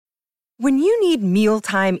When you need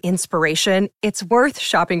mealtime inspiration, it's worth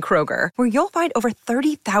shopping Kroger, where you'll find over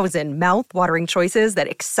 30,000 mouth-watering choices that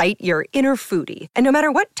excite your inner foodie. And no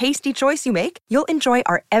matter what tasty choice you make, you'll enjoy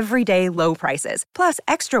our everyday low prices, plus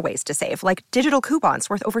extra ways to save, like digital coupons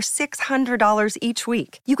worth over $600 each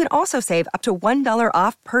week. You can also save up to $1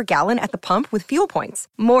 off per gallon at the pump with fuel points.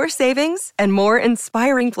 More savings and more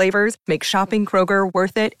inspiring flavors make shopping Kroger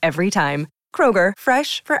worth it every time. Kroger,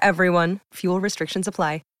 fresh for everyone. Fuel restrictions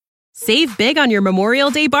apply. Save big on your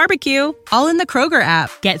Memorial Day barbecue, all in the Kroger app.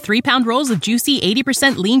 Get 3-pound rolls of juicy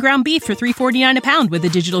 80% lean ground beef for $3.49 a pound with a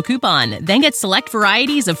digital coupon. Then get select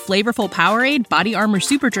varieties of flavorful Powerade, Body Armor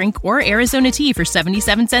Super Drink, or Arizona tea for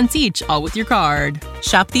 77 cents each, all with your card.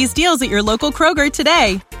 Shop these deals at your local Kroger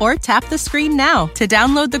today, or tap the screen now to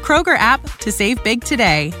download the Kroger app to save big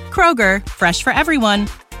today. Kroger, fresh for everyone.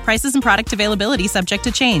 Prices and product availability subject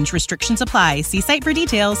to change. Restrictions apply. See site for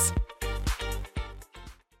details.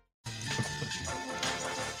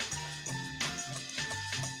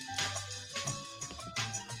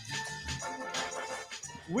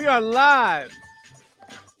 We are live.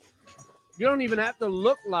 You don't even have to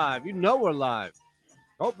look live. You know we're live.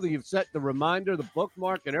 Hopefully you've set the reminder, the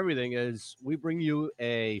bookmark, and everything as we bring you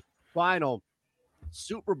a final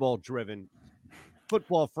Super Bowl-driven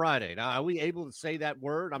Football Friday. Now, are we able to say that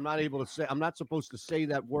word? I'm not able to say. I'm not supposed to say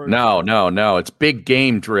that word. No. It's big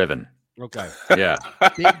game driven. Okay. Yeah.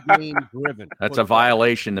 Big game driven. That's a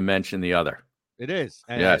violation to mention the other. It is.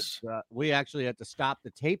 And yes. We actually had to stop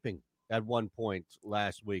the taping at one point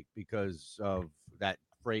last week because of that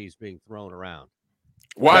phrase being thrown around.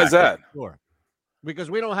 Why is that? Sure.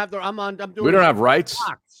 Because we don't have the. I'm doing. We don't have rights,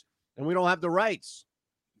 and we don't have the rights.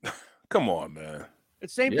 Come on, man.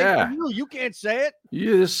 It's the same thing for you. You can't say it.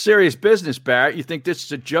 This is serious business, Barrett. You think this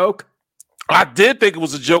is a joke? I did think it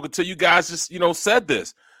was a joke until you guys just, said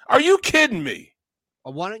this. Are you kidding me?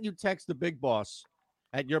 Why don't you text the big boss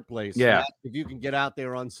at your place? Yeah. If you can get out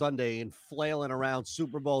there on Sunday and flailing around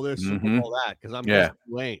Super Bowl this, Super Bowl that, because I'm guessing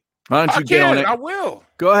you ain't. Why don't you get on it? I will.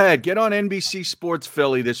 Go ahead. Get on NBC Sports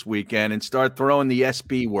Philly this weekend and start throwing the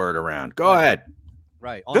SB word around. Go ahead.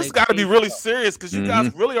 Right. This got to be really serious because you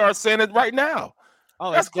guys really are saying it right now.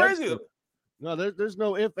 Oh, that's crazy. No, there's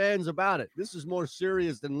no ifs, ands about it. This is more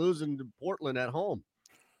serious than losing to Portland at home.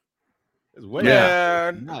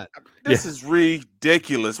 This is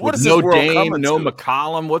ridiculous. What is no this world Dame, coming no to?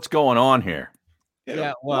 McCollum. What's going on here?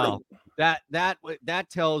 Yeah, well, that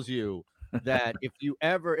tells you that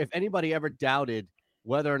if anybody ever doubted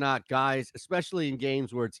whether or not guys, especially in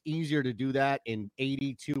games where it's easier to do that in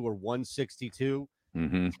 82 or 162,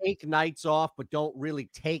 take nights off, but don't really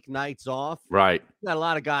take nights off. Right. Got a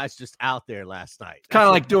lot of guys just out there last night. Kind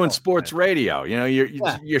of like doing sports radio.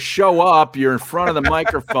 You show up, you're in front of the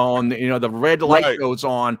microphone, the red light goes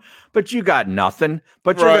on, but you got nothing.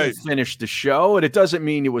 But you're going to finish the show, and it doesn't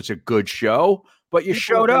mean it was a good show, but you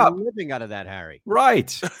showed up. Living out of that, Harry.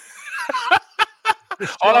 Right.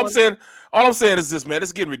 All I'm saying is this, man.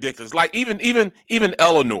 It's getting ridiculous. Like even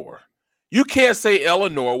Eleanor. You can't say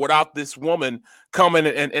Eleanor without this woman coming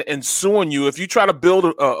and suing you. If you try to build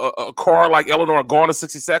a car like Eleanor Gone in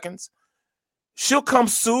 60 Seconds, she'll come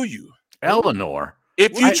sue you. Eleanor?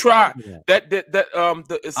 If you try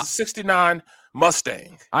it's a 69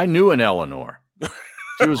 Mustang. I knew an Eleanor.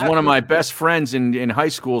 She was one of my best friends in high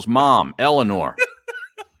school's mom, Eleanor.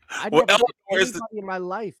 Eleanor is in my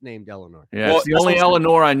life named Eleanor. Yeah, it's the only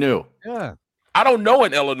Eleanor I knew. Yeah. I don't know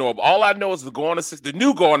an Eleanor, but all I know is the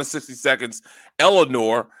new Gone in 60 Seconds.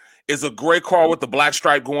 Eleanor is a gray car with the black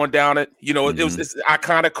stripe going down it. It's an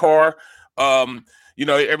iconic car.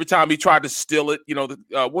 Every time he tried to steal it,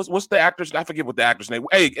 what's the actor's? I forget what the actor's name.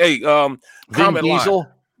 Hey, Vin Diesel?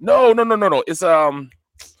 No. It's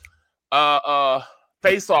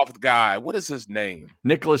Face Off guy. What is his name?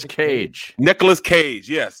 Nicolas Cage. Nicolas Cage.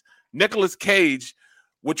 Yes, Nicolas Cage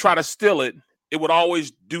would try to steal it. It would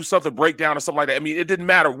always do something, break down or something like that. I mean, it didn't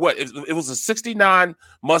matter what. It was a 69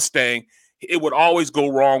 Mustang. It would always go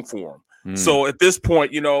wrong for him. So at this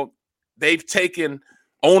point, they've taken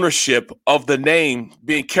ownership of the name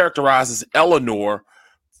being characterized as Eleanor.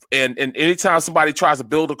 And anytime somebody tries to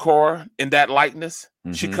build a car in that likeness,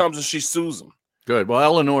 she comes and she sues them. Good. Well,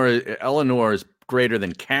 Eleanor is greater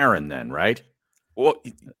than Karen then, right? Well,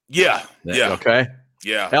 yeah. Okay.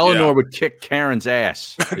 Yeah, Eleanor would kick Karen's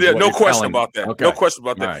ass. Yeah, no question about that. Okay. No question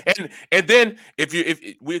about that. Right. And then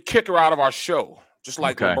if we kick her out of our show, just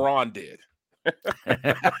like LeBron did. She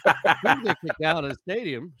didn't get kicked out of the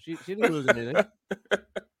stadium. She didn't lose anything.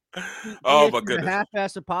 Oh my goodness! A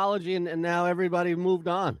half-ass apology, and now everybody moved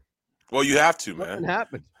on. Well, you have to, man. Nothing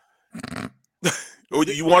happened.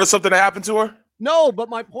 You wanted something to happen to her? No, but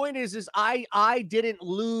my point is I didn't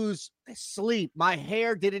lose sleep. My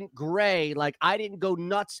hair didn't gray. Like I didn't go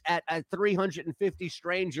nuts at 350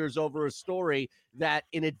 strangers over a story that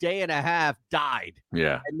in a day and a half died.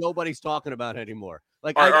 Yeah. And nobody's talking about it anymore.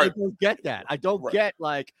 Like I don't get that. I don't get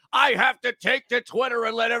like I have to take to Twitter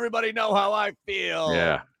and let everybody know how I feel.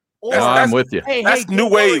 Yeah. Or, I'm with you. That's new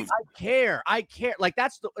wave. I care. Like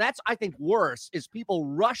that's I think worse is people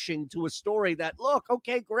rushing to a story that look,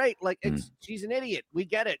 okay, great. Like she's an idiot. We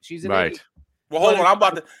get it. She's an idiot. Well, hold on. I'm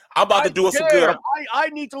about to do us some good. I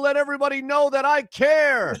need to let everybody know that I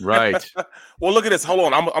care. Right. Well, look at this.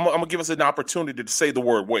 Hold on. I'm gonna give us an opportunity to say the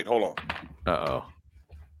word. Wait, hold on. Uh-oh.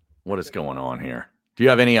 What is going on here? Do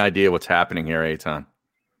you have any idea what's happening here, Eitan?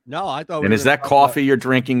 No, I thought. And is that coffee you're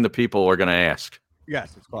drinking? The people are going to ask.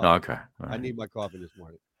 Yes, it's coffee. Okay. Right. I need my coffee this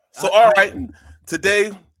morning. So, all right.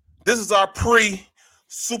 Today, this is our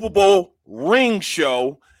pre-Super Bowl ring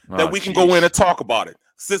show that we can go in and talk about it.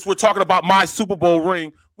 Since we're talking about my Super Bowl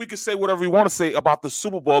ring, we can say whatever we want to say about the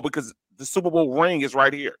Super Bowl because the Super Bowl ring is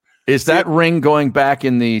right here. Is that ring going back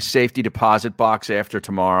in the safety deposit box after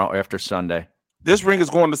Sunday? This ring is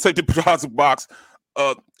going to the safety deposit box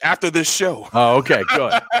after this show. Oh, okay.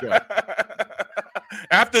 Good.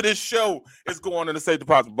 After this show, it's going in the safe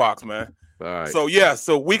deposit box, man. All right.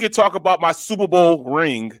 So we can talk about my Super Bowl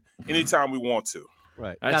ring anytime we want to.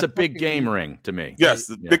 Right. That's a big game ring to me. Yes.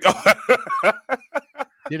 Big...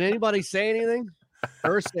 Did anybody say anything?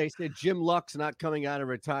 First, they said Jim Luck's not coming out of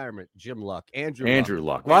retirement. Jim Luck. Andrew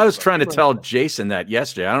Luck. Well, I was trying to tell Jason that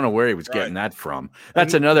yesterday. I don't know where he was getting that from.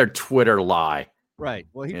 That's another Twitter lie. Right.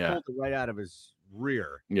 Well, he pulled it right out of his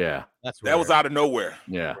rear. Yeah. That was out of nowhere.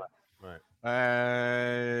 Yeah. Right.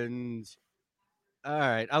 And all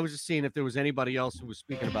right, I was just seeing if there was anybody else who was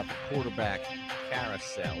speaking about the quarterback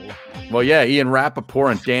carousel. Well, yeah, Ian Rappaport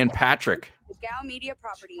and Dan Patrick Gow Media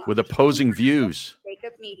Property with opposing views.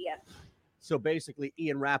 Jacob Media. So basically,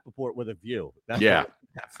 Ian Rappaport with a view. That's okay.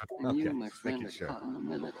 Sure.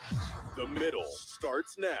 The Middle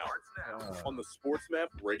starts now on the SportsMap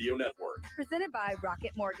Radio Network. Presented by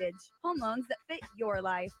Rocket Mortgage. Home loans that fit your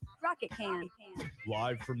life. Rocket can.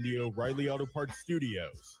 Live from the O'Reilly Auto Parts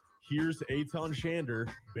Studios. Here's Eitan Shander,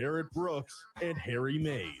 Barrett Brooks, and Harry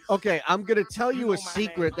Mays. Okay, I'm going to tell you a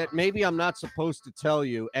secret that maybe I'm not supposed to tell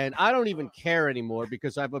you, and I don't even care anymore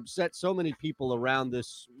because I've upset so many people around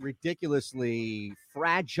this ridiculously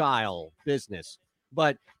fragile business.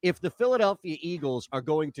 But if the Philadelphia Eagles are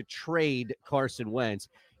going to trade Carson Wentz,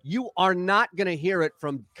 you are not going to hear it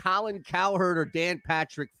from Colin Cowherd or Dan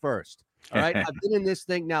Patrick first. All right, I've been in this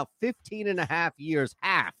thing now 15 and a half years,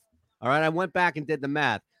 half. All right, I went back and did the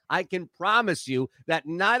math. I can promise you that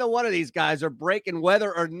neither one of these guys are breaking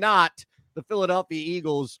whether or not the Philadelphia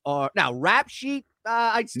Eagles are. Now, Rap Sheet,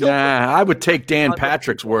 I'd still. Nah, I would take Dan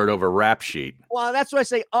Patrick's word over Rap Sheet. Well, that's why I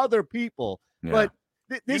say other people. Yeah. But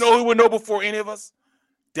you know who would know before any of us?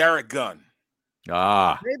 Derek Gunn.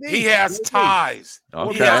 Maybe. He has ties.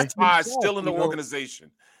 Okay. He has ties still in the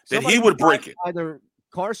organization that he would break it. Either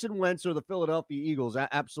Carson Wentz or the Philadelphia Eagles,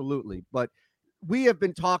 absolutely. But we have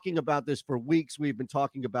been talking about this for weeks. We've been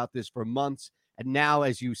talking about this for months. And now,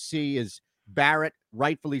 as you see, is Barrett,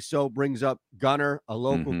 rightfully so, brings up Gunner, a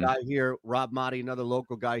local guy here, Rob Motti, another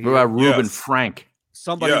local guy here. What about Reuben Frank?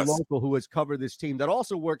 Somebody local who has covered this team that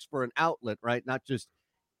also works for an outlet, right? Not just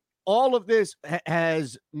all of this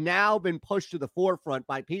has now been pushed to the forefront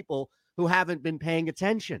by people who haven't been paying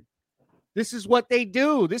attention. This is what they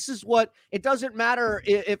do. This is what it doesn't matter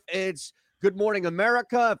if it's Good Morning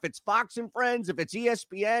America, if it's Fox and Friends, if it's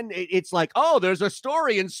ESPN, it's like, oh, there's a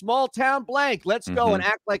story in small town blank. Let's go and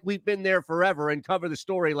act like we've been there forever and cover the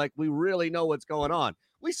story like we really know what's going on.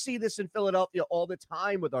 We see this in Philadelphia all the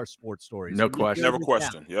time with our sports stories. No question. Never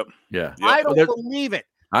question. Yep. Yeah. I don't believe it.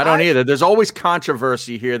 I don't either. There's always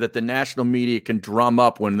controversy here that the national media can drum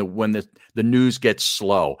up when the news gets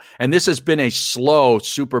slow. And this has been a slow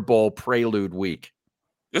Super Bowl prelude week.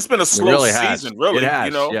 It's been a slow season, really. It has,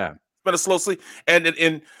 you know? Yeah. It's been a slow season.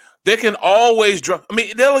 And they can always I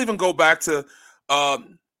mean, they'll even go back to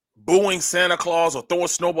booing Santa Claus or throwing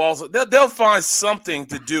snowballs. They'll find something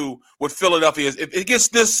to do with Philadelphia. If it gets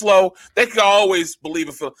this slow, they can always believe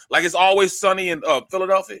in Philadelphia. Like It's Always Sunny in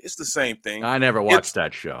Philadelphia. It's the same thing. I never watched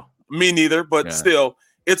that show. Me neither, but still,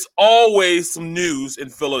 it's always some news in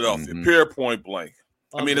Philadelphia, period, point blank.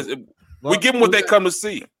 I mean, we give them what they come to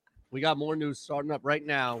see. We got more news starting up right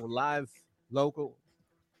now. We're live, local,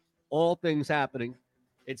 all things happening.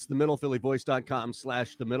 It's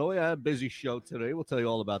themiddlephillyvoice.com/the middle. Yeah, busy show today. We'll tell you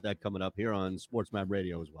all about that coming up here on SportsMap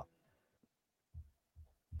Radio as well.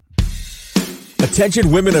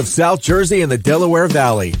 Attention women of South Jersey and the Delaware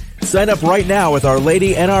Valley. Sign up right now with Our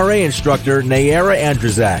Lady NRA instructor, Nayara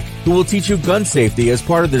Andrzak, who will teach you gun safety as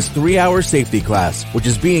part of this 3-hour safety class, which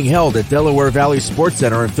is being held at Delaware Valley Sports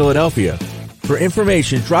Center in Philadelphia. For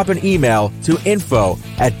information, drop an email to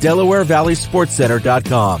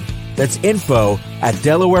info@DelawareValleySportsCenter.com. That's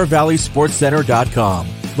info@DelawareValleySportsCenter.com.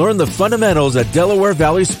 Learn the fundamentals at Delaware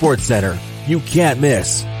Valley Sports Center. You can't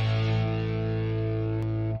miss.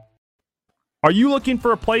 Are you looking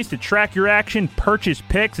for a place to track your action, purchase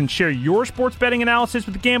picks, and share your sports betting analysis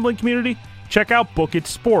with the gambling community? Check out Book It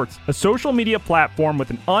Sports, a social media platform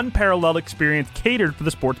with an unparalleled experience catered for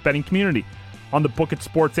the sports betting community. On the Book It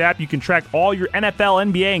Sports app, you can track all your NFL,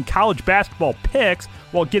 NBA, and college basketball picks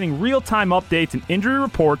while getting real-time updates and injury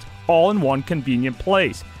reports all in one convenient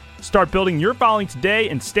place. Start building your following today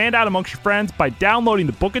and stand out amongst your friends by downloading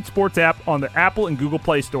the Book It Sports app on the Apple and Google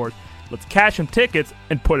Play stores. Let's cash some tickets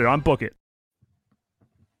and put it on Book It.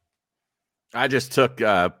 I just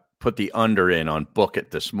put the under in on Book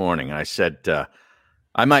It this morning. I said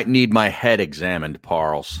I might need my head examined,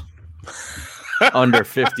 Parles. Under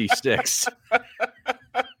 56.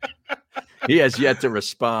 He has yet to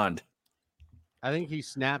respond. I think he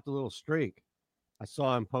snapped a little streak. I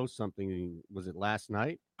saw him post something. Was it last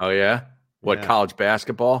night? Oh, yeah? What, Yeah. college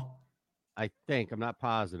basketball? I think. I'm not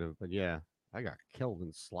positive, but yeah. I got killed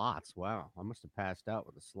in slots. Wow. I must have passed out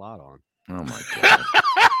with a slot on. Oh, my God.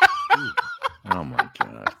 Oh, my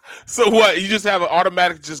God. So what? You just have an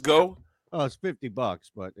automatic just go? Oh, it's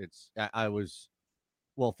 $50, but I was,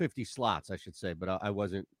 50 slots, I should say, but I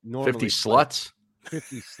wasn't normally. 50 sluts?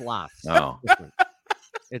 50 slots. Oh. Different.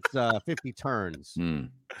 It's 50 turns. Hmm.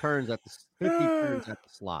 50 turns at the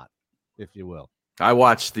slot, if you will. I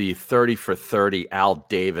watched the 30 for 30 Al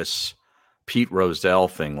Davis, Pete Rozelle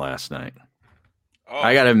thing last night. Oh.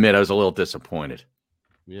 I got to admit, I was a little disappointed.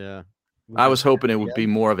 Yeah. I was hoping it would be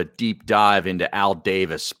more of a deep dive into Al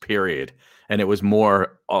Davis, period. And it was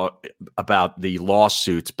more about the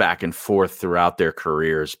lawsuits back and forth throughout their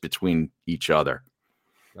careers between each other.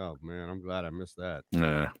 Oh, man, I'm glad I missed that.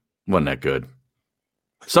 Wasn't that good?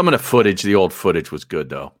 Some of the footage, the old footage was good,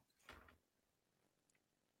 though.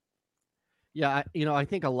 Yeah, I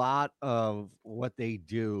think a lot of what they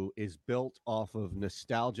do is built off of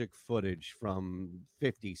nostalgic footage from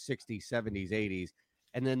 50s, 60s, 70s, 80s.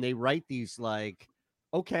 And then they write these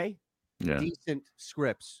decent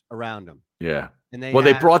scripts around them. Yeah. And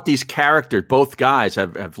they brought these characters. Both guys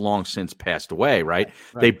have long since passed away, right?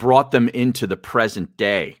 They brought them into the present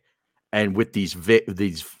day, and with these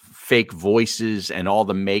fake voices and all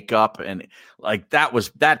the makeup, and like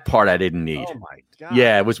that part I didn't need. Oh my God.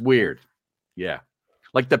 Yeah, it was weird. Yeah,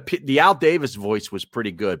 like the Al Davis voice was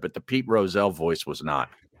pretty good, but the Pete Rozelle voice was not.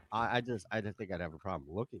 I didn't think I'd have a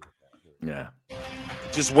problem looking at that. Yeah.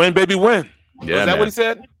 Just win, baby, win. Yeah, is that what he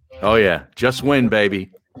said? Oh, yeah. Just win,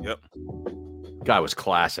 baby. Yep. Guy was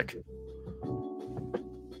classic.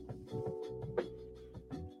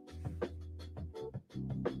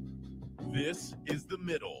 This is The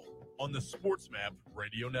Middle on the SportsMap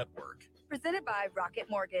Radio Network. Presented by Rocket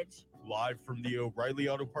Mortgage. Live from the O'Reilly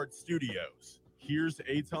Auto Parts Studios. Here's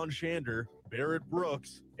Eitan Shander, Barrett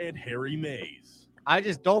Brooks, and Harry Mays. I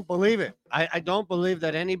just don't believe it. I don't believe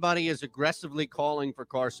that anybody is aggressively calling for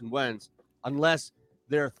Carson Wentz unless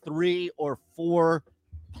their 3 or 4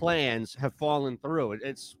 plans have fallen through.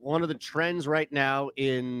 It's one of the trends right now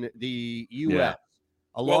in the U.S.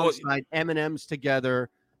 Alongside M&M's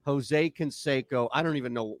together, Jose Canseco. I don't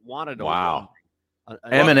even know. Wow.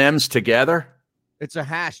 M&M's together? It's a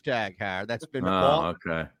hashtag, Harry. That's been bought.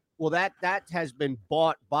 Okay. Well, that has been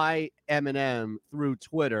bought by M&M through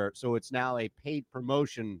Twitter, so it's now a paid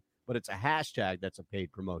promotion, but it's a hashtag that's a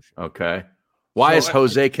paid promotion. Okay. Why is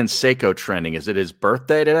Jose Canseco trending? Is it his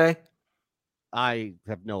birthday today? I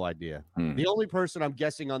have no idea. The only person I'm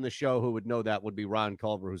guessing on the show who would know that would be Ron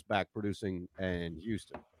Culver, who's back producing in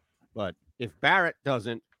Houston. But if Barrett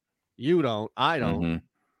doesn't, you don't, I don't. Mm-hmm.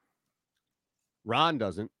 Ron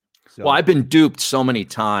doesn't. So. Well, I've been duped so many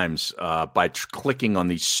times by clicking on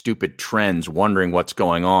these stupid trends, wondering what's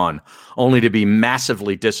going on, only to be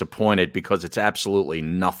massively disappointed because it's absolutely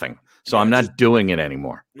nothing. So I'm not doing it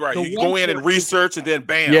anymore. Right. You go in and research and then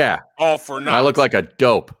bam. Yeah. All for nothing. I look like a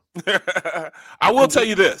dope. I will tell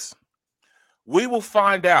you this. We will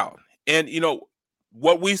find out. And,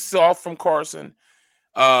 what we saw from Carson,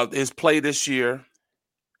 his play this year,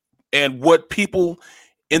 and what people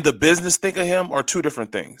in the business think of him are two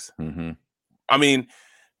different things. Mm-hmm. I mean,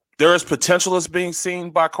 there is potential that's being seen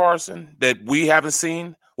by Carson that we haven't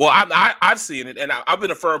seen. Well, I've seen it, and I've been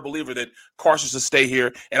a firm believer that Carson should stay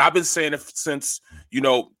here. And I've been saying it since,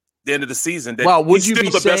 the end of the season. That would he's you still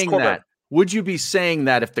be the best saying quarterback. that? would you be saying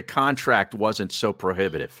that if the contract wasn't so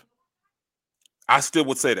prohibitive? I still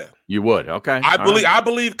would say that. You would, okay. I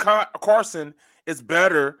believe Carson is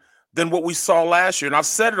better than what we saw last year, and I've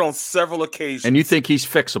said it on several occasions. And you think he's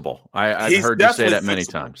fixable? I've heard you say that many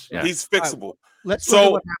times. Yeah. He's fixable. Let's look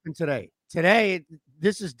at what happened today. Today,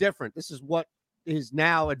 this is different. This is what is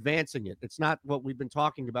now advancing it. It's not what we've been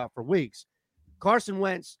talking about for weeks. Carson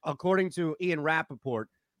Wentz, according to Ian Rappaport,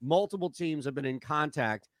 multiple teams have been in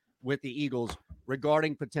contact with the Eagles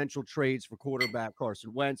regarding potential trades for quarterback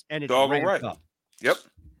Carson Wentz, and it's ramped up. Yep.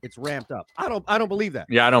 It's ramped up. I don't believe that.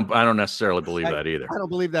 Yeah, I don't necessarily believe that either. I don't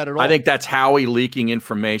believe that at all. I think that's Howie leaking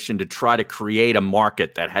information to try to create a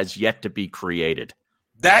market that has yet to be created.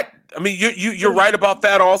 You're right about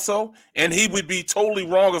that also, and he would be totally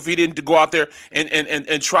wrong if he didn't go out there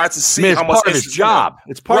and try to see how much part of his job.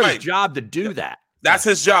 It's part of his job to do that. That's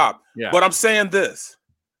his job. Yeah. But I'm saying this.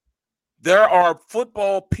 There are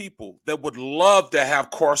football people that would love to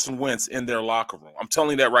have Carson Wentz in their locker room. I'm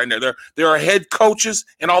telling you that right now. There are head coaches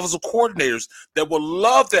and offensive coordinators that would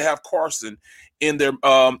love to have Carson in their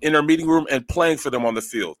meeting room and playing for them on the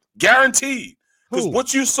field. Guaranteed. Because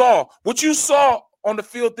what you saw on the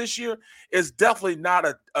field this year is definitely not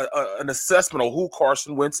an assessment of who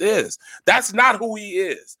Carson Wentz is. That's not who he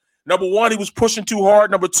is. Number one, he was pushing too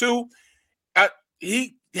hard. Number two,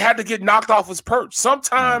 he had to get knocked off his perch.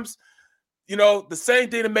 Sometimes, the same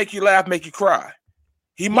thing to make you laugh, make you cry.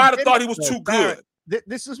 He might have thought he was too good.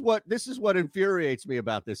 This is what infuriates me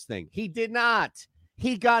about this thing. He did not.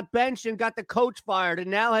 He got benched and got the coach fired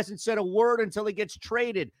and now hasn't said a word until he gets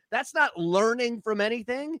traded. That's not learning from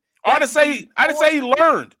anything. I didn't say he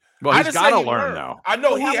learned. Well, he's got to learn now. I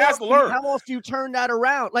know he has to learn. How else do you turn that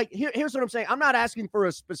around? Like, here's what I'm saying. I'm not asking for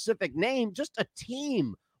a specific name, just a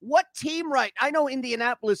team. What team, right? I know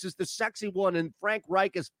Indianapolis is the sexy one, and Frank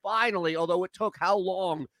Reich is finally, although it took how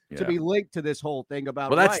long to be linked to this whole thing about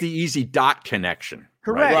Well, that's Reich. the easy dot connection.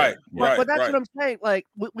 Correct. But that's what I'm saying. Like,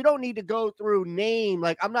 we don't need to go through name.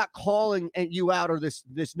 Like, I'm not calling you out or this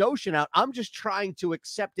notion out. I'm just trying to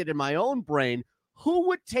accept it in my own brain. Who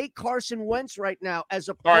would take Carson Wentz right now as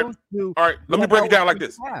opposed to? All right. Let me break it down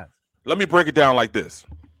like this.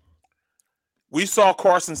 We saw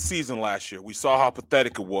Carson's season last year. We saw how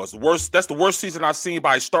pathetic it was. That's the worst season I've seen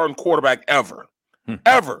by a starting quarterback ever.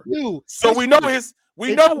 Ever. So we know the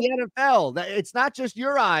NFL. It's not just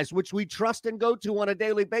your eyes, which we trust and go to on a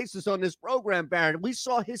daily basis on this program, Baron. We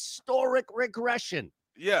saw historic regression.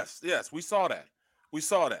 Yes, we saw that.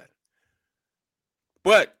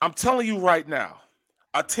 But I'm telling you right now,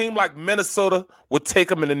 a team like Minnesota would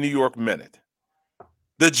take him in the New York Minute.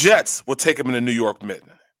 The Jets would take him in the New York Minute.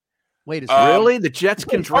 Wait a second. Really? The Jets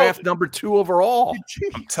can draft number 2 overall.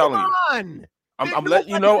 I'm telling you. I'm letting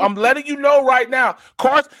you know. I'm letting you know right now.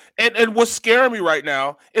 Carson, and what's scaring me right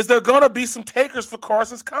now is there going to be some takers for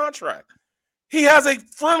Carson's contract. He has a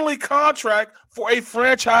friendly contract for a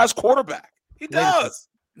franchise quarterback. He does.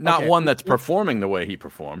 Not one that's performing the way he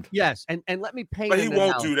performed. Yes, and let me paint. But he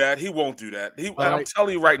won't do that. I'm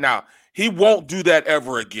telling you right now, he won't do that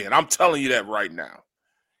ever again. I'm telling you that right now.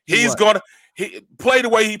 He's going to play the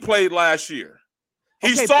way he played last year.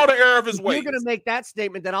 He saw the error of his ways. If you're going to make that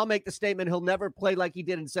statement, then I'll make the statement he'll never play like he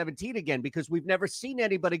did in 2017 again, because we've never seen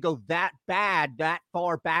anybody go that bad, that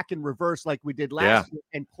far back in reverse like we did last year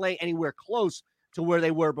and play anywhere close to where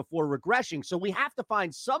they were before regressing. So we have to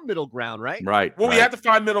find some middle ground, right? Right. Well, we have to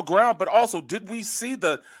find middle ground, but also did we see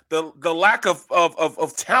the lack of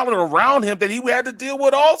talent around him that he had to deal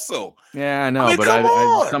with also? Yeah, I know,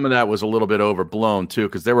 but some of that was a little bit overblown too,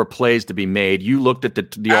 because there were plays to be made. You looked at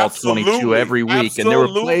the all 22 every week, and there were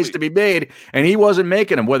plays to be made, and he wasn't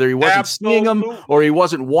making them, whether he wasn't seeing them or he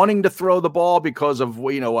wasn't wanting to throw the ball because of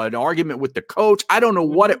an argument with the coach. I don't know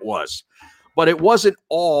what it was, but it wasn't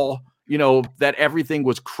all that everything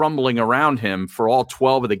was crumbling around him for all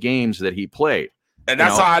 12 of the games that he played. And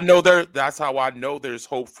that's how I know there's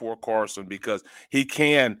hope for Carson, because he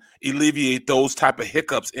can alleviate those type of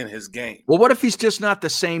hiccups in his game. Well, what if he's just not the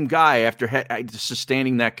same guy after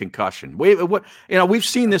sustaining that concussion? We've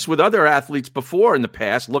seen this with other athletes before in the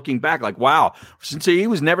past, looking back like, wow, since he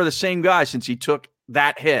was never the same guy since he took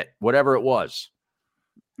that hit, whatever it was.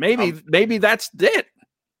 Maybe that's it.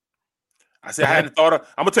 I said, I'm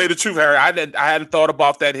gonna tell you the truth, Harry. I hadn't thought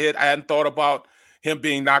about that hit. I hadn't thought about him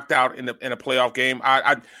being knocked out in a playoff game.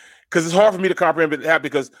 Because it's hard for me to comprehend that,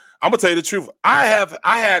 because I'm gonna tell you the truth. I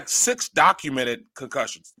had 6 documented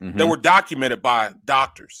concussions that were documented by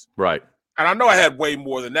doctors. Right. And I know I had way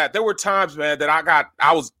more than that. There were times, man, that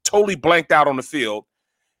I was totally blanked out on the field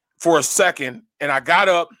for a second, and I got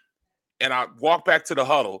up and I walked back to the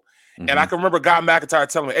huddle, and I can remember Guy McIntyre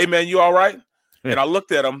telling me, "Hey, man, you all right?" And I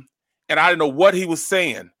looked at him. and I didn't know what he was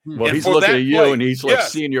saying. Well, and he's looking at you, play, and he's like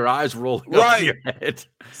seeing your eyes rolling up your head.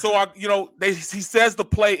 So he says the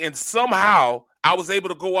play, and somehow I was able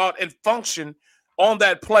to go out and function on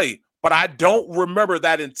that play, but I don't remember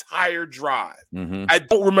that entire drive. Mm-hmm. I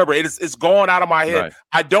don't remember it. It's gone out of my head. Right.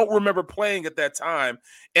 I don't remember playing at that time,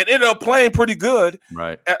 and ended up playing pretty good.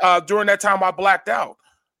 Right. During that time, I blacked out.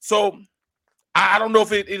 So I don't know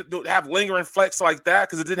if it have lingering flex like that,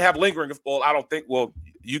 because it didn't have lingering. Well, I don't think. Well,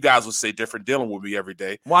 you guys would say different dealing with me every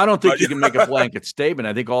day. Well, I don't think you can make a blanket statement.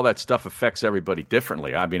 I think all that stuff affects everybody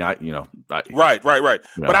differently. I mean, right. You know. But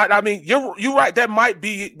I mean, you're right. That might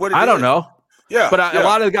be what it is. I don't know. Yeah. But a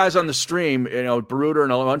lot of the guys on the stream, Baruder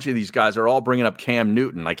and a bunch of these guys are all bringing up Cam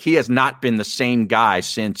Newton. Like, he has not been the same guy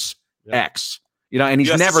since X. And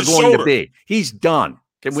he's never going to be. He's done.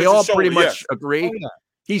 Can we all pretty much agree? Oh, yeah.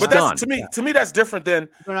 He's done. To me, that's different than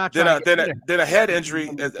a head injury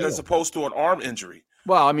as opposed to an arm injury.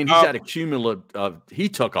 Well, I mean, he's had a cumulative. He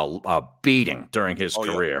took a beating during his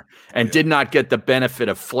career and did not get the benefit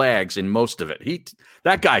of flags in most of it.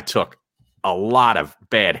 That guy took a lot of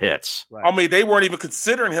bad hits. Right. I mean, they weren't even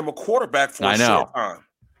considering him a quarterback for a short time.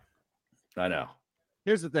 I know.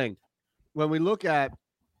 Here's the thing. When we look at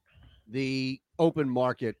the open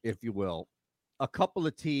market, if you will, a couple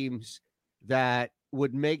of teams that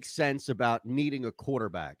would make sense about needing a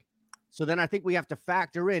quarterback. So then I think we have to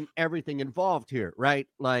factor in everything involved here, right?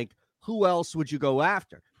 Like, who else would you go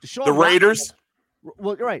after? The Raiders?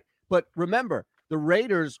 Well, you're right. But remember, the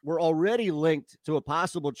Raiders were already linked to a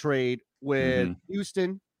possible trade with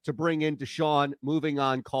Houston to bring in Deshaun, moving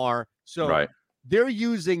on Carr. So they're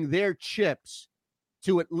using their chips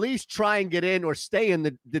to at least try and get in or stay in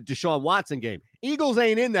the Deshaun Watson game. Eagles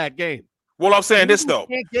ain't in that game. Well, I'm saying this, though.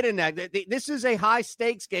 Can't get in that. This is a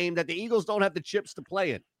high-stakes game that the Eagles don't have the chips to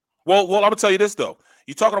play in. Well, I'm going to tell you this, though.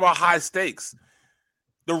 You're talking about high stakes.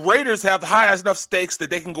 The Raiders have high enough stakes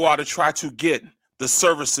that they can go out and try to get the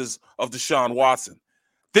services of Deshaun Watson.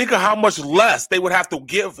 Think of how much less they would have to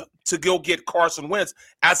give to go get Carson Wentz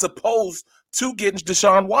as opposed to getting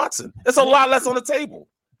Deshaun Watson. It's a lot less on the table.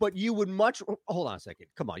 But you would hold on a second.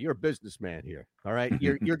 Come on, you're a businessman here. All right.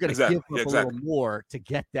 You're going to give up a little more to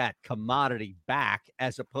get that commodity back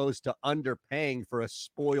as opposed to underpaying for a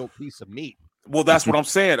spoiled piece of meat. Well, that's what I'm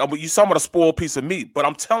saying. You saw about a spoiled piece of meat, but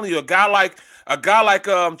I'm telling you, a guy like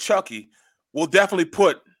Chucky will definitely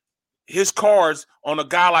put his cards on a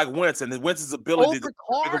guy like Wentz and Wentz's ability to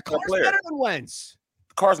Carr's better than Wentz.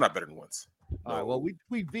 Carr's not better than Wentz. All right, well,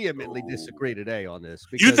 we vehemently disagree today on this.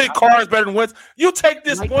 You think Carr is better than Wentz? You take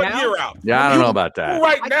this 1 year out. Yeah, I don't know about that.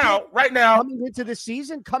 Right now,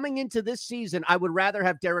 coming into this season, I would rather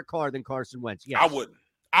have Derek Carr than Carson Wentz. Yes.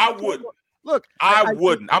 I wouldn't. Look, I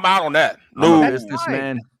wouldn't. I'm out on that. No,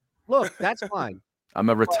 businessman. Look, that's fine. I'm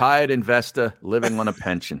a retired investor living on a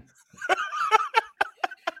pension.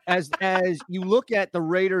 As you look at the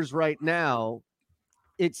Raiders right now,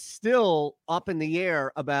 it's still up in the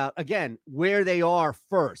air about, again, where they are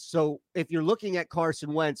first. So if you're looking at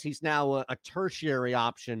Carson Wentz, he's now a tertiary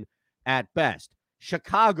option at best.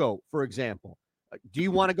 Chicago, for example. Do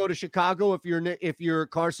you want to go to Chicago if you're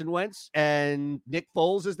Carson Wentz and Nick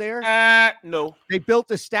Foles is there? No. They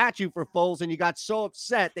built a statue for Foles, and you got so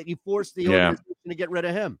upset that you forced the organization to get rid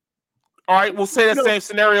of him. All right, we'll say that same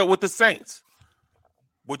scenario with the Saints.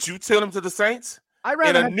 Would you tell him to the Saints? I'd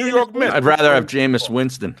rather New York Mets. I'd rather have Jameis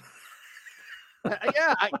Winston.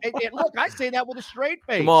 Yeah, look, I say that with a straight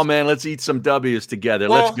face. Come on, man, let's eat some W's together.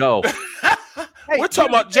 Let's go. Hey, we're talking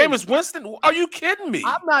about Jameis Winston. Are you kidding me?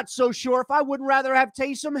 I'm not so sure if I wouldn't rather have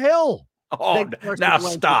Taysom Hill. Oh, now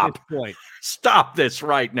stop. Stop this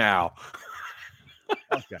right now.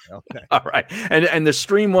 Okay. All right. And the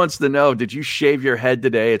stream wants to know, did you shave your head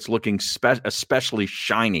today? It's looking especially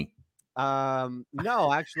shiny.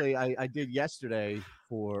 No, actually, I did yesterday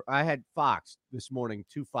I had Fox this morning,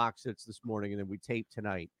 2 Fox hits this morning, and then we taped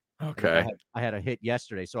tonight. Okay. I had a hit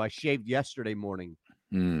yesterday, so I shaved yesterday morning.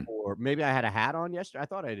 Or maybe I had a hat on yesterday. I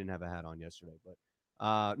thought I didn't have a hat on yesterday,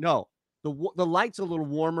 but no, the light's a little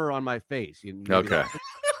warmer on my face. Okay.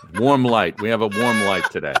 Warm light. We have a warm light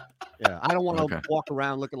today. Yeah, I don't want to walk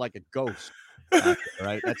around looking like a ghost.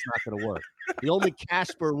 Right? That's not going to work. The only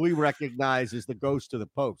Casper we recognize is the ghost of the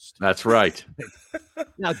post. That's right.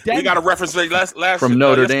 Now, we got a reference last from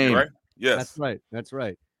Notre Dame, right? Yes, that's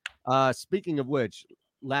right. Speaking of which,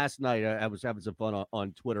 last night I was having some fun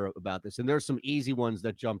on Twitter about this, and there's some easy ones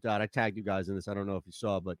that jumped out. I tagged you guys in this. I don't know if you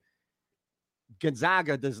saw, but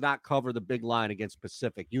Gonzaga does not cover the big line against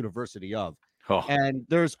Pacific, University of. Oh. And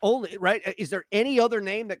there's only, right? Is there any other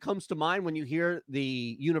name that comes to mind when you hear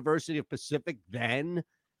the University of Pacific than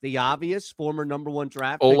the obvious former number 1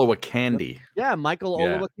 draft Olowokandi. Yeah, Michael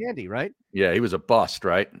Olowokandi, right? Yeah, he was a bust,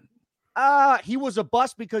 right? He was a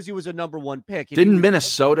bust because he was a number 1 pick. Didn't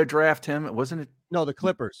Minnesota draft him? Wasn't it? No, the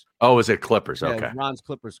Clippers. Oh, was it Clippers? Yeah, Okay. Ron's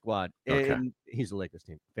Clippers squad. Okay. And he's a Lakers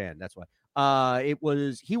team fan. That's why.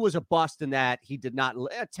 He was a bust in that he did not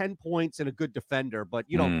 10 points and a good defender, but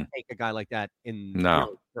you don't take a guy like that in the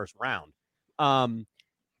first round.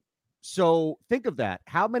 So think of that.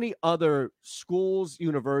 How many other schools,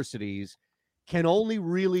 universities can only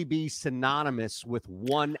really be synonymous with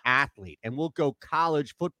one athlete? And we'll go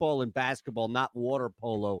college football and basketball, not water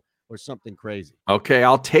polo or something crazy. Okay,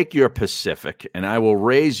 I'll take your Pacific, and I will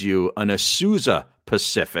raise you an Asusa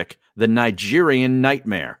Pacific, the Nigerian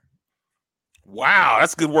nightmare. Wow,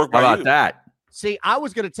 that's good work by you. How about that? See, I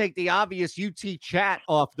was going to take the obvious UT chat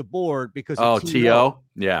off the board because of T.O.?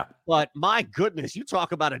 Yeah. But my goodness, you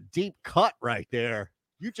talk about a deep cut right there.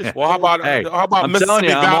 You just how about I'm Mississippi telling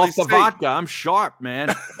you, Valley I'm off State? the vodka. I'm sharp,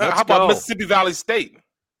 man. How about Mississippi Valley State?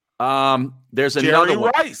 There's Jerry another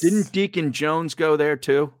one. Rice. Didn't Deacon Jones go there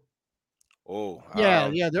too? Oh,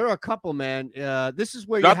 yeah. There are a couple, man. This is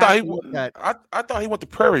where I thought he went to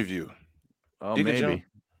Prairie View. Oh, Deacon maybe.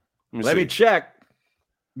 Jones? Let me check.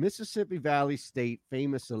 Mississippi Valley State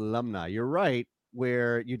famous alumni. You're right,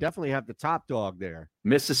 where you definitely have the top dog there.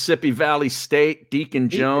 Mississippi Valley State, Deacon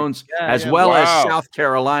Jones, as well as South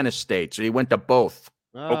Carolina State. So he went to both.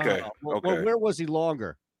 Okay. Well, where was he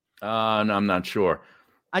longer? No, I'm not sure.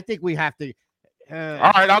 I think we have to. All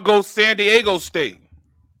right, I'll go San Diego State.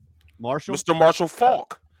 Marshall? Mr. Marshall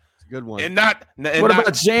Falk. It's a good one. And not. What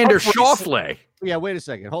about Xander Schauffele? Yeah, wait a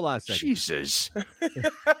second. Hold on a second. Jesus.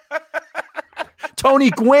 Tony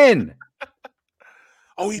Gwynn.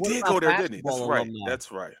 Oh, he did go there, didn't he? That's right.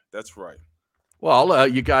 Alumni? That's right. Well,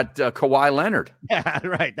 you got Kawhi Leonard. Yeah,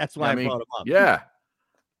 right. That's why I brought him up. Yeah.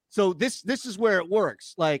 So this is where it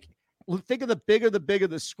works. Like, think of the bigger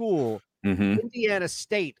the school. Mm-hmm. Indiana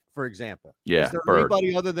State, for example. Yeah. Is there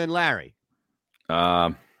anybody other than Larry?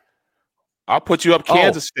 I'll put you up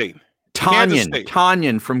Kansas State.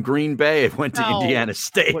 Tanyan from Green Bay went to Indiana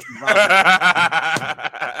State.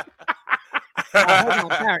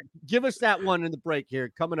 Hold on, give us that one in the break here.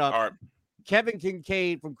 Coming up, all right. Kevin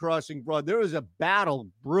Kincaid from Crossing Broad. There is a battle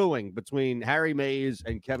brewing between Harry Mays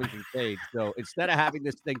and Kevin Kincaid. So instead of having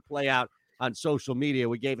this thing play out on social media,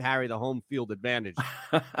 we gave Harry the home field advantage.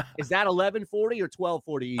 Is that 11:40 or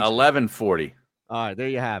 12:40? 11:40. All right, there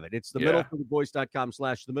you have it. It's the middle for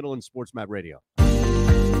thevoice.com/the middle and SportsMap Radio.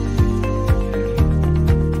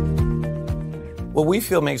 What we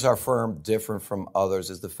feel makes our firm different from others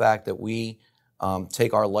is the fact that we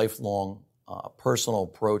take our lifelong personal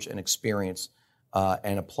approach and experience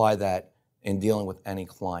and apply that in dealing with any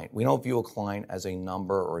client. We don't view a client as a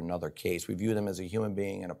number or another case. We view them as a human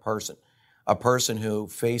being and a person who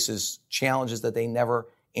faces challenges that they never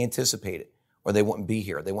anticipated, or they wouldn't be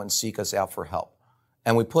here. They wouldn't seek us out for help.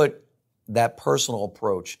 And we put that personal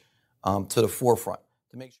approach to the forefront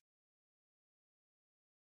to make sure.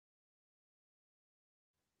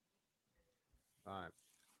 All right.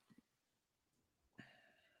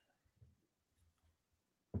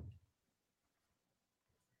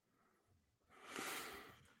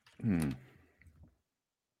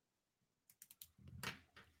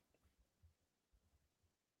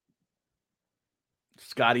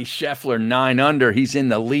 Scotty Scheffler, 9 under. He's in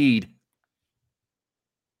the lead.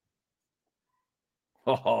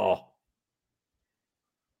 Oh.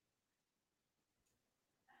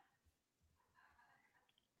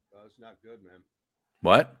 That's not good, man.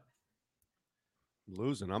 What?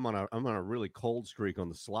 Losing. I'm on a really cold streak on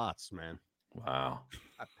the slots, man. Wow.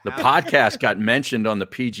 The podcast got mentioned on the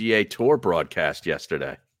PGA Tour broadcast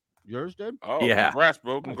yesterday. Yours did? Oh, yeah. Congrats,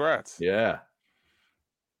 bro. Congrats. Yeah.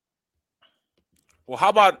 Well, how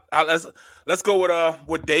about let's go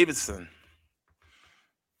with Davidson.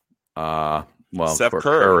 Well, Seth for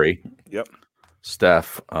Curry. Yep.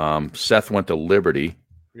 Steph. Seth went to Liberty.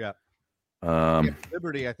 Yeah.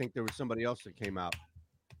 Liberty, I think there was somebody else that came out.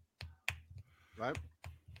 Right?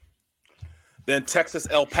 Then Texas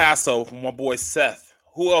El Paso from my boy Seth.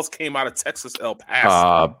 Who else came out of Texas El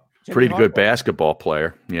Paso? Pretty good basketball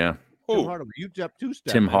player. Yeah. Who? Tim Hardaway. UTEP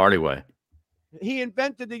two-step. Tim Hardaway. He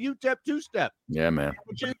invented the UTEP two-step. Yeah, man.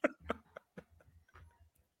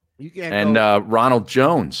 You can't. And Ronald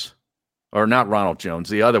Jones, or not Ronald Jones,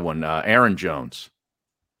 the other one, Aaron Jones.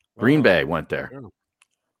 Green Bay went there. Yeah.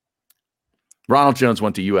 Ronald Jones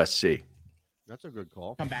went to USC. That's a good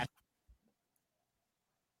call. Come back.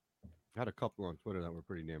 Had a couple on Twitter that were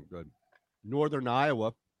pretty damn good. Northern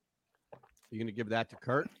Iowa. You going to give that to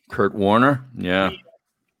Kurt? Kurt Warner? Yeah.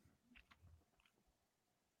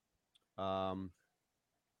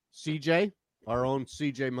 CJ, our own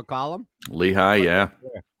CJ McCollum. Lehigh, yeah.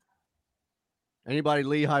 Anybody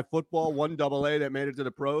Lehigh football, 1AA that made it to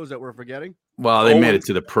the pros that we're forgetting? Well, they made it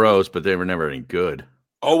to the pros, but they were never any good.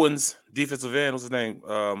 Owens, defensive end, what's his name?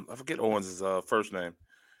 I forget Owens' first name.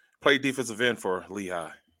 Played defensive end for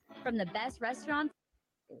Lehigh. From the best restaurants.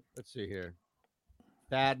 Let's see here.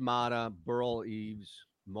 Thad Matta, Burl Eves,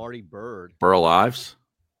 Marty Bird. Burl Ives?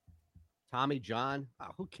 Tommy John. Oh,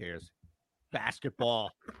 who cares?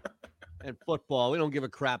 Basketball and football. We don't give a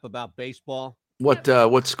crap about baseball.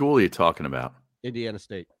 What school are you talking about? Indiana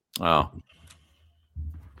State. Oh.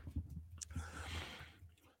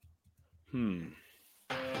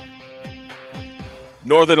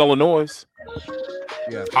 Northern Illinois.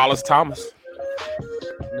 Yeah. Hollis Thomas.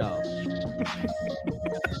 No.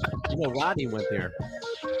 Rodney went there.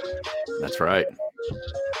 That's right.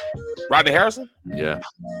 Rodney Harrison? Yeah.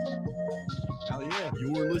 Hell yeah.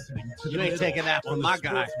 You're listening to You ain't taking that from my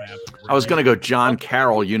guy. I was going to go John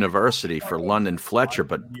Carroll University for London Fletcher,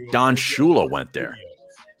 but Don Shula went there.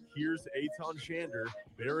 Here's Eitan Shander,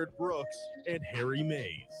 Barrett Brooks, and Harry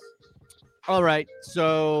Mays. All right.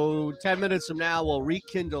 So 10 minutes from now, we'll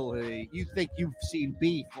rekindle. You think you've seen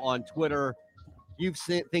beef on Twitter.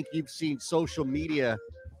 Think you've seen social media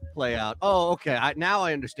play out. Oh, okay. Now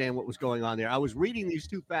I understand what was going on there. I was reading these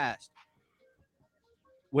too fast.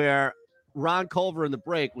 Where Ron Culver in the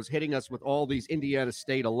break was hitting us with all these Indiana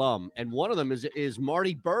State alum, and one of them is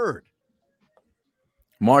Marty Bird.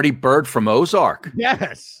 Marty Bird from Ozark?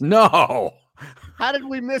 Yes. No. How did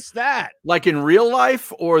we miss that? Like in real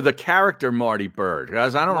life or the character Marty Bird?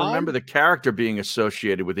 Because I don't remember the character being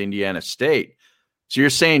associated with Indiana State. So you're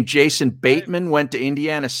saying Jason Bateman went to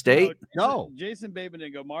Indiana State? No. Jason Bateman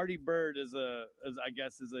didn't go. Marty Bird is a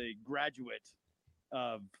graduate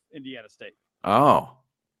of Indiana State. Oh.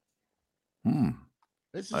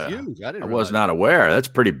 This is huge. I was not aware. That's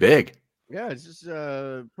pretty big. Yeah, it's just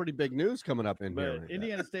pretty big news coming up in here.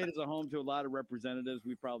 Indiana State is a home to a lot of representatives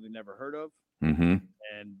we probably never heard of,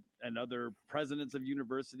 and other presidents of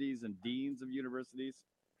universities and deans of universities.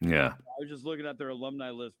 Yeah, I was just looking at their alumni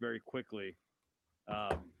list very quickly.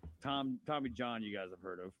 Tommy John, you guys have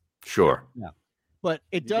heard of? Sure. Yeah, but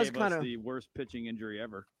it does kind of the worst pitching injury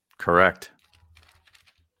ever. Correct.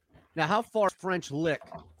 Now, how far is French Lick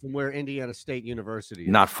from where Indiana State University is?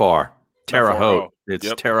 Not far. Terre Haute. It's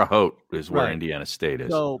Yep. Terre Haute is where Indiana State is.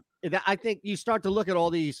 So I think you start to look at all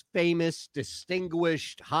these famous,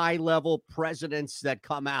 distinguished, high-level presidents that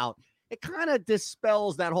come out. It kind of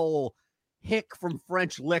dispels that whole hick from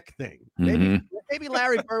French Lick thing. Maybe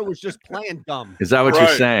Larry Bird was just playing dumb. Is that what you're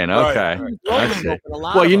saying? Okay. I see.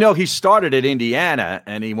 Well, he started at Indiana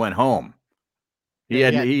and he went home. He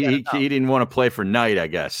didn't want to play for Knight, I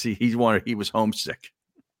guess. He was homesick.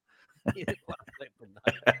 He didn't want to play for Knight.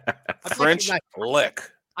 French Lick.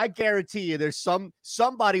 I guarantee you there's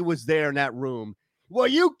somebody was there in that room. Well,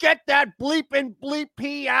 you get that bleeping bleep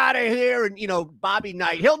P out of here. And, Bobby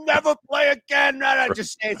Knight, he'll never play again.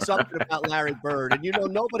 Just saying something about Larry Bird. And,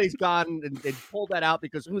 nobody's gone and pulled that out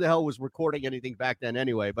because who the hell was recording anything back then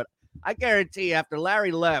anyway. But I guarantee you after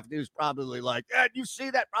Larry left, he was probably like, you see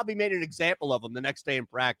that? Probably made an example of him the next day in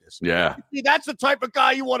practice. Yeah. See, that's the type of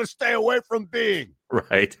guy you want to stay away from being.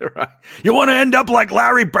 Right. You want to end up like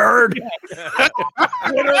Larry Bird?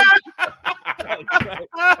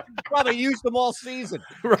 Probably used them all season.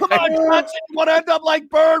 Right. Come on, Johnson, you want to end up like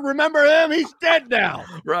Bird? Remember him? He's dead now.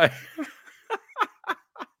 Right.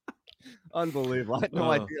 Unbelievable. I had no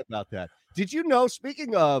idea about that. Did you know,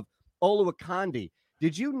 speaking of Oluwakandi,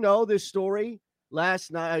 did you know this story?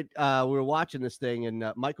 Last night, we were watching this thing, and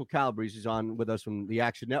Michael Calabrese is on with us from the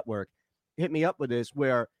Action Network, hit me up with this,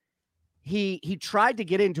 where he tried to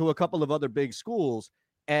get into a couple of other big schools,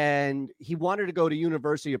 and he wanted to go to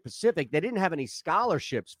University of Pacific. They didn't have any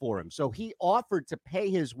scholarships for him, so he offered to pay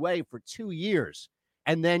his way for 2 years,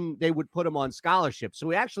 and then they would put him on scholarship. So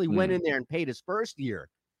he actually went in there and paid his first year,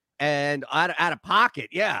 and out of pocket,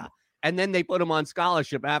 yeah. And then they put him on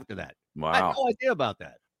scholarship after that. Wow. I had no idea about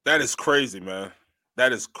that. That is crazy, man.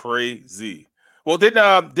 That is crazy. Well, didn't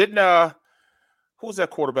who was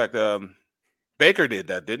that quarterback? Baker did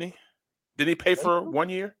that, didn't he? Didn't he pay for 1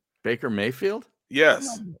 year? Baker Mayfield?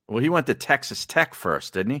 Yes. Well, he went to Texas Tech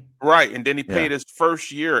first, didn't he? Right, and then he paid his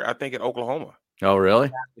first year, I think, at Oklahoma. Oh,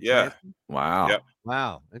 really? Yeah. Wow. Yep.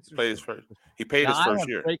 Wow. He paid his first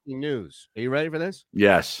year. Breaking news. Are you ready for this?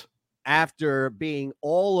 Yes. After being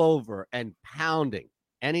all over and pounding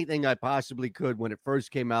anything I possibly could when it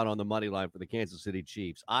first came out on the money line for the Kansas City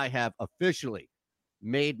Chiefs, I have officially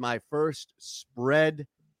made my first spread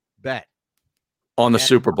bet on the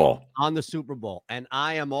Super Bowl. On the Super Bowl, and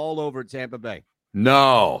I am all over Tampa Bay.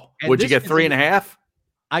 No. And would you get 3.5?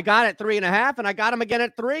 I got at 3.5, and I got them again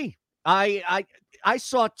at 3. I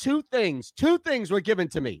saw two things. Two things were given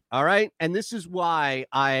to me. All right. And this is why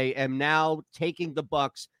I am now taking the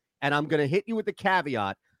Bucks, and I'm going to hit you with the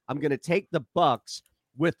caveat. I'm going to take the Bucks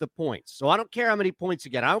with the points. So I don't care how many points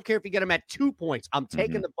you get. I don't care if you get them at 2 points. I'm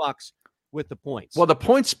taking the Bucks with the points. Well, the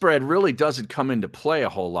point spread really doesn't come into play a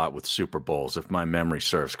whole lot with Super Bowls, if my memory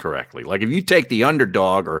serves correctly. Like if you take the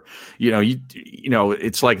underdog, or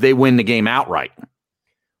it's like they win the game outright.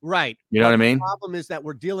 Right. You know what I mean? The problem is that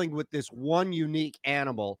we're dealing with this one unique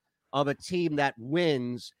animal of a team that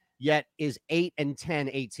wins yet is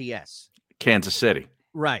 8-10 ATS. Kansas City.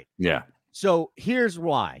 Right. Yeah. So here's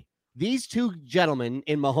why. These two gentlemen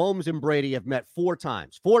in Mahomes and Brady have met 4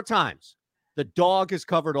 times. 4 times. The dog has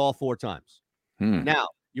covered all 4 times. Now,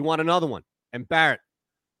 you want another one. And Barrett,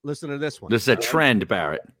 listen to this one. This is a trend,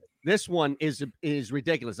 Barrett. This one is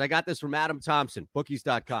ridiculous. I got this from Adam Thompson,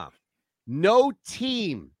 bookies.com. No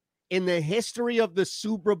team in the history of the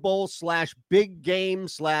Super Bowl / big game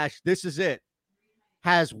 / this is it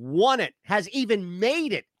has won it, has even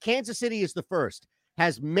made it. Kansas City is the first,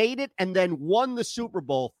 has made it and then won the Super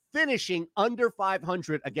Bowl, finishing under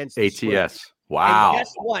 500 against the ATS. Swift. Wow. And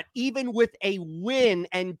guess what? Even with a win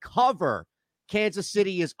and cover, Kansas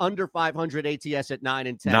City is under 500 ATS at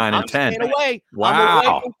 9-10. 9-10. Away. Wow. I'm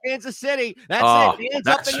away from Kansas City. That's it.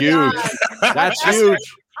 That's huge. That's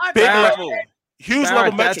huge. Big level. Huge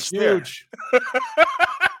level metrics. That's huge.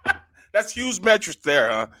 That's huge metrics there,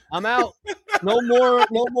 huh? I'm out. No more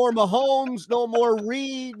Mahomes, no more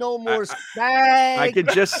Reed, no more Spag. I can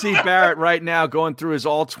just see Barrett right now going through his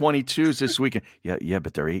all 22s this weekend. Yeah,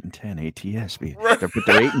 but they're 8-10 ATS. But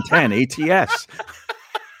they're 8-10 ATS.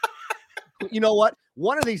 You know what?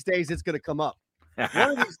 One of these days it's going to come up.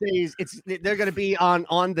 One of these days they're going to be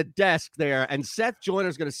on the desk there, and Seth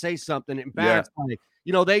Joyner's going to say something, and Barrett's like,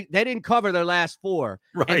 they didn't cover their last 4.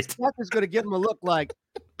 Right. And Seth is going to give him a look like,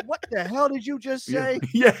 what the hell did you just say?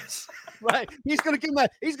 Yes. Right. He's going to give him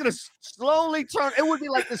he's going to slowly turn. It would be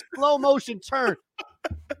like this slow motion turn.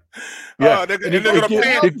 Yeah. They're going to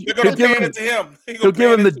pan it to him. He'll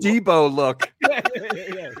give him the Debo look. Yeah.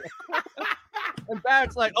 And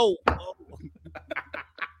Barrett's like, oh.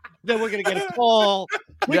 Then we're going to get a call.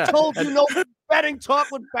 We told you no betting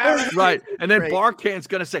talk with Barrett. Right. And then Barkan's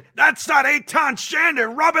going to say, that's not Eitan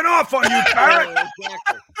Shander rubbing off on you, Barrett.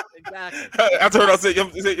 Exactly. That's what I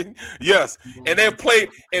said. Yes. And they played,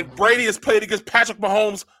 and Brady has played against Patrick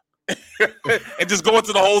Mahomes and just go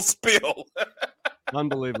into the whole spiel.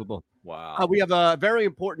 Unbelievable. Wow. We have a very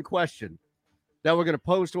important question that we're going to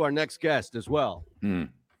pose to our next guest as well.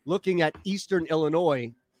 Looking at Eastern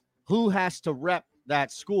Illinois, who has to rep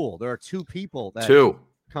that school? There are 2 people that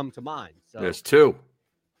come to mind. So there's 2.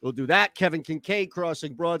 We'll do that. Kevin Kincaid,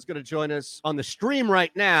 Crossing Broad's going to join us on the stream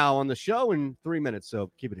right now on the show in 3 minutes. So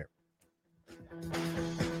keep it here.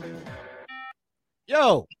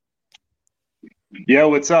 Yo,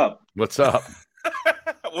 what's up? What's up,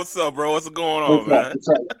 bro? What's going on, man? What's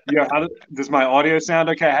up? Yeah, does my audio sound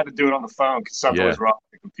okay? I had to do it on the phone because something was wrong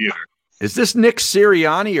with the computer. Is this Nick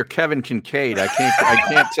Sirianni or Kevin Kincaid? I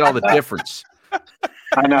can't tell the difference.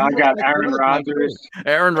 I know. I got Aaron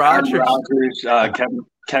Rodgers,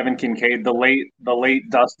 Kevin Kincaid, the late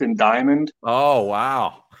Dustin Diamond. Oh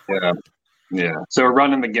wow. Yeah. So we're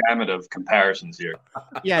running the gamut of comparisons here.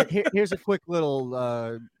 Yeah. Here's a quick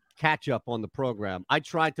little catch up on the program. I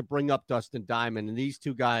tried to bring up Dustin Diamond, and these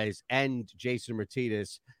 2 guys and Jason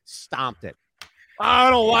Martinez stomped it.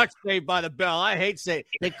 I don't watch Saved by the Bell. I hate Saved.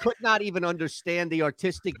 They could not even understand the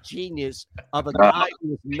artistic genius of a guy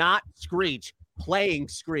who is not Screech playing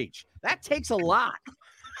Screech. That takes a lot.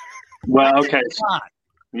 Well, okay.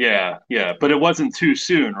 Yeah. But it wasn't too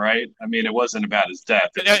soon, right? I mean, it wasn't about his death.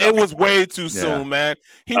 It was way too soon, man.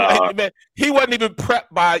 He wasn't even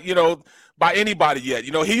prepped by anybody yet.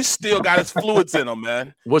 He's still got his fluids in him,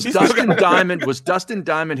 man. Was Dustin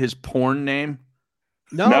Diamond his porn name?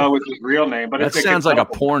 No, it was his real name. But that sounds like a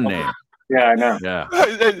porn name. Yeah, I know. Yeah.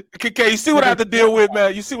 Okay, you see what I have to deal with,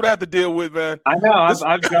 man. I know.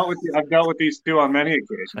 I've dealt with these 2 on many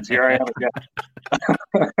occasions. Here I am again.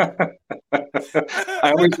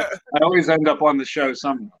 I always end up on the show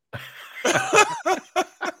somehow.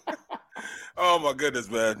 Oh my goodness,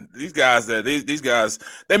 man! These guys, they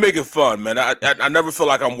make it fun, man. I never feel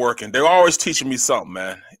like I'm working. They're always teaching me something,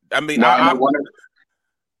 man. I mean, I'm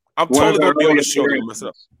totally gonna be on the show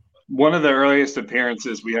myself. One of the earliest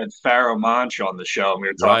appearances, we had Pharaoh Monch on the show, and we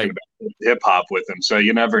were talking about hip hop with him. So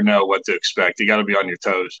you never know what to expect. You got to be on your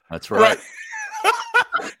toes. That's right.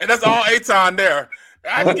 And that's all Eitan there.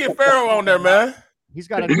 I can get Pharaoh on there, man. He's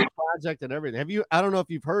got a new project and everything. I don't know if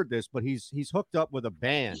you've heard this, but he's hooked up with a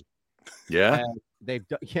band. Yeah.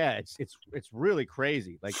 it's really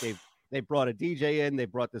crazy. Like they brought a DJ in, they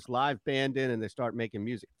brought this live band in, and they start making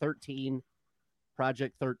music.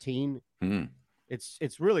 Project 13.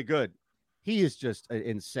 It's really good. He is just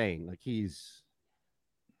insane. Like he's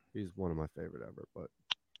one of my favorite ever. But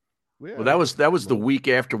well, that was the week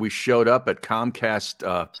after we showed up at Comcast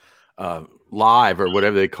Live or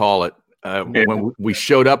whatever they call it. When we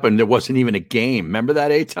showed up and there wasn't even a game. Remember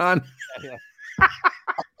that, Eitan?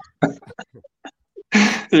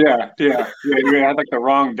 Yeah. You had like the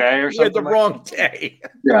wrong day or something. The wrong day.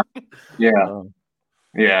 Yeah.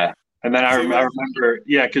 And then I remember,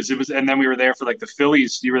 because it was, and then we were there for like the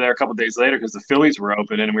Phillies. You were there a couple of days later because the Phillies were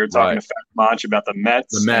open, and we were talking to Fat Monch about the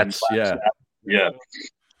Mets. The Mets,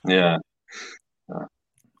 yeah.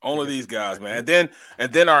 Only these guys, man.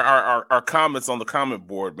 And then our comments on the comment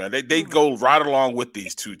board, man. They go right along with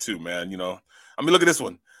these two too, man. You know, I mean, look at this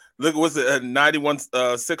one. Look, what's it? 91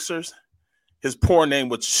 Sixers. His poor name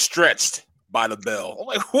was Stretched by the Bell. I'm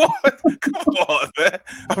like, what? Come on, man.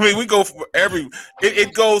 I mean, we go for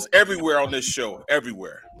it goes everywhere on this show,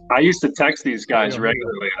 everywhere. I used to text these guys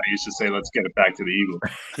regularly, and I used to say, "Let's get it back to the Eagles."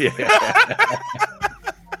 Yeah.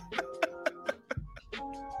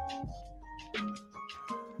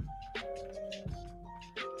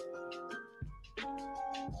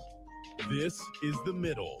 This is The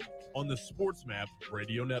Middle on the SportsMap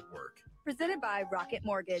Radio Network. Presented by Rocket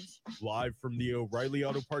Mortgage. Live from the O'Reilly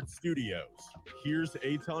Auto Parts Studios, here's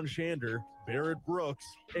Eitan Shander, Barrett Brooks,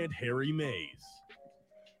 and Harry Mays.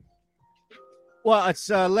 Well, it's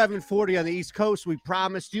 11:40 on the East Coast. We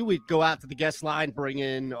promised you we'd go out to the guest line, bring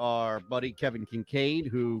in our buddy Kevin Kincaid,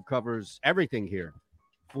 who covers everything here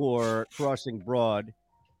for Crossing Broad,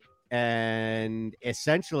 and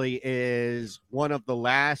essentially is one of the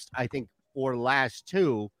last, I think, or last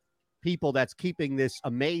two people that's keeping this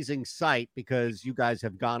amazing site, because you guys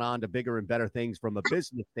have gone on to bigger and better things from a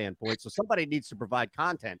business standpoint. So somebody needs to provide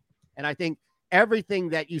content. And I think everything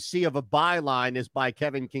that you see of a byline is by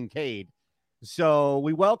Kevin Kincaid. So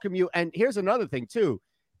we welcome you. And here's another thing too,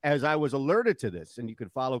 as I was alerted to this, and you can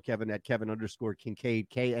follow Kevin at Kevin_Kincaid,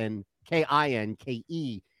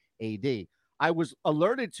 KNKINKEAD. I was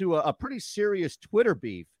alerted to a pretty serious Twitter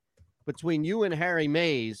beef between you and Harry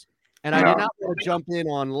Mays. And I did not want to jump in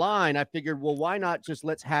online. I figured, well, why not just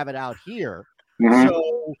let's have it out here? Mm-hmm.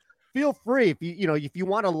 So feel free. If you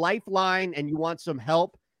want a lifeline and you want some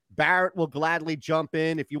help, Barrett will gladly jump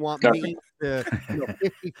in. If you want me to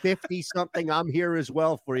 50-50 something, I'm here as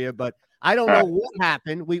well for you. But I don't know what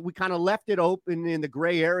happened. We kind of left it open in the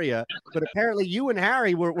gray area. But apparently you and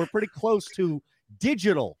Harry were pretty close to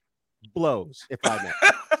digital blows, if I may.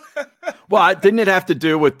 Well, didn't it have to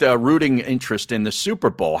do with rooting interest in the Super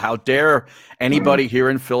Bowl? How dare anybody here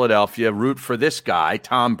in Philadelphia root for this guy,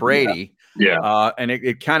 Tom Brady? Yeah. And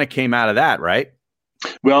it kind of came out of that, right?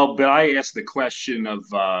 Well, but I asked the question of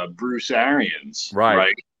Bruce Arians,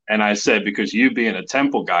 right? And I said, because you being a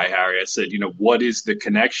Temple guy, Harry, I said, what is the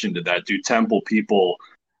connection to that? Do Temple people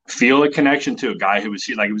feel a connection to a guy who was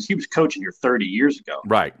he was coaching here 30 years ago?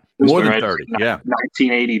 Right. More than 30. Yeah.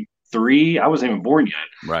 1983. I wasn't even born yet.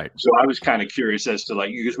 Right. So I was kind of curious as to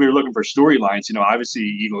because we were looking for storylines. Obviously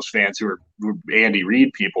Eagles fans who are Andy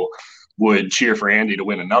Reid people would cheer for Andy to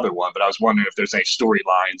win another one. But I was wondering if there's any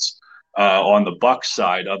storylines on the Bucs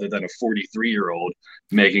side other than a 43-year-old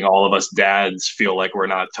making all of us dads feel like we're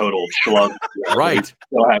not total schlubs. Right.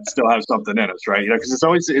 Still have something in us, right? Because it's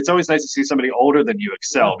always nice to see somebody older than you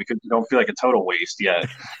excel because you don't feel like a total waste yet.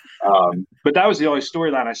 But that was the only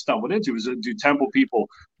storyline I stumbled into was, do Temple people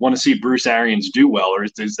want to see Bruce Arians do well, or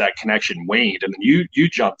is that connection waned? And then you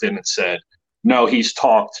jumped in and said, no, he's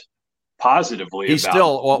talked positively. He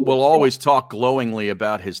still will always talk glowingly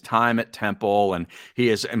about his time at Temple, and he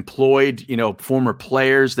has employed, former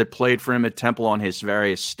players that played for him at Temple on his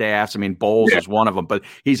various staffs. I mean, Bowles is one of them, but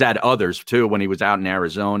he's had others too when he was out in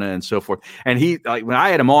Arizona and so forth. And when I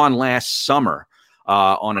had him on last summer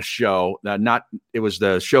on a show, it was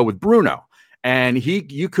the show with Bruno. And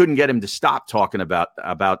you couldn't get him to stop talking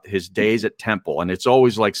about his days at Temple. And it's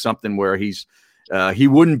always like something where he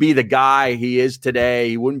wouldn't be the guy he is today.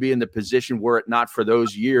 He wouldn't be in the position were it not for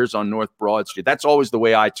those years on North Broad Street. That's always the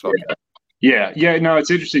way I took it. Yeah. No,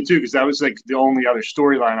 it's interesting too, because that was like the only other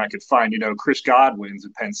storyline I could find. Chris Godwin's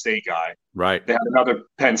a Penn State guy. Right. They had another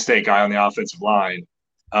Penn State guy on the offensive line.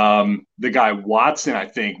 The guy Watson, I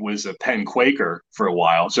think, was a Penn Quaker for a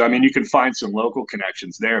while. So, I mean, you can find some local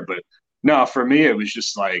connections there. But no, for me, it was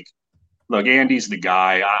just like, look, Andy's the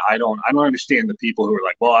guy. I don't understand the people who are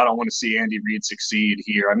like, well, I don't want to see Andy Reid succeed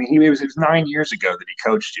here. I mean, it was 9 years ago that he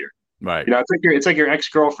coached here. Right. It's like your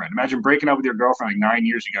ex-girlfriend. Imagine breaking up with your girlfriend like 9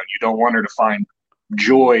 years ago and you don't want her to find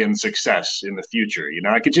joy and success in the future. You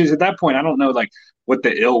know, I could just, at that point, I don't know like what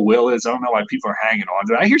the ill will is. I don't know why people are hanging on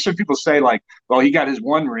to it. I hear some people say like, well, he got his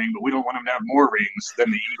one ring, but we don't want him to have more rings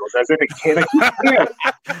than the Eagles. As if it can't.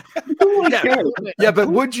 Yeah, but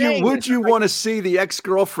would you want to see the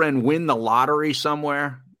ex-girlfriend win the lottery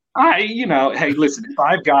somewhere? Hey, listen,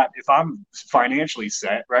 if I'm financially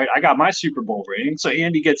set, right, I got my Super Bowl ring, so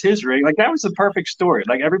Andy gets his ring. Like, that was the perfect story.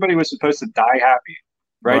 Like, everybody was supposed to die happy,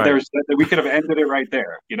 right? We could have ended it right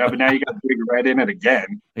there, but now you got Big Red in it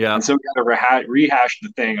again. Yeah. And so we got to rehash the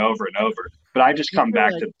thing over and over. But I just come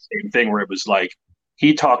back to the same thing where it was like,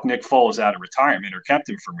 he talked Nick Foles out of retirement or kept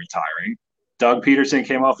him from retiring. Doug Peterson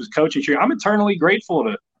came off his coaching tree. I'm eternally grateful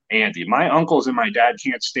to Andy. My uncles and my dad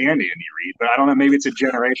can't stand Andy Reid, but I don't know. Maybe it's a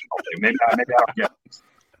generational thing. Maybe I don't get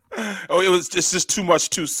it. Oh, it's just too much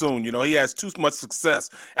too soon. He has too much success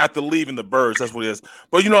after leaving the Birds. That's what it is.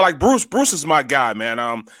 But like Bruce is my guy,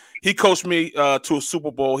 man. He coached me to a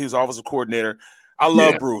Super Bowl. He was offensive coordinator. I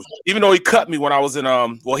love Bruce, even though he cut me when I was in.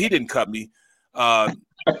 Well, he didn't cut me. The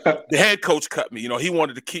head coach cut me. He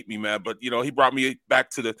wanted to keep me, man. But he brought me back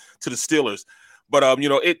to the Steelers. But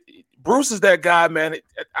Bruce is that guy, man.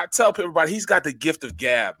 I tell everybody he's got the gift of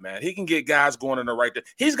gab, man. He can get guys going in the right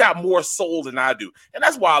direction. He's got more soul than I do, and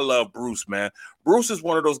that's why I love Bruce, man. Bruce is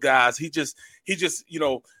one of those guys. He just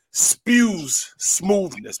spews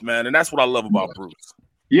smoothness, man, and that's what I love about Bruce.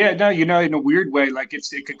 Yeah, no, in a weird way, like it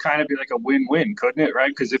could kind of be like a win-win, couldn't it? Right?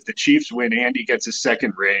 Because if the Chiefs win, Andy gets his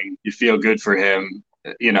second ring. You feel good for him.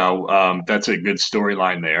 That's a good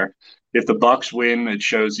storyline there. If the Bucks win, it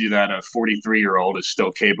shows you that a 43-year-old is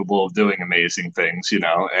still capable of doing amazing things,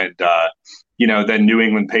 and then New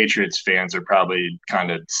England Patriots fans are probably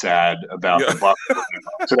kind of sad about the Bucks.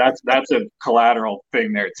 So that's a collateral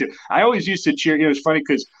thing there too. I always used to cheer. It's funny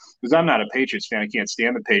because I'm not a Patriots fan. I can't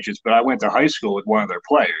stand the Patriots, but I went to high school with one of their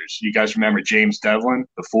players. You guys remember James Devlin,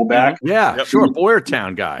 the fullback? Yeah, sure.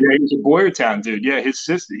 Boyertown guy. Yeah, he was a Boyertown dude. Yeah,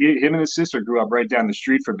 him and his sister grew up right down the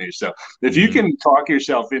street from me. So if you can talk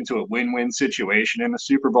yourself into a win-win situation in the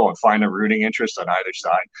Super Bowl and find a rooting interest on either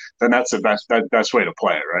side, then that's the best way to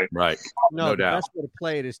play it, right? Right. No doubt. The best way to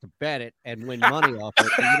play it is to bet it and win money off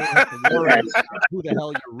it. And you don't have to worry about who the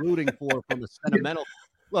hell you're rooting for from a sentimental.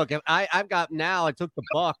 Look, if I took the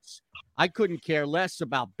Bucks. I couldn't care less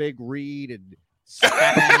about Big Reed and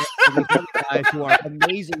Spagnuolo and these other guys who are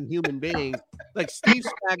amazing human beings. Like Steve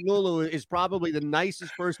Spagnuolo is probably the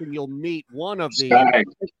nicest person you'll meet. One of the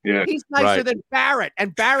he's nicer than Barrett,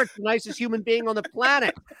 and Barrett's the nicest human being on the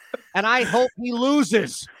planet. And I hope he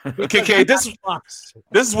loses. Okay, this is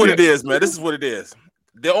what it is, man. This is what it is.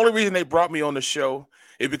 The only reason they brought me on the show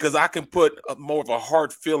is because I can put more of a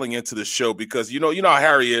heart feeling into the show because you know how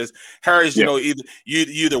Harry is. Harry's either you're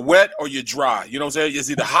either wet or you're dry. You know what I'm saying?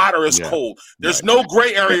 It's either hot or it's cold. There's no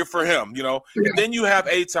gray area for him. And then you have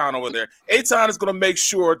Aton over there. Aton is going to make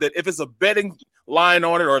sure that if it's a betting line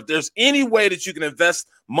on it or if there's any way that you can invest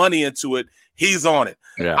money into it, he's on it.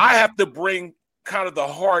 Yeah. I have to bring kind of the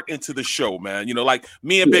heart into the show, man. Like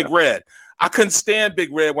me and Big Red. I couldn't stand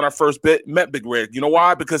Big Red when I first met Big Red. You know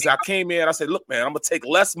why? Because I came in, I said, look, man, I'm going to take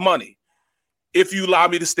less money if you allow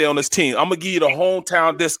me to stay on this team. I'm going to give you the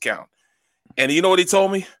hometown discount. And you know what he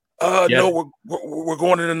told me? No, we're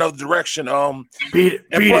going in another direction. Beat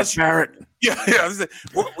it, Barrett. Yeah. Said,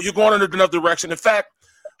 you're going in another direction. In fact,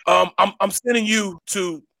 I'm sending you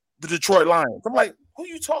to the Detroit Lions. I'm like, who are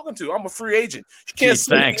you talking to? I'm a free agent. You can't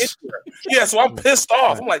thanks. Yeah, so I'm pissed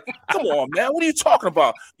off. I'm like, come on, man. What are you talking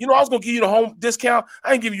about? I was gonna give you the home discount.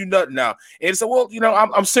 I ain't giving you nothing now. And he said, well,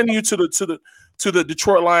 I'm sending you to the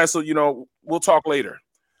Detroit Lions, so we'll talk later.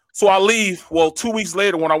 So I leave. Well, 2 weeks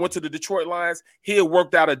later, when I went to the Detroit Lions, he had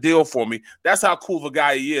worked out a deal for me. That's how cool of a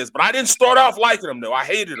guy he is. But I didn't start off liking him, though. I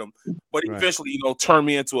hated him. But he eventually, turned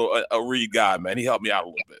me into a Reed guy, man. He helped me out a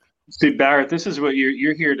little bit. See, Barrett, this is what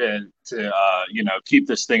you're here to keep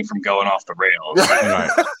this thing from going off the rails.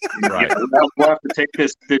 Right. We'll have to take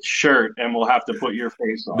this shirt and we'll have to put your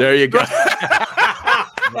face on. There you go.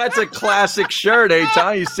 That's a classic shirt,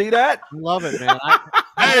 Aton. You see that? Love it, man.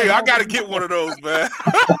 I got to get one of those, man.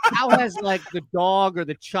 How has the dog or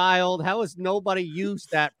the child? How has nobody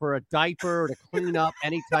used that for a diaper or to clean up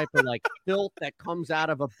any type of filth that comes out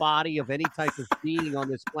of a body of any type of being on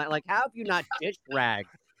this planet? Like, how have you not dish ragged?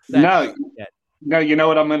 No, you know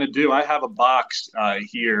what I'm going to do? I have a box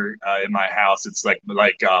here in my house. It's like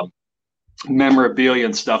memorabilia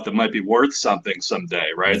and stuff that might be worth something someday,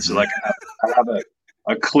 right? Mm-hmm. So I have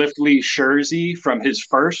a Cliff Lee jersey from his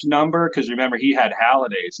first number because remember he had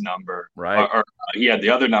Halliday's number, right? Or he had the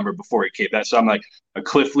other number before he came back. So I'm like a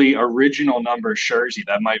Cliff Lee original number jersey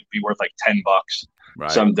that might be worth like $10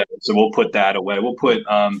 someday. So we'll put that away. We'll put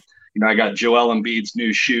I got Joel Embiid's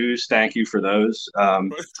new shoes. Thank you for those. I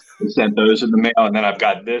sent those in the mail, and then I've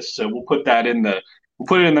got this. So we'll put that in the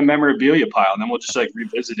memorabilia pile, and then we'll just like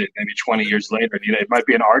revisit it maybe 20 years later. It might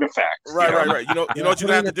be an artifact. Right. You know what you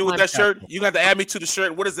have to do with that shirt? You have to add me to the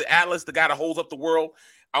shirt. What is the Atlas, the guy that holds up the world?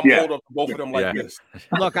 I'm holding up both of them like this.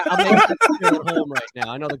 Look, I'm making feel at home right now.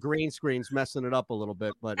 I know the green screen's messing it up a little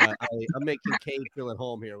bit, but I'm making Cade feel at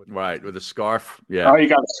home here. With a scarf. Yeah. Oh, you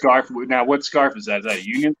got a scarf. Now, what scarf is that? Is that a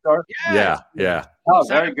Union scarf? Yeah. Oh,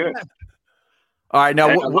 very good. All right.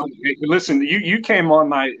 Now, listen, you came on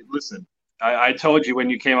my – listen. I told you when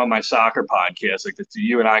you came on my soccer podcast, like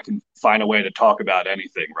you and I can find a way to talk about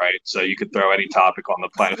anything, right? So you could throw any topic on the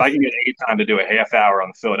planet. If I can get time to do a half hour on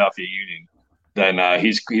the Philadelphia Union, then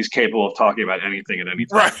he's capable of talking about anything at any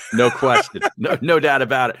time. Right. No question. No doubt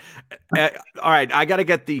about it. All right. I got to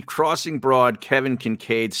get the Crossing Broad Kevin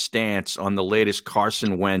Kincaid stance on the latest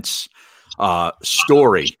Carson Wentz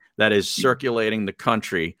story that is circulating the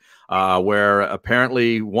country. Where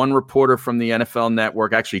apparently one reporter from the NFL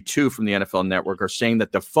Network, actually two from the NFL Network, are saying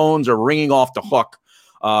that the phones are ringing off the hook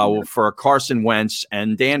for Carson Wentz,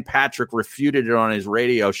 and Dan Patrick refuted it on his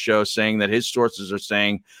radio show, saying that his sources are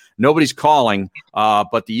saying nobody's calling,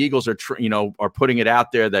 but the Eagles are are putting it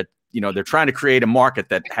out there that they're trying to create a market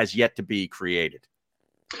that has yet to be created.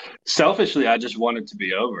 Selfishly, I just want it to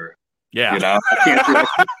be over. Yeah, I can't do it.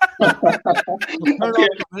 Turn off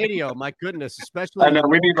the radio, my goodness, especially. I know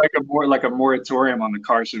we need like a moratorium on the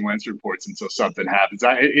Carson Wentz reports until something happens.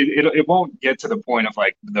 It won't get to the point of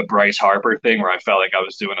like the Bryce Harper thing where I felt like I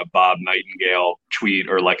was doing a Bob Nightingale tweet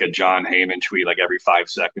or like a John Heyman tweet like every 5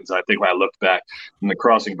 seconds. I think when I looked back in the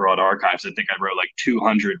Crossing Broad archives, I think I wrote like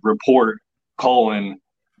 200 report : blah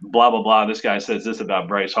blah blah. This guy says this about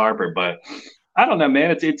Bryce Harper, but I don't know,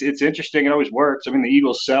 man. It's interesting. It always works. I mean, the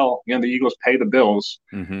Eagles sell. The Eagles pay the bills.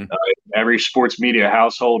 Mm-hmm. Every sports media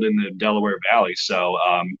household in the Delaware Valley. So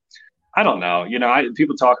I don't know.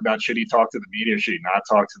 People talk about should he talk to the media, should he not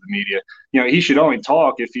talk to the media? He should only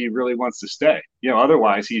talk if he really wants to stay.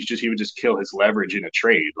 Otherwise he would just kill his leverage in a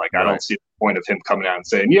trade. Like right. I don't see the point of him coming out and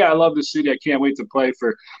saying, "Yeah, I love the city. I can't wait to play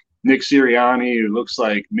for Nick Sirianni, who looks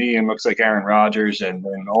like me and looks like Aaron Rodgers, and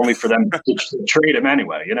only for them to trade him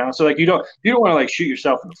anyway." So like you don't want to like shoot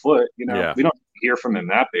yourself in the foot. Yeah. We don't hear from him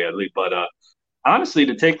that badly, but honestly,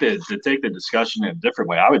 to take the discussion in a different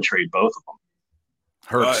way, I would trade both of them.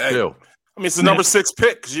 Hurts too. I mean, it's the number 6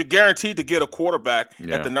 pick because you're guaranteed to get a quarterback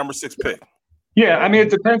at the number 6 pick. Yeah, I mean, it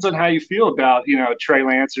depends on how you feel about Trey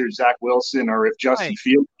Lance or Zach Wilson or if Justin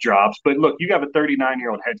Fields drops. But look, you have a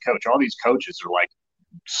 39-year-old head coach. All these coaches are like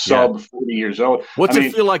sub 40 years old. What's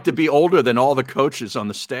it feel like to be older than all the coaches on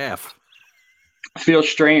the staff? Feels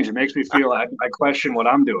strange. It makes me feel I question what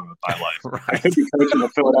I'm doing with my life. Right. I could be coaching the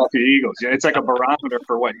Philadelphia Eagles. Yeah, it's like a barometer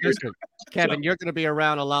for what you're doing. Kevin, you're going to be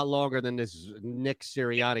around a lot longer than this Nick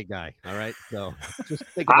Sirianni guy. All right, so just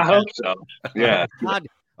think. I hope so. Yeah. God,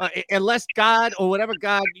 unless God or whatever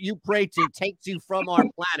God you pray to takes you from our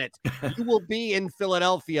planet, you will be in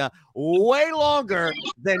Philadelphia way longer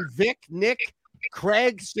than Nick,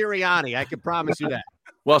 Craig Sirianni. I can promise you that.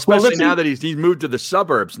 Well, especially now that he's moved to the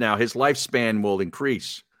suburbs now, his lifespan will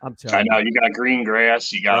increase. I'm telling you. I know. You got green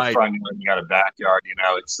grass, you got a front yard, you got a backyard.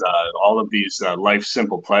 It's all of these life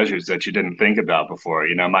simple pleasures that you didn't think about before.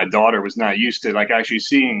 My daughter was not used to like actually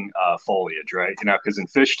seeing foliage, right? Because in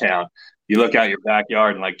Fishtown, you look out your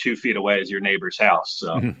backyard and like 2 feet away is your neighbor's house.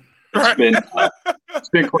 So it's been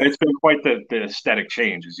quite the aesthetic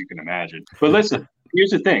change, as you can imagine. But listen,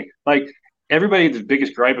 here's the thing: like everybody, the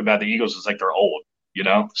biggest gripe about the Eagles is like they're old.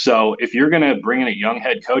 So if you're going to bring in a young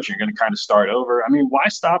head coach, you're going to kind of start over. I mean, why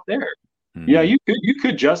stop there? Mm-hmm. Yeah, you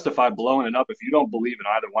could justify blowing it up if you don't believe in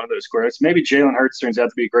either one of those squares. Maybe Jalen Hurts turns out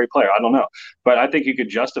to be a great player. I don't know. But I think you could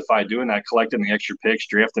justify doing that, collecting the extra picks,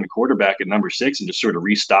 drafting a quarterback at number 6 and just sort of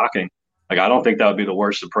restocking. Like, I don't think that would be the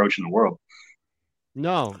worst approach in the world.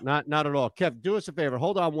 No, not at all. Kev, do us a favor.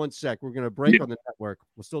 Hold on one sec. We're going to break on the network.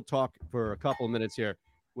 We'll still talk for a couple of minutes here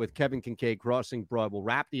with Kevin Kincaid, Crossing Broad. We'll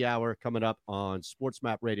wrap the hour coming up on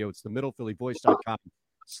SportsMap Radio. It's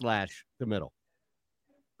themiddlephillyvoice.com/the middle.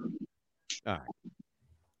 All right.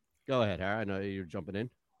 Go ahead, Harry. I know you're jumping in.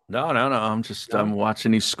 No. I'm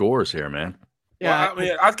watching these scores here, man. Yeah. Well, I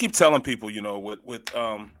mean, I keep telling people, with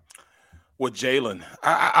Jalen,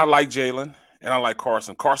 I like Jalen and I like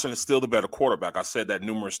Carson. Carson is still the better quarterback. I said that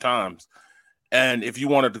numerous times. And if you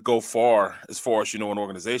wanted to go far as an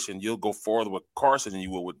organization, you'll go farther with Carson than you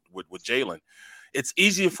will with Jalen. It's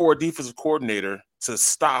easier for a defensive coordinator to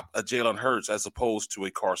stop a Jalen Hurts as opposed to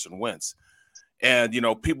a Carson Wentz. And,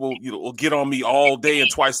 people will get on me all day and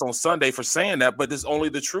twice on Sunday for saying that, but it's only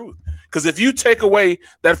the truth. Because if you take away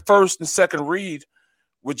that first and second read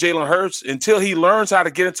with Jalen Hurts until he learns how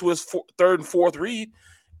to get into his third and fourth read.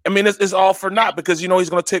 I mean, it's all for naught because he's going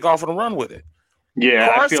to take off and run with it. Yeah,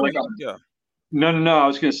 Carson, I feel like No. I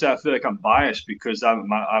was going to say I feel like I'm biased because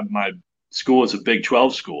my school is a Big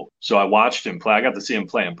 12 school, so I watched him play. I got to see him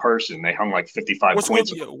play in person. They hung like 55 points.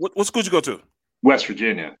 What school did you go to? West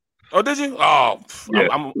Virginia. Oh, did you? Oh, yeah.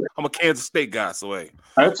 I'm a Kansas State guy, so hey.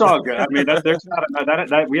 That's all good. I mean, there's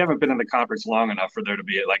not we haven't been in the conference long enough for there to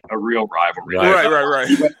be like a real rivalry. Right.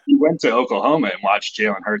 We went to Oklahoma and watched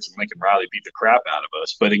Jalen Hurts and Lincoln Riley beat the crap out of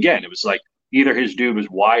us. But again, it was like either his dude was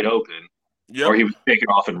wide open or he was taking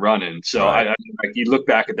off and running. So I like you look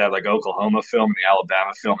back at that like Oklahoma film and the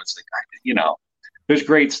Alabama film, it's like, there's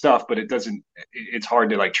great stuff, but it's hard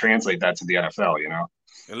to like translate that to the NFL,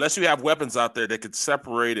 Unless you have weapons out there that could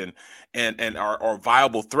separate and are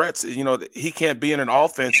viable threats, he can't be in an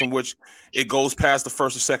offense in which it goes past the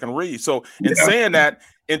first or second read. So in saying that,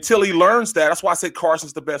 until he learns that's why I say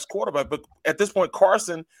Carson's the best quarterback. But at this point,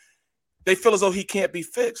 Carson, they feel as though he can't be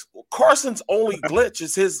fixed. Carson's only glitch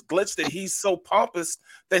is his glitch that he's so pompous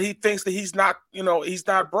that he thinks that he's not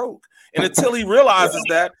broke. And until he realizes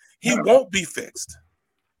that, he won't be fixed.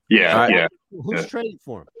 Yeah. Who's trading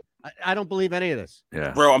for him? I don't believe any of this.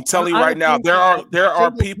 Yeah, bro, I'm telling you right now, there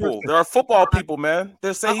are people, there are football people, man.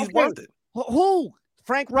 They're saying he's worth it. Who?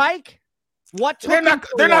 Frank Reich? What? They're not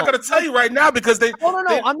going to tell you right now because they.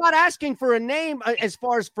 No. I'm not asking for a name as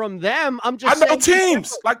far as from them. I'm just. I know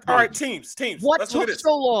teams. All right, teams. What took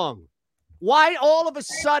so long? Why all of a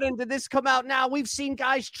sudden did this come out now? We've seen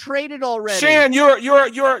guys traded already. Shan, you're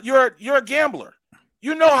a gambler.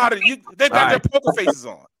 You know how to. They've got their poker faces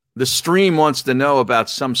on. The stream wants to know about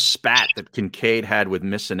some spat that Kincaid had with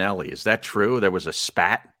Missinelli. Is that true? There was a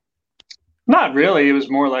spat? Not really. It was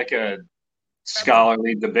more like a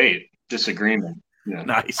scholarly debate, disagreement. Yeah.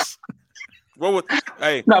 Nice. No,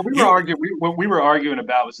 we were arguing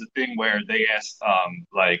about was the thing where they asked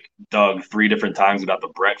like Doug 3 different times about the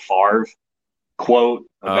Brett Favre quote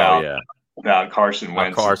about Carson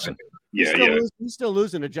Wentz. Carson. He's still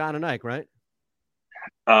losing to John and Ike, right?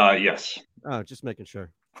 Yes. Oh, just making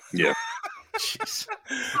sure. Yeah. Jeez.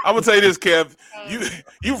 I'm gonna tell you this, Kev.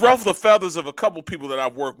 You ruffled the feathers of a couple people that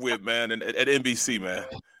I've worked with, man, at NBC, man.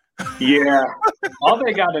 Yeah. All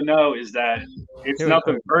they got to know is that it's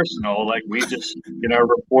nothing personal. Like we just,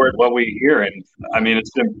 report what we hear, and I mean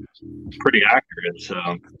it's been pretty accurate.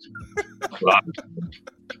 So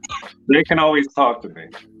they can always talk to me.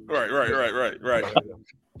 Right.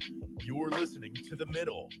 You're listening to The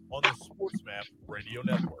Middle on the SportsMap Radio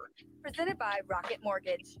Network. Presented by Rocket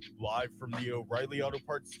Mortgage. Live from the O'Reilly Auto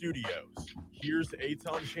Parts Studios, here's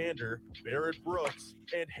Eitan Shander, Barrett Brooks,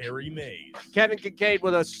 and Harry Mays. Kevin Kincaid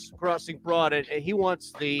with us, Crossing Broad, and he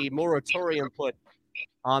wants the moratorium put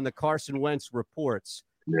on the Carson Wentz reports.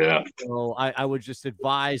 Yeah. So I would just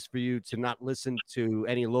advise for you to not listen to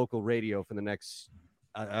any local radio for the next,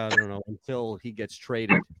 I don't know, until he gets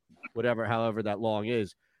traded, however that long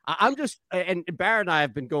is. I'm just, and Barrett and I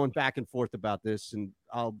have been going back and forth about this, and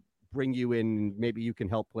I'll bring you in. Maybe you can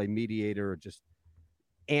help play mediator or just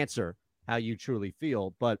answer how you truly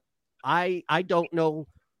feel. But I don't know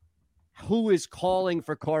who is calling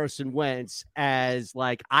for Carson Wentz as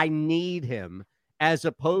like, I need him, as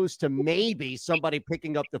opposed to maybe somebody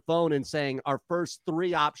picking up the phone and saying, our first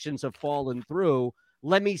 3 options have fallen through.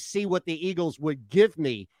 Let me see what the Eagles would give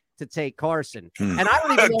me to take Carson. And I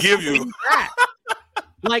don't even know give you that.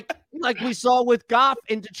 Like we saw with Goff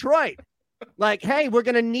in Detroit. Like, hey, we're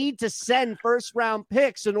going to need to send first-round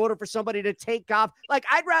picks in order for somebody to take Goff. Like,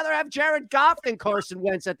 I'd rather have Jared Goff than Carson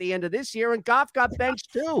Wentz at the end of this year, and Goff got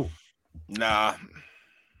benched too. Nah.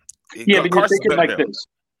 Yeah, but you're thinking like this.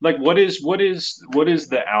 Like, what is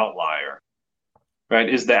the outlier? Right?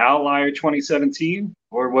 Is the outlier 2017,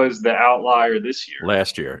 or was the outlier this year?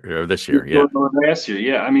 Last year, or this year, yeah. Or last year,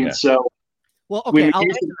 yeah. I mean, so. Well, okay, I'll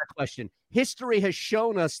answer that question. History has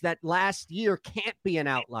shown us that last year can't be an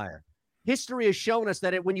outlier. History has shown us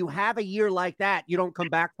that when you have a year like that, you don't come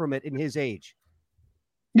back from it in his age.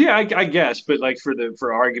 Yeah, I guess, but like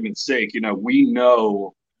for argument's sake,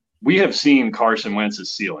 we have seen Carson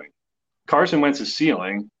Wentz's ceiling. Carson Wentz's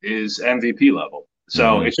ceiling is MVP level.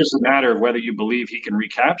 So it's just a matter of whether you believe he can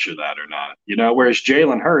recapture that or not. Whereas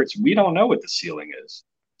Jalen Hurts, we don't know what the ceiling is.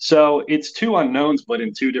 So it's 2 unknowns, but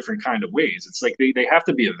in 2 different kind of ways. It's like they have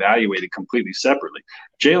to be evaluated completely separately.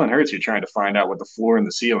 Jalen Hurts, you're trying to find out what the floor and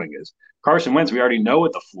the ceiling is. Carson Wentz, we already know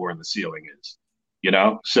what the floor and the ceiling is.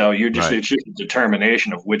 So you're just it's just a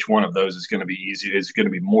determination of which one of those is going to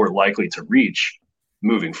be more likely to reach.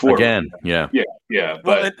 moving forward. Again, yeah. But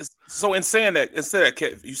well, so in saying that,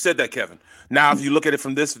 you said that, Kevin. Now, if you look at it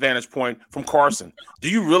from this vantage point, from Carson, do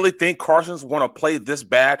you really think Carson's want to play this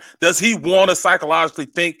bad? Does he want to psychologically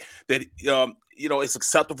think that it's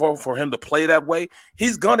acceptable for him to play that way?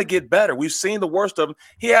 He's gonna get better. We've seen the worst of him.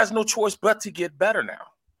 He has no choice but to get better now.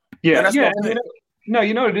 Yeah.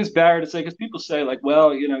 No, it is bad to say, because people say like,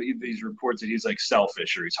 well, these reports that he's like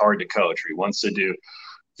selfish or he's hard to coach or he wants to do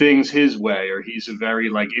things his way or he's a very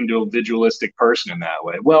like individualistic person in that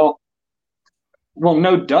way. Well,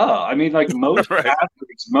 no, duh. I mean, like most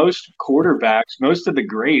athletes, most quarterbacks, most of the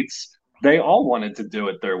greats, they all wanted to do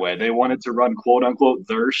it their way. They wanted to run quote unquote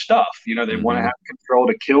their stuff. They want to have control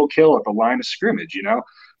to kill at the line of scrimmage.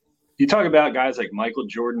 You talk about guys like Michael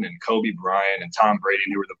Jordan and Kobe Bryant and Tom Brady,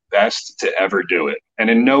 who were the best to ever do it. And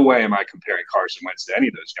in no way am I comparing Carson Wentz to any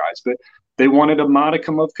of those guys, but they wanted a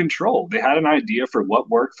modicum of control. They had an idea for what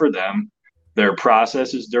worked for them, their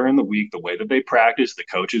processes during the week, the way that they practiced, the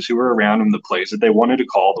coaches who were around them, the plays that they wanted to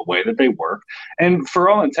call, the way that they work. And for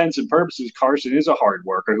all intents and purposes, Carson is a hard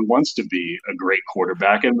worker who wants to be a great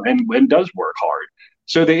quarterback and does work hard.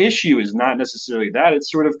 So the issue is not necessarily that.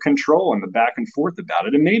 It's sort of control and the back and forth about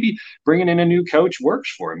it. And maybe bringing in a new coach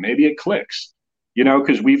works for him. Maybe it clicks,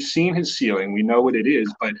 because we've seen his ceiling. We know what it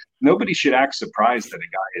is, but nobody should act surprised that a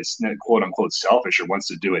guy is quote unquote selfish or wants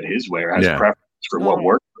to do it his way or has preference for what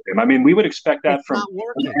works for him. I mean, we would expect that from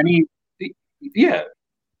any. Yeah.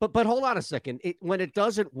 But hold on a second. When it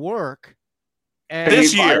doesn't work, then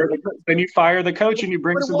you fire the coach and you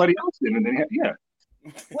bring somebody else in, and then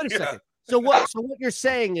Wait a second. So what you're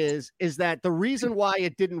saying is that the reason why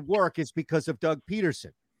it didn't work is because of Doug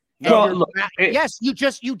Peterson. Yes, you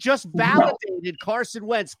just validated Carson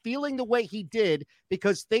Wentz feeling the way he did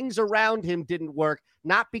because things around him didn't work,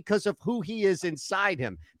 not because of who he is inside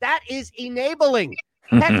him. That is enabling.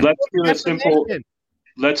 Let's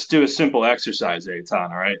do a simple exercise,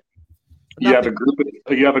 Eitan. All right. You have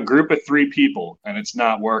a group of three people, and it's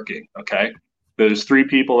not working. Okay. Those three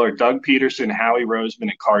people are Doug Peterson, Howie Roseman,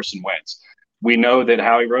 and Carson Wentz. We know that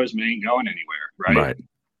Howie Roseman ain't going anywhere, right?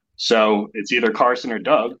 So it's either Carson or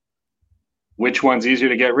Doug. Which one's easier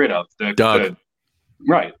to get rid of? Doug.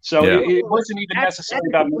 Right. So it wasn't even necessarily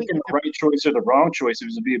about making the right choice or the wrong choice. It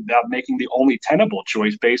was about making the only tenable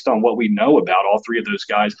choice based on what we know about all three of those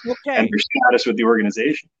guys and their status with the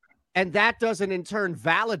organization. And that doesn't in turn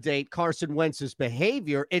validate Carson Wentz's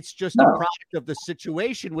behavior. It's just a product of the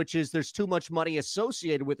situation, which is there's too much money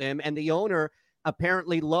associated with him. And the owner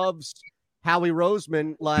apparently loves Howie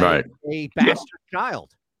Roseman like a bastard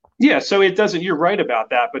child. Yeah, so it doesn't. You're right about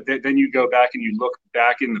that, but then you go back and you look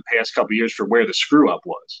back in the past couple of years for where the screw up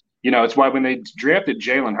was. It's why when they drafted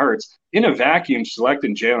Jalen Hurts in a vacuum,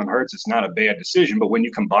 selecting Jalen Hurts is not a bad decision. But when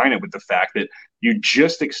you combine it with the fact that you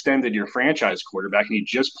just extended your franchise quarterback and he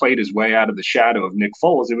just played his way out of the shadow of Nick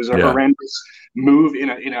Foles, it was a horrendous move.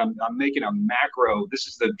 I'm making a macro. This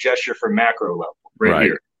is the gesture for macro level right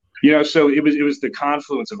here. So it was the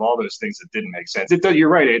confluence of all those things that didn't make sense. You're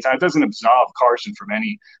right, Eitan. It doesn't absolve Carson from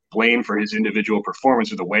any blame for his individual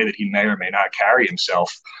performance or the way that he may or may not carry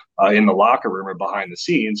himself in the locker room or behind the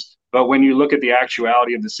scenes. But when you look at the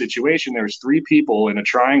actuality of the situation, there's three people in a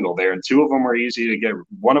triangle there, and two of them were easy to get.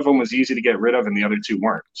 One of them was easy to get rid of, and the other two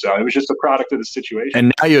weren't. So it was just a product of the situation.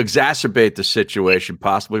 And now you exacerbate the situation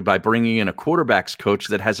possibly by bringing in a quarterback's coach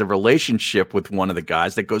that has a relationship with one of the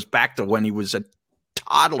guys that goes back to when he was a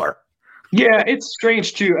toddler. Yeah, it's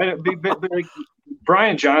strange too. But like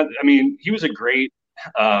Brian Johnson, I mean, he was a great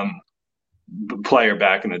player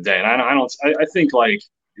back in the day, and I think like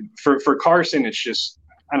for Carson, it's just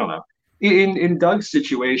I don't know. In Doug's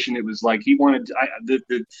situation, it was like he wanted.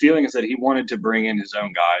 The feeling is that he wanted to bring in his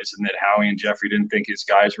own guys, and that Howie and Jeffrey didn't think his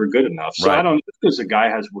guys were good enough. So I don't know, because a guy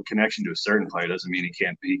has a connection to a certain player doesn't mean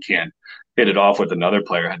he can't hit it off with another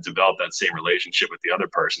player. Had developed that same relationship with the other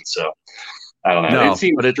person. So I don't know. It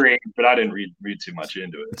seemed strange, but I didn't read too much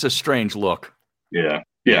into it. It's a strange look. Yeah.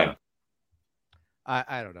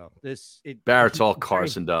 I don't know. Barrett's all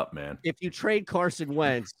Carsoned up, man. If you trade Carson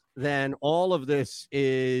Wentz, then all of this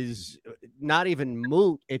is not even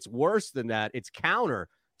moot. It's worse than that. It's counter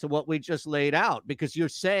to what we just laid out, because you're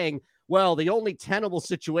saying, well, the only tenable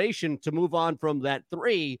situation to move on from that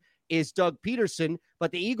three is Doug Peterson.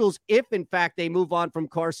 But the Eagles, if in fact they move on from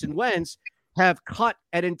Carson Wentz, have cut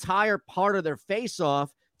an entire part of their face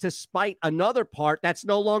off to spite another part that's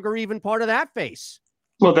no longer even part of that face.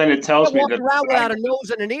 Well, then it tells me that around without a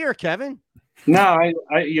nose and an ear, Kevin. No, you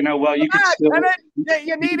can still. Kevin,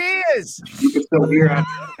 you need ears. You can still hear.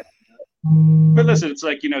 But listen, it's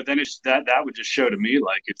like, then it's that would just show to me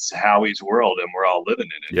like it's Howie's world and we're all living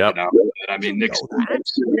in it. Yep. And I mean, Nick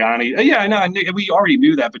Sirianni. Yeah, I know. We already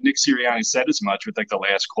knew that, but Nick Sirianni said as much with like the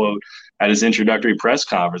last quote at his introductory press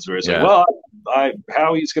conference where he's like, well,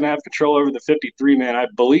 Howie's going to have control over the 53 man. I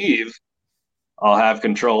believe I'll have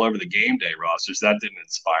control over the game day rosters. That didn't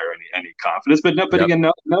inspire any confidence. But again,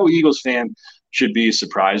 no Eagles fan should be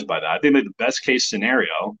surprised by that. I think that the best case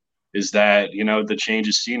scenario is that, the change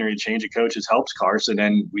of scenery, change of coaches helps Carson,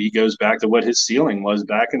 and he goes back to what his ceiling was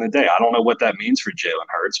back in the day. I don't know what that means for Jalen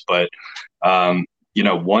Hurts, but,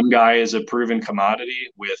 one guy is a proven commodity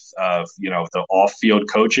with, the off-field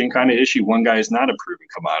coaching kind of issue. One guy is not a proven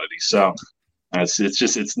commodity. So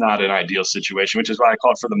it's not an ideal situation, which is why I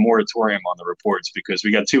called for the moratorium on the reports, because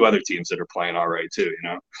we got two other teams that are playing all right too,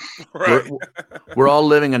 Right. We're all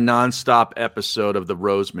living a nonstop episode of the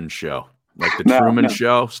Roseman Show. Like the Truman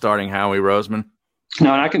Show, starring Howie Roseman.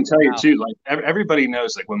 No, and I can tell you too, like everybody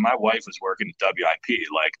knows, like when my wife was working at WIP,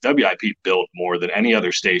 like WIP billed more than any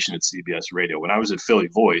other station at CBS Radio. When I was at Philly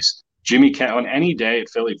Voice, Jimmy on any day at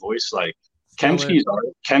Philly Voice, like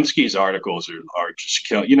Kemsky's articles are just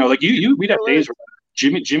killing. We'd have days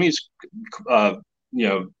where Jimmy's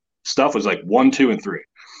stuff was like 1, 2, and 3.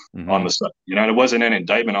 On the stuff, and it wasn't an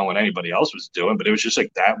indictment on what anybody else was doing, but it was just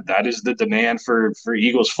like that is the demand for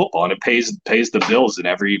Eagles football, and it pays the bills in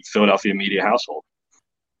every Philadelphia media household.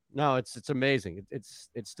 No, it's amazing.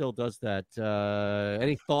 It still does that.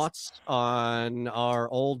 Any thoughts on our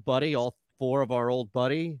old buddy, all 4 of our old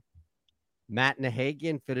buddy, Matt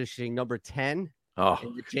Nahagian finishing number 10 in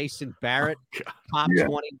the Jason Barrett top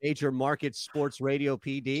 20 major market sports radio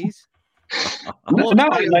PDs?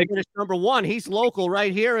 Finished number 1. He's local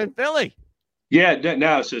right here in Philly. Yeah,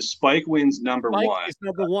 no. So Spike wins number 1. Is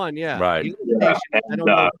number 1, yeah. Right. I don't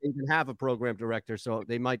know if they even have a program director, so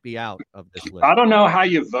they might be out of this list. I don't know how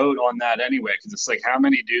you vote on that anyway, because it's like how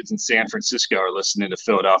many dudes in San Francisco are listening to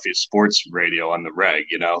Philadelphia sports radio on the reg,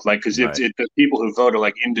 because the people who vote are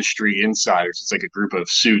like industry insiders. It's like a group of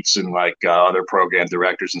suits and like other program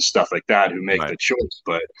directors and stuff like that who make the choice,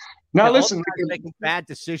 but. Now, listen, they're making bad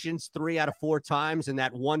decisions 3 out of 4 times, and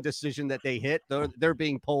that one decision that they hit, they're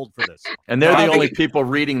being pulled for this. And they're the only people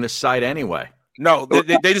reading the site anyway. No,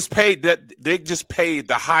 they just paid that. They just paid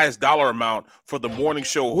the highest dollar amount for the morning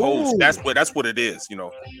show host. That's what it is.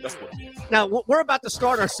 That's what it is. Now we're about to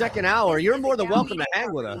start our second hour. You're more than welcome to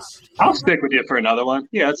hang with us. I'll stick with you for another one.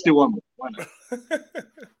 Yeah, let's do one more. Why not?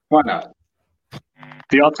 Why not?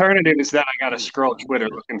 The alternative is that I got to scroll Twitter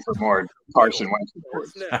looking for more Carson Wentz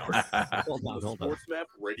reports. Hold on. SportsMap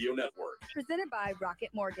Radio Network. Presented by Rocket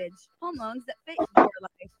Mortgage. Home loans that fit your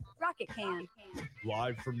life. Rocket can.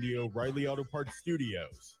 Live from the O'Reilly Auto Parts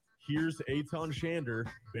Studios, here's Eitan Shander,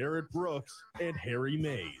 Barrett Brooks, and Harry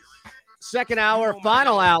Mays. Second hour,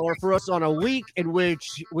 final hour for us on a week in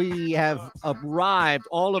which we have arrived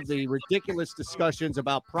all of the ridiculous discussions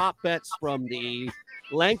about prop bets, from the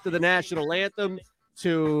length of the national anthem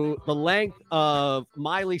to the length of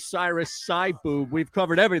Miley Cyrus' side boob. We've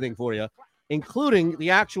covered everything for you, including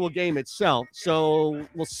the actual game itself. So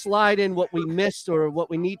we'll slide in what we missed or what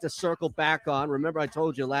we need to circle back on. Remember, I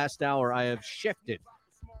told you last hour I have shifted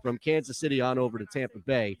from Kansas City on over to Tampa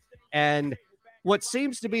Bay. And what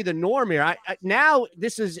seems to be the norm here, now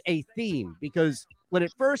this is a theme, because when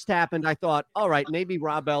it first happened, I thought, all right, maybe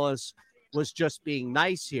Rob Ellis was just being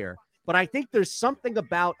nice here. But I think there's something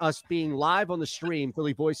about us being live on the stream,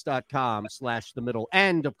 phillyvoice.com/the middle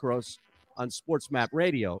end, of course, on SportsMap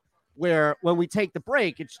Radio, where when we take the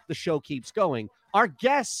break, the show keeps going. Our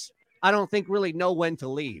guests, I don't think, really know when to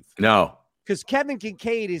leave. No. Because Kevin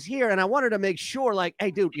Kincaid is here, and I wanted to make sure, like, hey,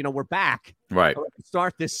 dude, we're back. Right.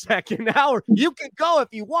 Start this second hour. You can go if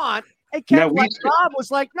you want. Hey, Kevin, Rob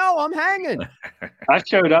was like, no, I'm hanging. I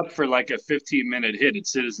showed up for like a 15-minute hit at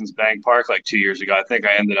Citizens Bank Park like 2 years ago. I think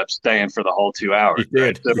I ended up staying for the whole 2 hours. You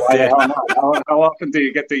did. So why the hell not? How often do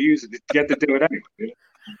you get to use it? Get to do it anyway.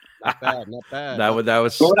 Not bad. That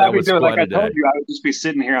was what that I would was do, like I quite a told day. you, I would just be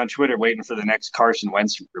sitting here on Twitter waiting for the next Carson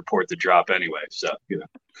Wentz report to drop anyway. So,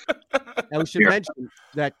 Now we should mention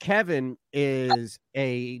that Kevin is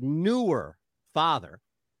a newer father.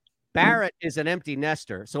 Barrett is an empty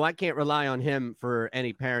nester, so I can't rely on him for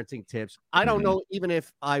any parenting tips. I don't know even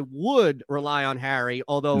if I would rely on Harry,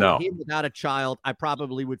 although he without a child, I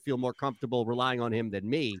probably would feel more comfortable relying on him than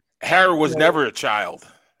me. Harry was never a child.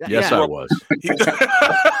 Yes, I was.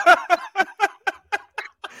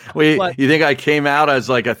 Wait, you think I came out as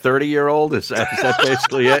like a 30-year-old? Is that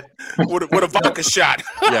basically it? With a vodka shot.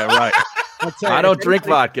 Yeah, right. I don't drink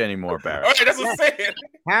vodka anymore, Barrett. Okay, that's what I'm saying.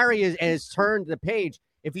 Harry has turned the page.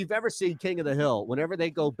 If you've ever seen King of the Hill, whenever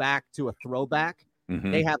they go back to a throwback,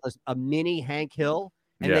 They have a mini Hank Hill,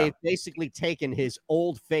 and they've basically taken his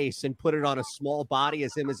old face and put it on a small body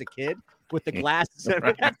as him as a kid with the glasses.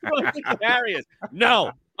 That's what Harry is.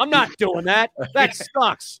 No, I'm not doing that. That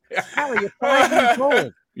sucks. Harry, you're 5 years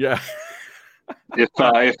old. Yeah.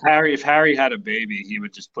 If Harry had a baby, he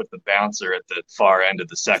would just put the bouncer at the far end of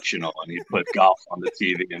the sectional, and he'd put golf on the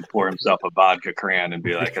TV and pour himself a vodka cran and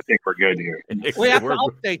be like, "I think we're good here." We have to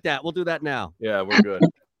update that. We'll do that now. Yeah, we're good.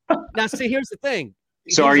 Now, see, here's the thing.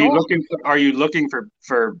 So, are you looking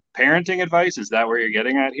for parenting advice? Is that where you're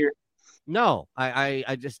getting at here? No, I'm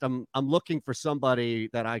looking for somebody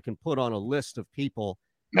that I can put on a list of people.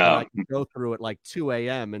 No, I can go through at like 2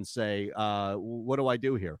 a.m. and say, "What do I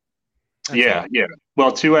do here?" Yeah.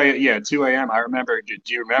 Well, 2 a.m. I remember. Do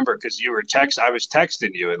you remember? Because I was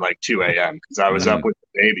texting you at like 2 a.m. because I was up with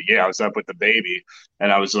the baby. Yeah, I was up with the baby,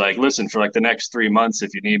 and I was like, "Listen, for like the next 3 months,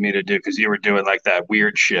 if you need me to do," because you were doing like that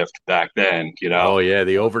weird shift back then, you know. Oh yeah,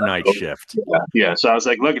 the overnight shift. Yeah. So I was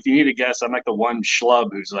like, "Look, if you need a guest, I'm like the one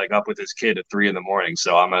schlub who's like up with his kid at 3 a.m.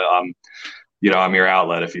 So I'm your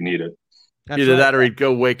outlet if you need it." Either that or he'd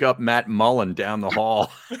go wake up Matt Mullen down the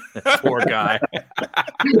hall. Poor guy.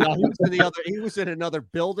 He was in another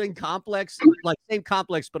building complex, like same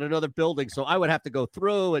complex, but another building. So I would have to go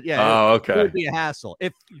through it. Yeah. Oh, okay. It would be a hassle.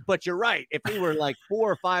 But you're right. If he were like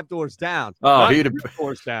 4 or 5 doors down, he'd have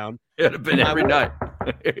doors down. It'd have been every night.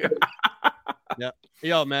 Yeah.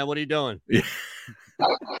 Yo, man, what are you doing? Yeah.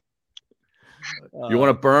 You want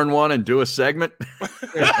to burn one and do a segment?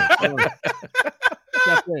 Step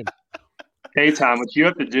in. Hey, Tom, what you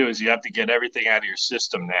have to do is you have to get everything out of your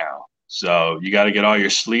system now. So you got to get all your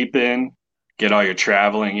sleep in, get all your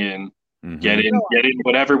traveling in, get in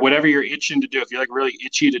whatever you're itching to do. If you're like really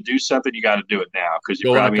itchy to do something, you got to do it now because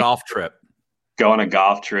you're on a golf trip. Go on a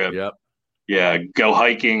golf trip. Yep. Yeah. Go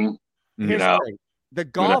hiking. The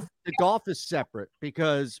golf is separate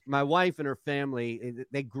because my wife and her family,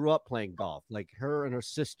 they grew up playing golf. Like her and her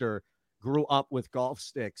sister grew up with golf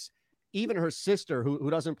sticks. Even her sister, who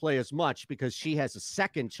doesn't play as much because she has a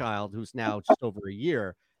second child who's now just over a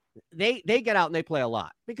year, they get out and they play a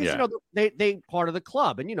lot because they part of the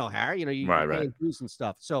club, and Harry, you play dues and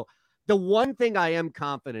stuff. So the one thing I am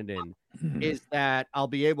confident in is that I'll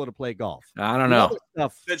be able to play golf. I don't know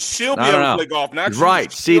that she'll be able to play golf. Not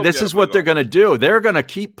right. See, this is what they're going to do. They're going to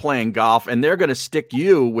keep playing golf, and they're going to stick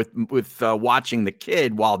you with watching the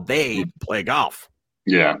kid while they play golf.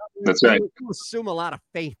 Yeah, that's right. You assume a lot of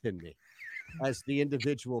faith in me as the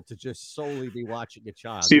individual to just solely be watching a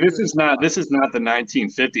child. See, this is not the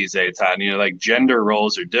 1950s, Eitan. Like gender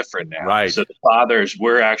roles are different now. Right. So the fathers,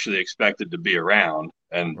 we're actually expected to be around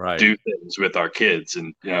and do things with our kids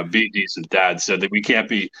and be decent dads. So that we can't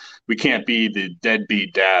be the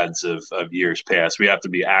deadbeat dads of years past. We have to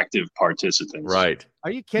be active participants. Right.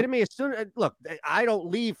 Are you kidding me? Look, I don't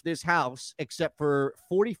leave this house except for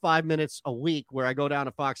 45 minutes a week where I go down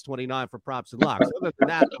to Fox 29 for props and locks. Other than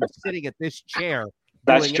that, I'm sitting at this chair.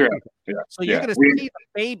 That's true. Yeah. So you're going to see the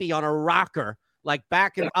baby on a rocker. Like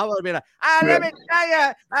back in, I'm gonna be like, let me tell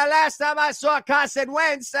you, last time I saw Carson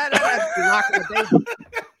Wentz, rocking the baby.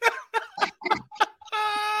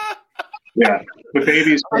 Yeah, the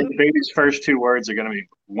baby's first 2 words are gonna be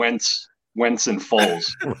Wentz and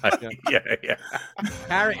Foles. Right. Yeah.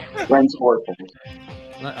 Harry, Wentz or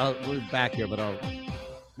Foles. We're back here, but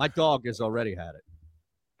my dog has already had it.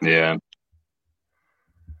 Yeah,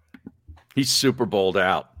 he's Super Bowled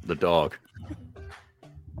out. The dog.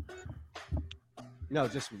 No,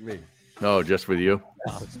 just with me. No, just with you.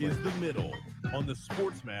 Is the Middle on the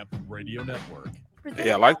SportsMap Radio Network.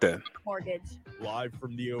 Yeah, I like that. Mortgage. Live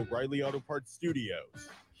from the O'Reilly Auto Parts Studios.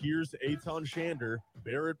 Here's Eitan Shander,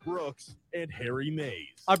 Barrett Brooks, and Harry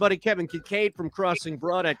Mays. Our buddy Kevin Kincaid from Crossing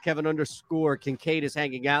Broad at Kevin_Kincaid is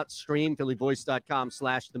hanging out. Stream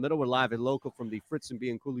phillyvoice.com/the middle. We're live and local from the Fritz and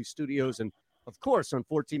B and Cooley studios, and of course on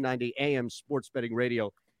 1490 AM Sports Betting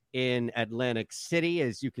Radio in Atlantic City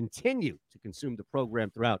as you continue to consume the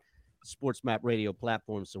program throughout the SportsMap Radio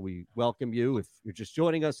platform. So we welcome you if you're just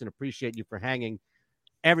joining us and appreciate you for hanging,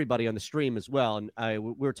 everybody on the stream as well. And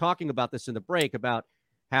we were talking about this in the break about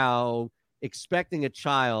how expecting a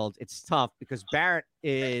child, it's tough because Barrett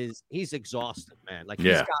he's exhausted, man. Like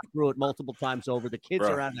he's gone through it multiple times over. The kids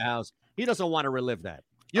are out of the house. He doesn't want to relive that.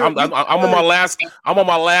 I'm on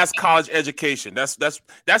my last college education. That's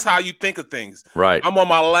how you think of things. Right. I'm on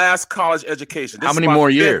my last college education. How many more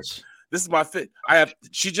years? This is my fifth.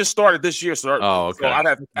 She just started this year, sir. Oh, okay.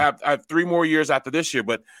 So I have 3 more years after this year,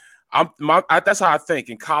 but that's how I think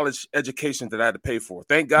in college education that I had to pay for.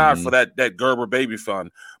 Thank God for that Gerber baby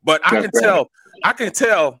fund. But I can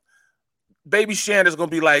tell Baby Shander's going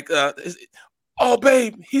to be like, "Oh,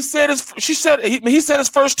 babe, he said his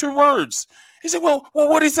first 2 words." He said, "Well,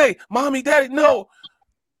 what did he say? Mommy, Daddy, no,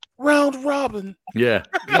 round robin." Yeah,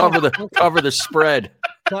 cover the spread.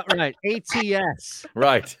 Right, ATS.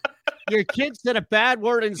 Right. Your kid said a bad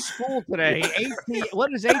word in school today.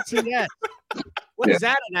 What is ATS? What is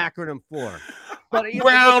that an acronym for? But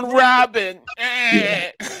round robin.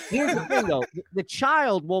 Here's the thing, though: the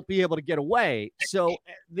child won't be able to get away. So,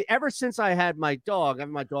 ever since I had my dog, I've had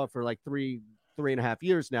my dog for like 3.5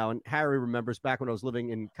 years now, and Harry remembers back when I was living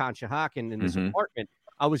in Conshohocken in this apartment.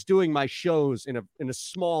 I was doing my shows in a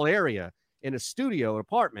small area in a studio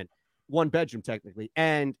apartment, 1 bedroom technically,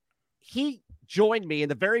 and he joined me. And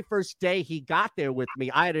the very first day he got there with me,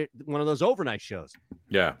 I had one of those overnight shows.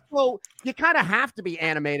 Yeah. So you kind of have to be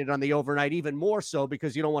animated on the overnight, even more so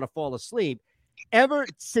because you don't want to fall asleep. Ever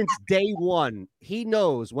since day 1, he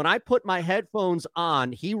knows when I put my headphones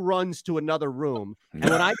on, he runs to another room. And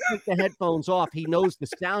when I take the headphones off, he knows the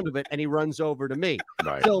sound of it and he runs over to me.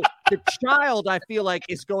 Right. So the child, I feel like,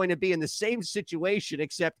 is going to be in the same situation,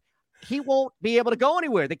 except he won't be able to go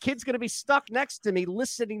anywhere. The kid's going to be stuck next to me,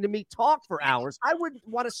 listening to me talk for hours. I wouldn't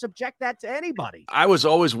want to subject that to anybody. I was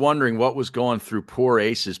always wondering what was going through poor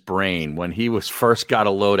Ace's brain when he was first got a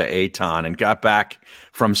load of Aton and got back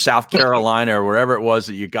from South Carolina or wherever it was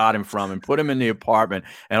that you got him from and put him in the apartment.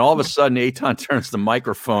 And all of a sudden, Aton turns the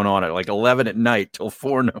microphone on at like 11 at night till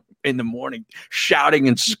 4 in the morning, shouting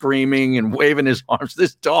and screaming and waving his arms.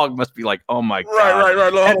 This dog must be like, oh my God.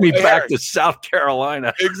 Right. Get me back to South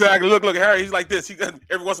Carolina. Exactly. Look, Harry, he's like this. He got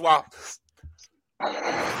every once in a while.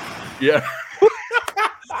 Yeah.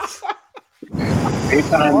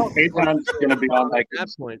 Aton's going to be on like that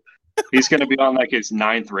point. He's going to be on like his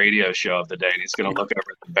 9th radio show of the day, and he's going to look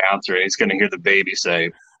over at the bouncer, and he's going to hear the baby say,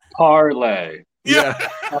 "Parlay." Yeah.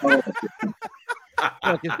 Look,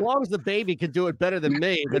 as long as the baby can do it better than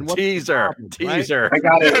me, then what's teaser. Right? I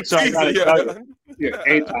got it. So I got it.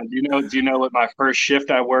 Aton, do you know what my first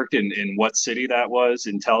shift I worked in what city that was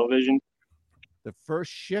in television? The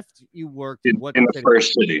first shift you worked in the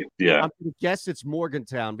first city. Yeah. I'm going to guess it's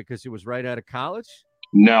Morgantown because it was right out of college.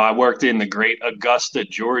 No, I worked in the great Augusta,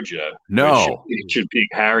 Georgia. No. Which should pique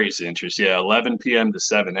Harry's interest. Yeah, 11 p.m. to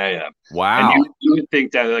 7 a.m. Wow. And you would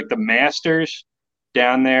think that like the Masters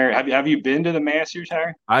down there. Have you been to the Masters,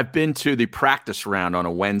 Harry? I've been to the practice round on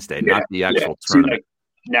a Wednesday, not the actual tournament.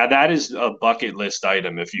 Now that is a bucket list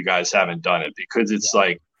item if you guys haven't done it, because it's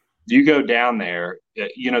like you go down there,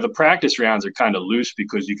 the practice rounds are kind of loose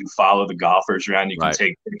because you can follow the golfers around, you can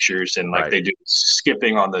take pictures, and like they do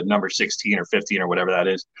skipping on the number 16 or 15 or whatever that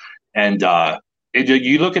is. And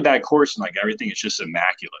you look at that course and like everything is just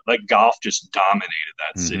immaculate. Like golf just dominated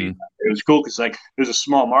that city. It was cool because like there's a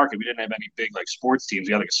small market. We didn't have any big like sports teams.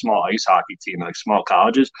 We had like a small ice hockey team, like small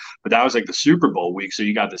colleges. But that was like the Super Bowl week, so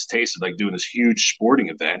you got this taste of like doing this huge sporting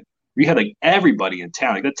event. We had like everybody in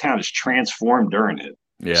town. Like that town is transformed during it.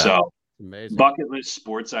 Yeah. So amazing. Bucket list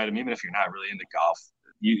sports item. Even if you're not really into golf,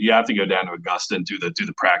 you have to go down to Augusta and do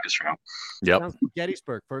the practice round. Yep.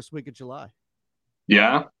 Gettysburg, first week of July.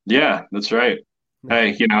 Yeah, that's right.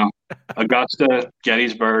 Hey, Augusta,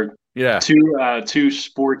 Gettysburg, two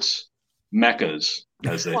sports meccas.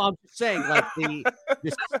 As they... Well, I'm just saying, like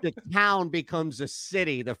the town becomes a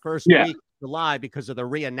city the first week of July because of the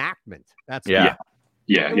reenactment. That's Yeah.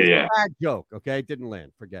 A bad joke. Okay, it didn't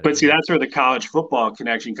land. Forget it. But see, that's where the college football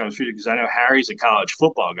connection comes through, because I know Harry's a college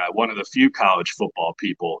football guy, one of the few college football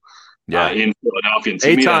people in Philadelphia.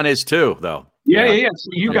 Aton is too, though. Yeah. So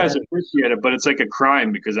you guys appreciate it, but it's like a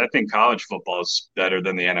crime because I think college football is better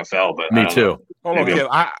than the NFL. But me too. Hold on,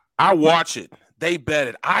 Kev. I watch it. They bet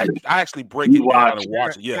it. I actually break it down and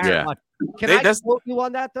watch it. Yeah. Can I quote you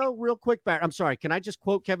on that though, real quick, Barrett? I'm sorry. Can I just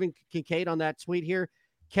quote Kevin Kincaid on that tweet here?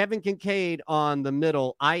 Kevin Kincaid on the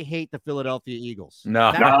middle. I hate the Philadelphia Eagles.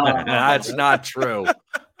 No, that's not true.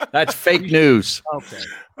 That's fake news. Okay.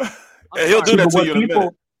 He'll do that to you in a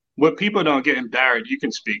minute. What people don't get, and Barrett, you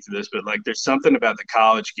can speak to this, but like there's something about the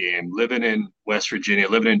college game, living in West Virginia,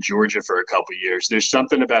 living in Georgia for a couple of years. There's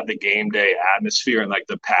something about the game day atmosphere and like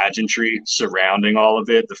the pageantry surrounding all of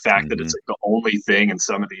it. The fact that it's like the only thing in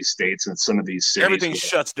some of these states and some of these cities. Everything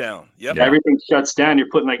shuts down. Yep. Everything shuts down. You're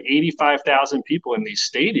putting like 85,000 people in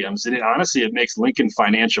these stadiums. And it makes Lincoln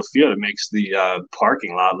Financial Field, it makes the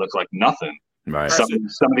parking lot look like nothing. Right. Some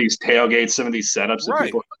of these tailgates, some of these setups that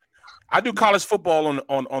people. I do college football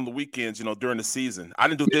on the weekends, during the season. I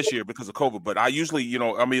didn't do it this year because of COVID, but I usually,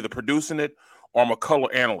 I'm either producing it or I'm a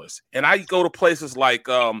color analyst. And I go to places like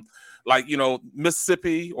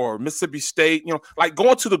Mississippi or Mississippi State, like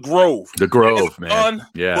going to the Grove. The Grove, man.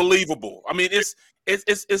 Unbelievable. I mean, it's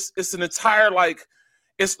an entire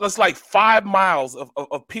it's like 5 miles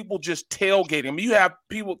of people just tailgating. I mean, you have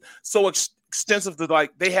people so extensive that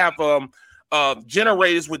like they have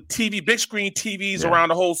generators with big screen TVs around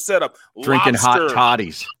the whole setup. Drinking hot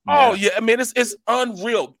toddies. Oh yeah, I mean it's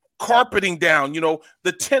unreal. Carpeting down,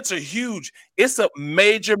 the tents are huge. It's a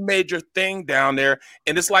major thing down there,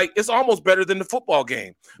 and it's almost better than the football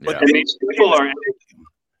game. But these people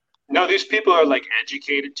are like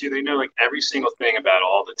educated too. They know like every single thing about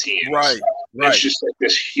all the teams. Right. It's just like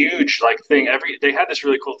this huge like thing. They had this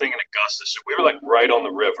really cool thing in Augusta, so we were like right on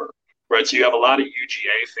the river. Right, so you have a lot of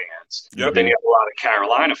UGA fans, but then you have a lot of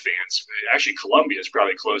Carolina fans. Actually, Columbia is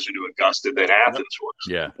probably closer to Augusta than Athens was.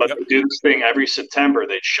 Yeah, but they do this thing every September.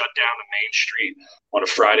 They'd shut down the main street on a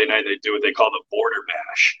Friday night. They'd do what they call the Border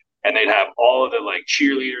Bash, and they'd have all of the like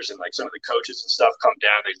cheerleaders and like some of the coaches and stuff come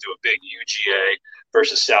down. They'd do a big UGA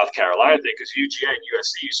versus South Carolina thing because UGA and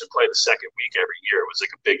USC used to play the second week every year. It was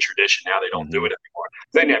like a big tradition. Now they don't do it anymore.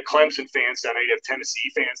 Then you have Clemson fans down there. You have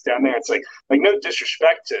Tennessee fans down there. It's like no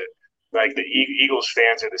disrespect to like the Eagles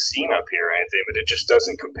fans or the scene up here or anything, but it just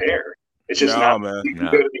doesn't compare. It's just man. You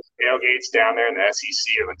go to these tailgates down there in the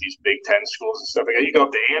SEC or with these Big Ten schools and stuff like that. You go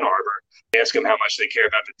up to Ann Arbor, ask them how much they care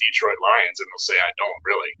about the Detroit Lions, and they'll say, "I don't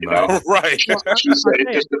really." You know, right?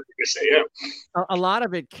 A lot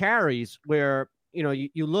of it carries where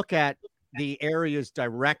you look at the areas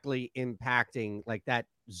directly impacting like that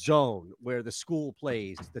zone where the school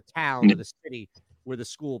plays, the town or the city where the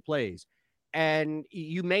school plays. And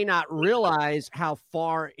you may not realize how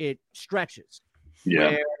far it stretches.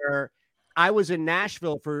 Yeah. Where I was in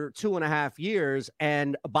Nashville for 2.5 years,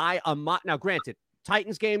 and by a month. Now, granted,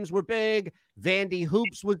 Titans games were big. Vandy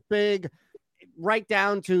Hoops was big, right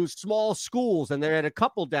down to small schools. And there had a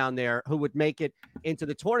couple down there who would make it into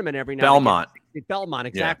the tournament every night. Belmont,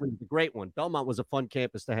 exactly. Yeah. The great one. Belmont was a fun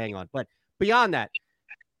campus to hang on. But beyond that,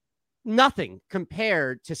 nothing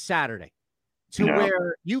compared to Saturday.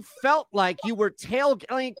 Where you felt like you were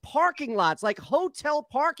tailgating parking lots, like hotel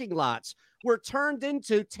parking lots were turned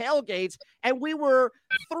into tailgates, and we were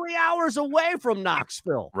 3 hours away from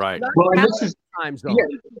Knoxville. Right. Well,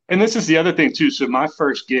 and this is the other thing too. So my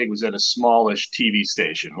first gig was at a smallish TV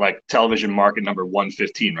station, like television market number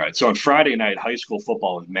 115, right? So on Friday night, high school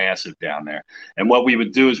football was massive down there. And what we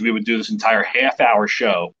would do is we would do this entire half-hour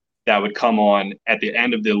show that would come on at the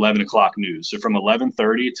end of the 11 o'clock news. So from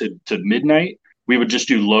 11:30 to midnight, we would just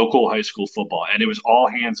do local high school football, and it was all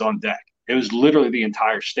hands on deck. It was literally the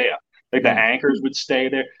entire staff. Like the anchors would stay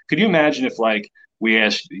there. Could you imagine if like we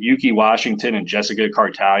asked Yuki Washington and Jessica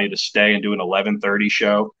Cartalia to stay and do an 11:30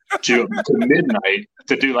 show to midnight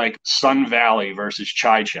to do like Sun Valley versus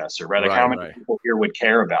Chichester, right? Like how many people here would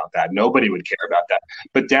care about that? Nobody would care about that.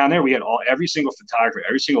 But down there, we had every single photographer,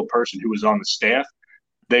 every single person who was on the staff,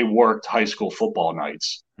 they worked high school football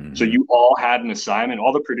nights. Mm-hmm. So you all had an assignment.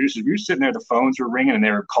 All the producers, we were sitting there, the phones were ringing, and they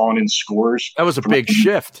were calling in scores. That was a big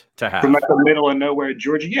shift to have. From like the middle of nowhere,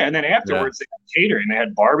 Georgia. Yeah, and then afterwards, they had catering. They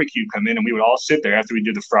had barbecue come in, and we would all sit there after we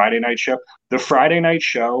did the Friday night show. The Friday night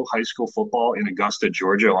show, high school football in Augusta,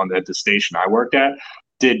 Georgia, at the station I worked at,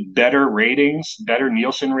 did better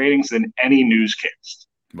Nielsen ratings than any newscast.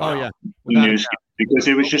 Wow. Oh, yeah. Newscast. Because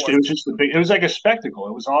it was like a spectacle.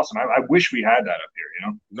 It was awesome. I wish we had that up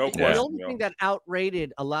here, No question. The only thing that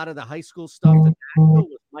outrated a lot of the high school stuff in Nashville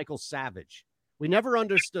was Michael Savage. We never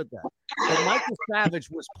understood that. But Michael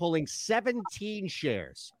Savage was pulling 17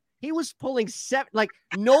 shares. He was pulling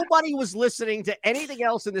nobody was listening to anything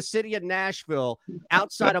else in the city of Nashville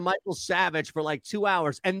outside of Michael Savage for like 2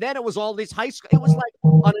 hours. And then it was all these high school. It was like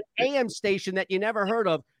on an AM station that you never heard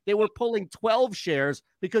of. They were pulling 12 shares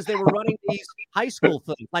because they were running these high school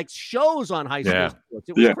things, like shows on high school sports.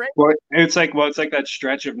 It was great. Well, it's like that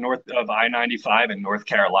stretch of I-95 in North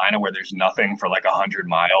Carolina where there's nothing for like 100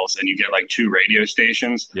 miles and you get like 2 radio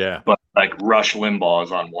stations. Yeah. But like Rush Limbaugh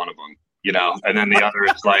is on one of them. And then the other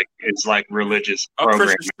is like religious programming.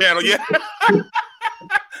 Christian channel, yeah.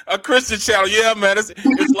 A Christian channel, yeah, man. It's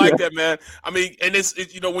like that, man. I mean, and it's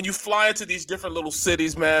when you fly into these different little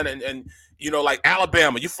cities, man, and like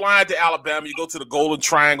Alabama, you fly into Alabama, you go to the Golden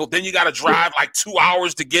Triangle, then you got to drive like 2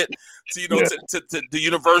 hours to get to to the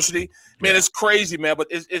university. Man, it's crazy, man. But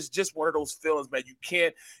it's just one of those feelings, man. You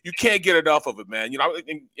can't get enough of it, man.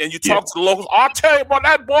 And you talk to the locals. I'll tell you about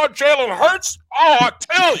that boy Jalen Hurts. Oh, I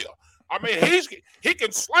tell you. I mean, he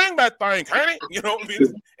can slang that thing, can't he? You know what I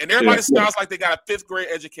mean? And everybody sounds like they got a 5th grade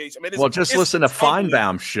education. I mean, just listen to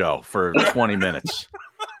Feinbaum's show for 20 minutes.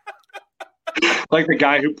 Like the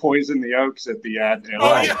guy who poisoned the Oaks at the end.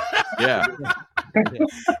 Yeah.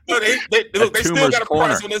 Look, they still got a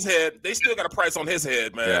price on his head. They still got a price on his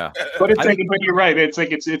head, man. Yeah. But but you're right. It's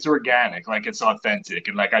like it's organic, like it's authentic,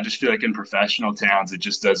 and like I just feel like in professional towns, it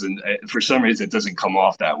just doesn't. For some reason, it doesn't come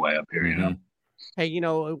off that way up here. You know. Hey,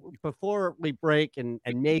 before we break and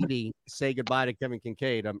maybe say goodbye to Kevin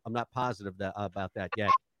Kincaid, I'm not positive about that yet.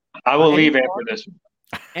 I will leave after this.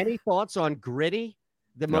 Any thoughts on Gritty,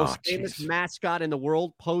 the most famous mascot in the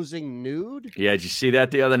world, posing nude? Yeah, did you see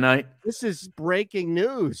that the other night? This is breaking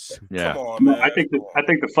news. Yeah. Come on, man. I think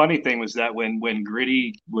the funny thing was that when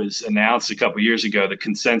Gritty was announced a couple years ago, the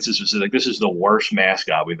consensus was like, this is the worst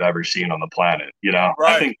mascot we've ever seen on the planet.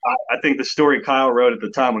 Right. I think the story Kyle wrote at the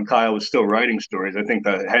time when Kyle was still writing stories, I think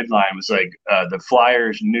the headline was like, the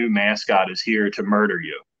Flyers' new mascot is here to murder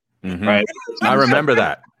you. Mm-hmm. Right. I remember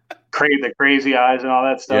that. The crazy eyes and all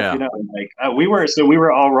that stuff, we were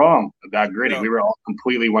all wrong about Gritty. We were all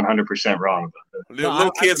completely 100% wrong about that. Little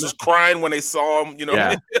kids was crying when they saw him,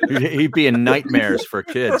 Yeah, he'd be in nightmares for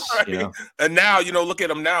kids, Right. And now, look at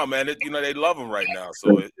him now, man. They love him right now.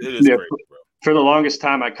 So it is great, bro. For the longest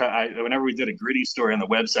time, whenever we did a Gritty story on the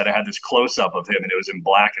website, I had this close up of him, and it was in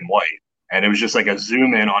black and white. And it was just like a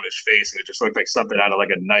zoom in on his face, and it just looked like something out of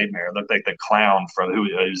like a nightmare. It looked like the clown from who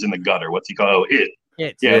was in the gutter. What's he called? Oh, It.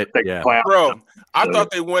 Bro, I thought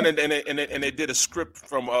they went and they did a script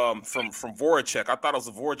from Voracek. I thought it was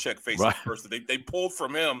a Voracek face at first. They pulled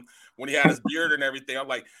from him when he had his beard and everything. I'm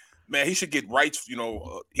like, man, he should get rights. He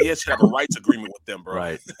should have a rights agreement with them, bro.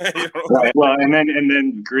 Right. Right. Well, and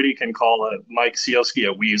then Gritty can call Mike Sealski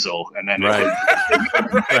a weasel, and then an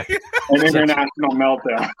international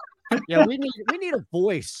meltdown. Yeah, we need a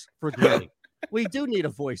voice for Gritty. We do need a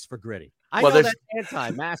voice for Gritty. I know that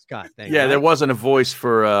anti-mascot thing. Yeah, right? There wasn't a voice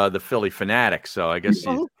for the Philly Fanatics, so I guess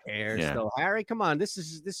who cares? Though, Harry, come on, this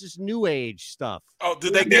is new age stuff. Oh,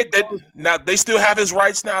 did they get that? Now they still have his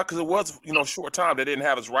rights now because it was short time they didn't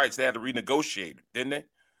have his rights. They had to renegotiate, didn't they,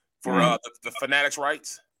 for the Fanatics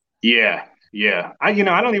rights? Yeah. I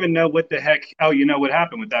don't even know what the heck. Oh, what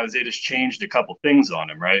happened with that is they just changed a couple things on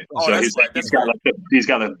him, right? Oh, so he's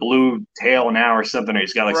got a blue tail now or something, or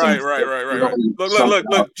he's got like right.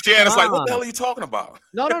 Look. Janice, like, what the hell are you talking about?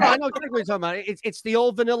 No. I know exactly what you're talking about. It's the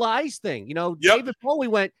old Vanilla Ice thing. David Bowie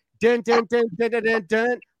went dun dun dun dun dun dun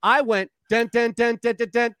dun. I went dun dun dun dun dun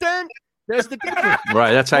dun dun. There's the difference.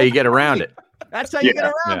 Right. That's how you get around it. That's how you get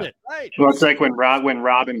around it, right? Well, it's like when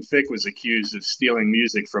Robin Thicke was accused of stealing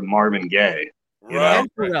music from Marvin Gaye. And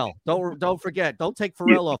Pharrell. Don't forget. Don't take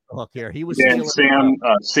Pharrell off the hook here. He was stealing.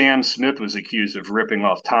 Sam Smith was accused of ripping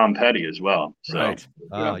off Tom Petty as well. So.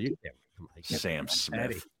 Right. You can't. Sam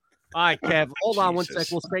Smith. All right, Kev, hold on one sec.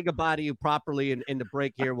 We'll say goodbye to you properly in the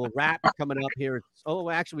break here. We'll wrap coming up here.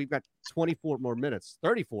 Actually, we've got 34 more minutes,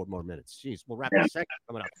 34 more minutes. Jeez, we'll wrap in a second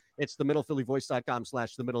coming up. It's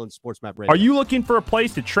themiddlephillyvoice.com/themiddle and SportsMap Radio. Are you looking for a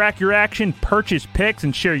place to track your action, purchase picks,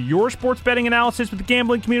 and share your sports betting analysis with the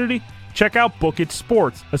gambling community? Check out Book It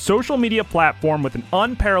Sports, a social media platform with an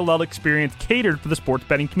unparalleled experience catered for the sports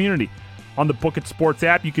betting community. On the Book It Sports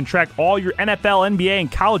app, you can track all your NFL, NBA, and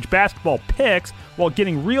college basketball picks while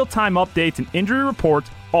getting real-time updates and injury reports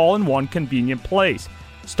all in one convenient place.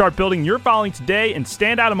 Start building your following today and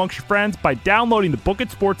stand out amongst your friends by downloading the Book It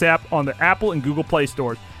Sports app on the Apple and Google Play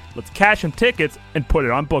stores. Let's cash some tickets and put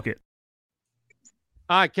it on Book It.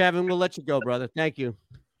 All right, Kevin, we'll let you go, brother. Thank you.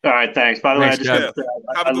 All right, thanks. By the way,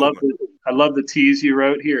 I love the tease you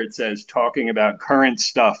wrote here. It says talking about current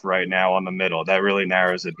stuff right now on the middle. That really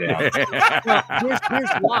narrows it down.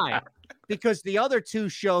 Here's why. Because the other two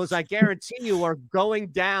shows, I guarantee you, are going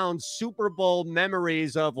down Super Bowl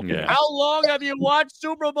memories of how long have you watched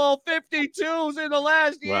Super Bowl 52s in the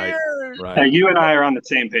last year? Right. Hey, you and I are on the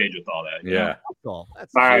same page with all that. Yeah. All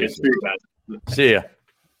right. See you guys. See ya.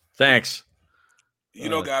 Thanks.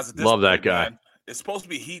 Guys, at this love that point, guy. Man, it's supposed to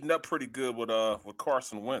be heating up pretty good with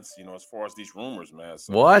Carson Wentz, as far as these rumors, man.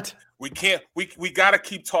 So what? We can't we gotta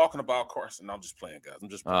keep talking about Carson. I'm just playing, guys. I'm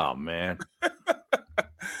just playing. Oh man.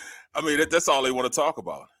 I mean, that's all they want to talk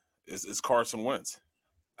about is Carson Wentz.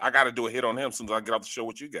 I gotta do a hit on him as soon as I get off the show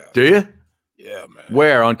with you guys. Do you? Yeah, man.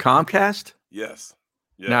 Where, on Comcast? Yes.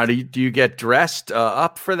 Now do you get dressed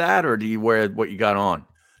up for that, or do you wear what you got on?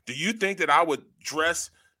 Do you think that I would dress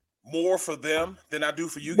more for them than I do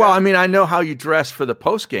for you guys? Well, I mean, I know how you dress for the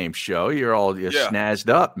post-game show. You're snazzed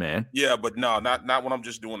up, man. Yeah, but no, not when I'm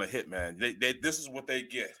just doing a hit, man. They this is what they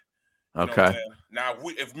get. Okay. Now,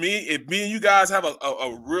 if me and you guys have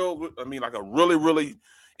a really, really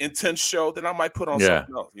intense show, then I might put on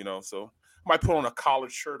something else, so I might put on a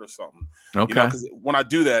collared shirt or something. Okay. Because when I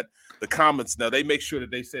do that, the comments now, they make sure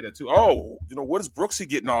that they say that too. Oh, what is Brooksy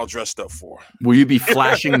getting all dressed up for? Will you be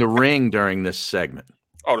flashing the ring during this segment?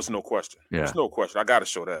 Oh, there's no question. Yeah. There's no question. I got to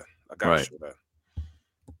show that. Show that.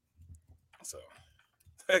 So,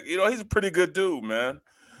 heck, he's a pretty good dude, man.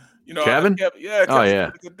 Kevin? Kevin's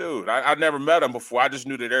a pretty good dude. I never met him before. I just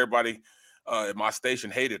knew that everybody at my station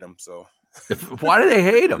hated him. So, why do they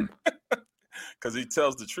hate him? Because he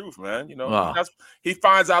tells the truth, man. He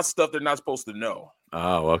finds out stuff they're not supposed to know.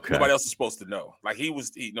 Oh, okay. Nobody else is supposed to know. Like they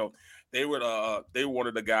were one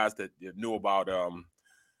of the guys that knew about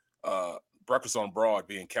Breakfast on Broad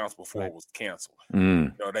being canceled before it was canceled.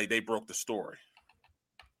 They broke the story.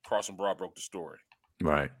 Carson Broad broke the story.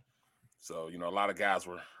 Right. So, a lot of guys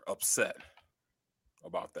were upset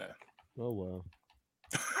about that. Oh, well.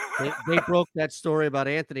 they broke that story about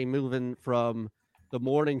Anthony moving from the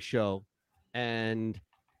morning show and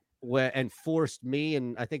forced me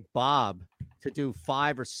and I think Bob to do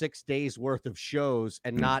 5 or 6 days worth of shows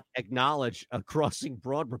and not acknowledge a Crossing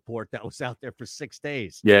Broad report that was out there for 6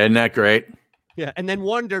 days. Yeah, isn't that great? Yeah, and then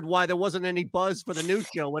wondered why there wasn't any buzz for the new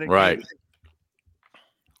show when it right. came.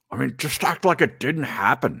 I mean, just act like it didn't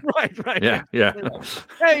happen. Right. Yeah.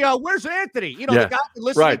 Hey, where's Anthony? The guy who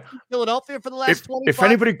listened to Philadelphia for the last 25 If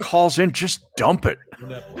anybody calls in, just dump it.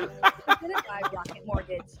 Rocket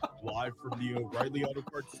Mortgage. Live from the O'Reilly Auto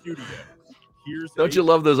Parts studio. Don't you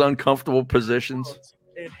love those uncomfortable positions?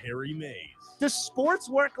 And Harry Mays. Does sports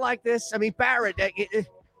work like this? I mean, Barrett,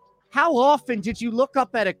 how often did you look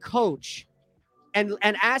up at a coach and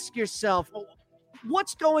ask yourself,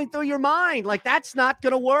 what's going through your mind? Like, that's not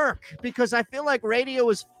going to work, because I feel like radio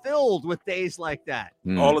is filled with days like that.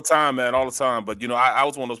 All the time, man, all the time. But, I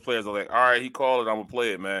was one of those players that was like, all right, he called it, I'm going to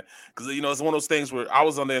play it, man. Because, it's one of those things where I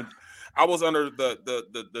was under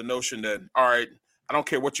the notion that, all right, I don't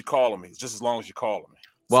care what you're calling me, it's just as long as you're calling me.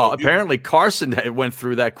 Well, apparently Carson went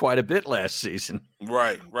through that quite a bit last season.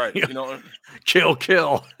 Right.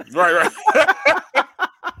 Kill. Right.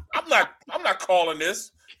 I'm not calling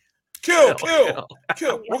this. Kill.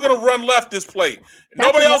 We're going to run left this play.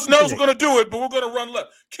 Nobody else knows we're going to do it, but we're going to run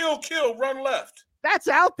left. Kill, run left. That's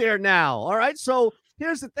out there now. All right. So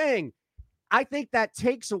here's the thing. I think that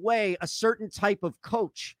takes away a certain type of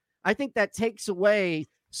coach. I think that takes away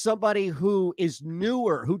somebody who is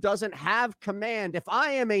newer, who doesn't have command. If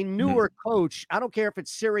I am a newer coach, I don't care if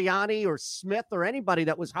it's Sirianni or Smith or anybody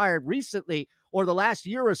that was hired recently or the last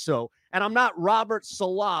year or so, and I'm not Robert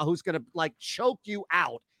Salah, who's going to choke you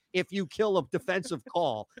out if you kill a defensive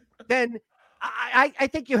call, then I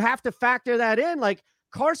think you have to factor that in. Like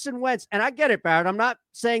Carson Wentz, and I get it, Barrett. I'm not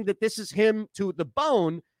saying that this is him to the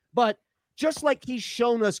bone, but just like he's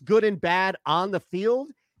shown us good and bad on the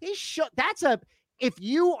field, if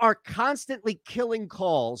you are constantly killing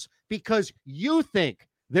calls because you think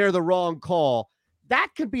they're the wrong call, that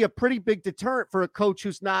could be a pretty big deterrent for a coach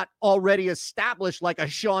who's not already established, like a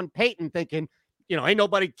Sean Payton, thinking, ain't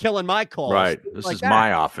nobody killing my calls. Right. This is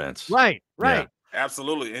my offense. Right. Yeah,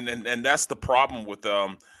 absolutely. And that's the problem with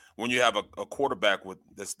when you have a quarterback with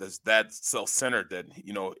that's that self-centered that,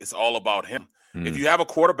 it's all about him. If you have a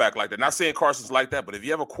quarterback like that, not saying Carson's like that, but if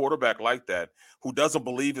you have a quarterback like that who doesn't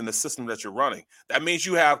believe in the system that you're running, that means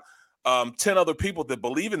you have 10 other people that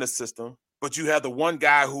believe in the system, but you have the one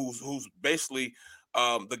guy who's basically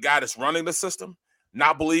the guy that's running the system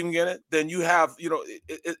not believing in it. Then you have,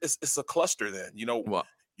 it's a cluster. Then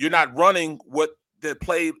you're not running what the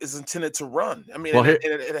play is intended to run. I mean,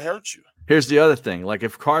 it hurts you. Here's the other thing. Like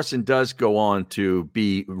if Carson does go on to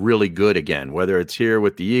be really good again, whether it's here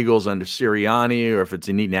with the Eagles under Sirianni or if it's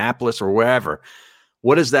in Indianapolis or wherever,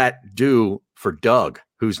 what does that do for Doug,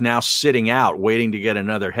 who's now sitting out waiting to get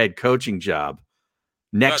another head coaching job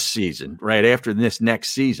next season, right after this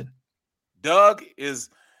next season? Doug is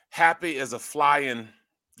happy as a fly in.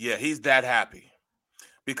 Yeah, he's that happy.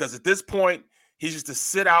 Because at this point, he's just to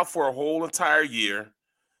sit out for a whole entire year,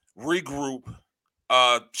 regroup,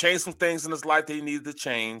 change some things in his life that he needed to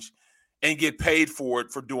change, and get paid for it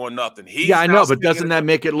for doing nothing. I know, but doesn't that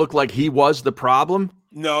make it look like he was the problem?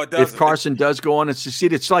 No, it doesn't. If Carson does go on and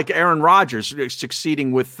succeed, it's like Aaron Rodgers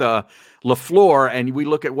succeeding with LaFleur, and we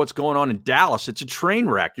look at what's going on in Dallas. It's a train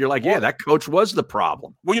wreck. You're like, that coach was the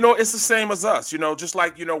problem. Well, it's the same as us. Just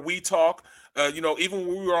like, we talk. Even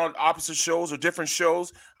when we were on opposite shows or different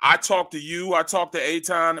shows, I talk to you, I talk to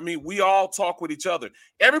Eitan. I mean, we all talk with each other.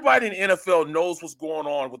 Everybody in the NFL knows what's going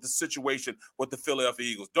on with the situation with the Philadelphia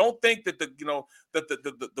Eagles. Don't think that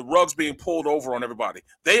the rug's being pulled over on everybody.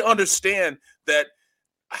 They understand that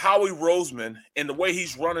Howie Roseman and the way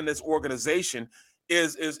he's running this organization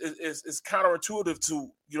is counterintuitive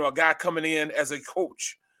to a guy coming in as a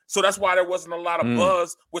coach. So that's why there wasn't a lot of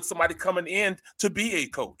buzz with somebody coming in to be a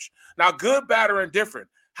coach. Now, good, bad, or indifferent,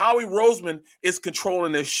 Howie Roseman is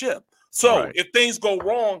controlling this ship. So Right. if things go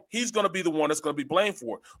wrong, he's going to be the one that's going to be blamed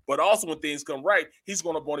for it. But also when things come right, he's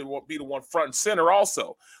going to be the one front and center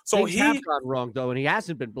also. So Things have gone wrong, though, and he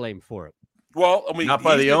hasn't been blamed for it. Well, I mean, not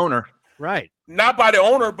by the owner. Right. Not by the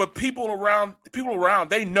owner, but people around,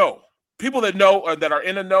 they know. People that know that are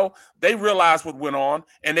in the know, they realize what went on,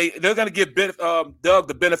 and they're going to give Doug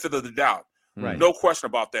the benefit of the doubt. Right. No question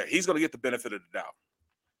about that. He's going to get the benefit of the doubt.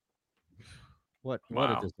 What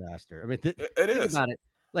Wow. a disaster. I mean, It think is. about it.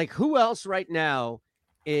 Like, who else right now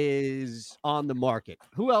is on the market?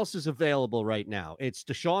 Who else is available right now? It's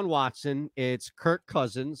Deshaun Watson. It's Kirk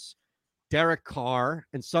Cousins, Derek Carr,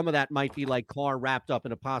 and some of that might be like Carr wrapped up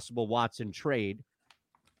in a possible Watson trade.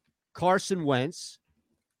 Carson Wentz.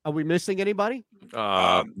 Are we missing anybody?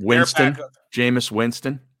 Winston, Jameis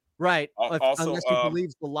Winston. Right. Also, unless he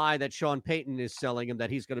believes the lie that Sean Payton is selling him that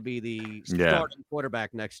he's going to be the starting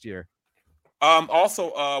quarterback next year. Also,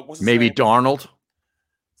 what's his Maybe name? Darnold.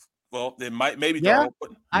 Well, they might maybe Yeah. Darnold.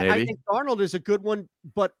 But I think Darnold is a good one,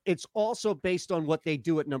 but it's also based on what they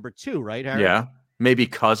do at number 2, right, Harry? Yeah. Maybe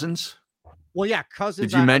Cousins. Well, yeah,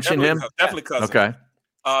 Cousins. Did you mention him? Definitely Cousins. Okay.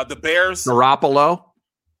 The Bears. Garoppolo.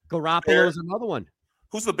 Garoppolo is another one.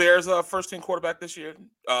 Who's the Bears' first-team quarterback this year?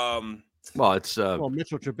 Well, it's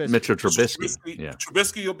Mitchell Trubisky. Mitchell Trubisky. Yeah.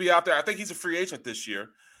 Trubisky will be out there. I think he's a free agent this year.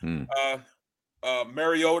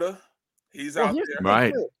 Mariota, he's out here's there. the thing,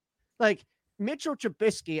 Right. too. Like Mitchell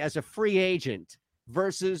Trubisky as a free agent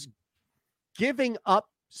versus giving up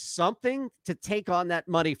something to take on that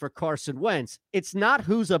money for Carson Wentz. It's not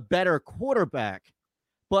who's a better quarterback,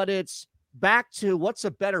 but it's back to what's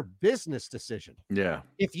a better business decision. Yeah.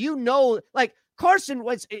 If you know, like Carson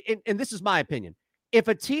Wentz, and this is my opinion, if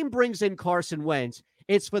a team brings in Carson Wentz,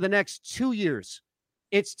 it's for the next 2 years.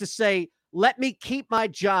 It's to say, let me keep my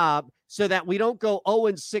job so that we don't go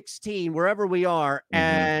 0-16 wherever we are,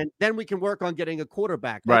 and then we can work on getting a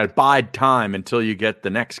quarterback. Right. Bide time until you get the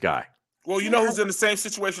next guy. Well, you know who's in the same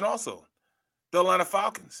situation also? The Atlanta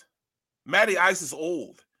Falcons. Matty Ice is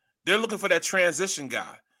old. They're looking for that transition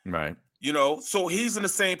guy. Right. You know, so he's in the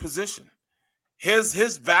same position.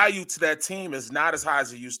 His value to that team is not as high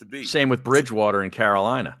as it used to be. Same with Bridgewater in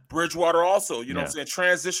Carolina. Bridgewater also, you know Yeah. what I'm saying?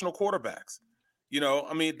 Transitional quarterbacks. You know,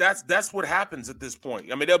 I mean, that's what happens at this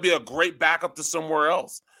point. I mean, there'll be a great backup to somewhere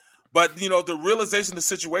else. But, you know, the realization of the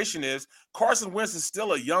situation is Carson Wentz is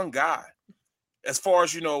still a young guy as far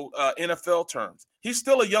as, you know, NFL terms. He's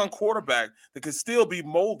still a young quarterback that can still be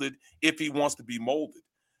molded if he wants to be molded.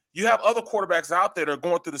 You have other quarterbacks out there that are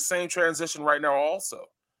going through the same transition right now also.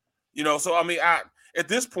 You know, so, I mean, at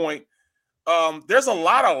this point, there's a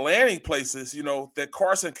lot of landing places, you know, that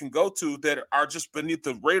Carson can go to that are just beneath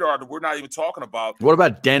the radar that we're not even talking about. What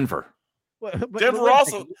about Denver?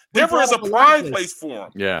 Denver is a prime place for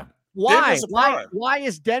him. Yeah. Why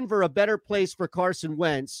is Denver a better place for Carson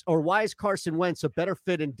Wentz, or why is Carson Wentz a better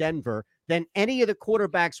fit in Denver than any of the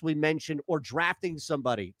quarterbacks we mentioned, or drafting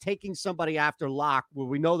somebody, taking somebody after Locke, where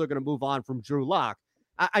we know they're going to move on from Drew Lock?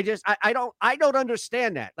 I don't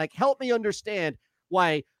understand that. Like, help me understand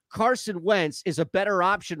why Carson Wentz is a better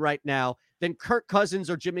option right now than Kirk Cousins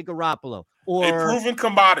or Jimmy Garoppolo, or a proven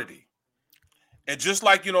commodity. And just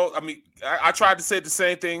like, you know, I mean, I tried to say the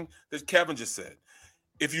same thing that Kevin just said.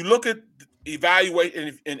 If you look at, evaluate,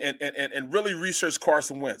 and really research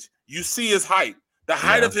Carson Wentz, you see his height. The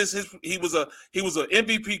height of he was an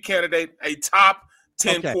MVP candidate, a top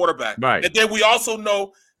 10 quarterback. Right. And then we also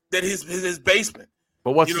know that his basement.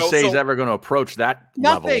 But what's to say he's ever going to approach that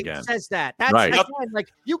level again? Nothing says that. That's right. again, like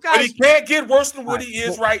you guys. But he can't get worse than what he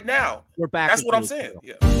is right now. We're back. That's what I'm saying.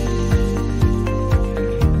 Yeah.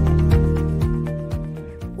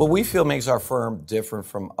 What we feel makes our firm different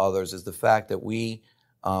from others is the fact that we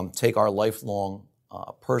take our lifelong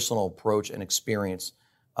personal approach and experience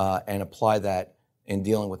and apply that in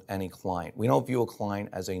dealing with any client. We don't view a client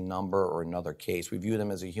as a number or another case. We view them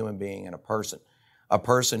as a human being and a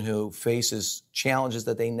person who faces challenges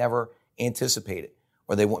that they never anticipated,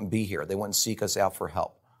 or they wouldn't be here. They wouldn't seek us out for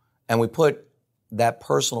help. And we put that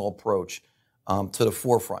personal approach to the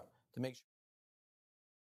forefront to make sure.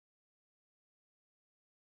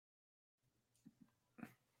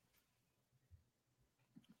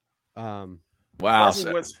 Wow.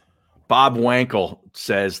 Bob Wankel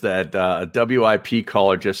says that a WIP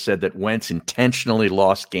caller just said that Wentz intentionally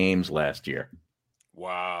lost games last year.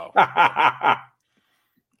 Wow.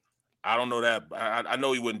 I don't know that. I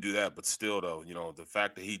know he wouldn't do that, but still, though, you know, the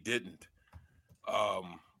fact that he didn't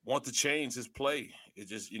want to change his play, it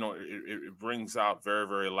just, you know, it brings out very,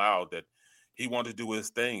 very loud that he wanted to do his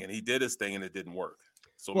thing, and he did his thing, and it didn't work.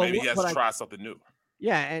 So maybe he has to try something new.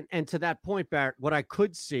 Yeah, and to that point, Barrett, what I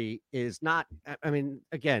could see is not. I mean,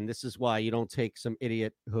 again, this is why you don't take some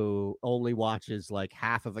idiot who only watches like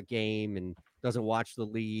half of a game and doesn't watch the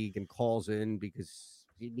league and calls in because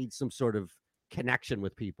he needs some sort of connection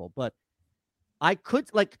with people. But I could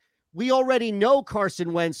we already know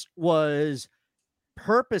Carson Wentz was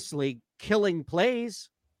purposely killing plays.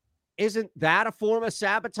 Isn't that a form of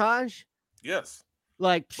sabotage? Yes.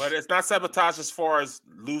 But it's not sabotage as far as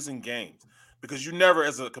losing games, because you never,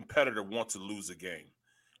 as a competitor, want to lose a game.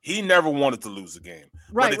 He never wanted to lose a game.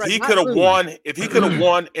 Right. But if he could have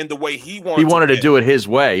won, in the way he wanted, to do it his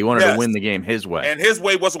way. He wanted to win the game his way, and his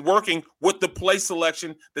way wasn't working with the play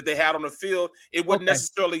selection that they had on the field. It wouldn't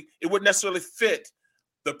necessarily fit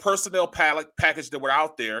the personnel package that were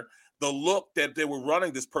out there. The look that they were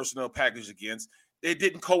running this personnel package against, it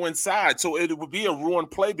didn't coincide. So it would be a ruined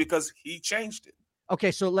play because he changed it. Okay,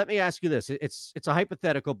 so let me ask you this. It's a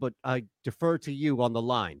hypothetical, but I defer to you on the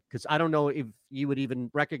line because I don't know if you would even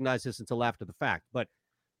recognize this until after the fact. But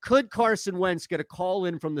could Carson Wentz get a call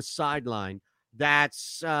in from the sideline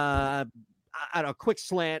that's a quick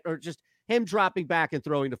slant or just him dropping back and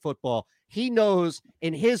throwing the football? He knows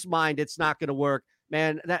in his mind it's not going to work.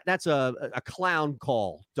 Man, that's a clown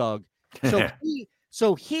call, Doug.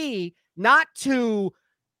 So he not to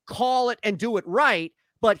call it and do it right,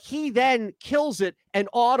 but he then kills it and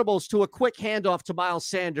audibles to a quick handoff to Miles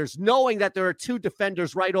Sanders, knowing that there are two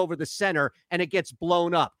defenders right over the center and it gets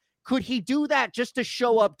blown up. Could he do that just to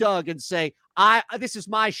show up, Doug, and say, this is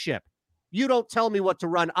my ship. You don't tell me what to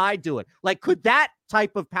run. I do it. Could that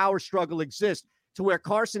type of power struggle exist to where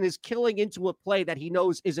Carson is killing into a play that he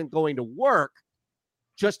knows isn't going to work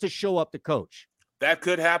just to show up the coach? That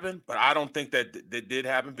could happen, but I don't think that did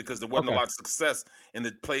happen because there wasn't a lot of success in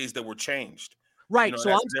the plays that were changed. Right.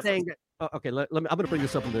 So I'm saying that. Okay. Let me. I'm going to bring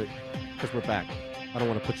this up because we're back. I don't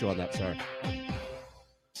want to put you on that. Sorry.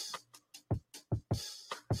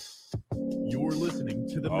 You're listening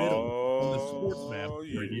to The Middle on the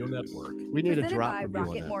SportsMap Radio Network. We need a drop by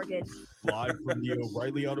Rocket Mortgage. Live from the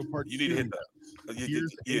O'Reilly Auto Parts. You need to hit that.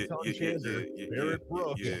 Here's Eitan Shander, Barrett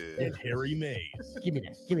Brooks, and Harry Mays. Give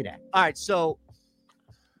me that. All right. So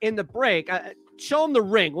in the break, show him the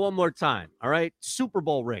ring one more time. All right. Super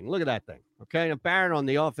Bowl ring. Look at that thing. Okay. And Barrett on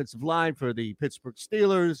the offensive line for the Pittsburgh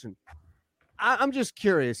Steelers. And I'm just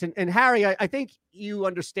curious. And Harry, I think you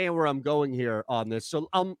understand where I'm going here on this. So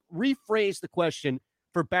I'll rephrase the question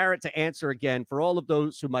for Barrett to answer again for all of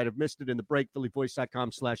those who might have missed it in the break,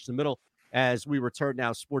 phillyvoice.com/the middle as we return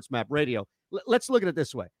now SportsMap Radio. Let's look at it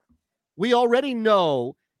this way. We already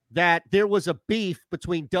know that there was a beef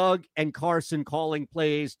between Doug and Carson calling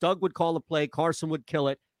plays. Doug would call a play, Carson would kill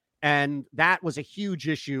it. And that was a huge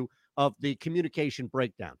issue of the communication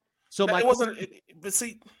breakdown. So but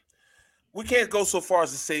see, we can't go so far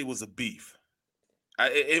as to say it was a beef.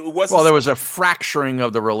 It wasn't. Well, there was a fracturing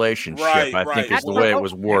of the relationship, I think is the way it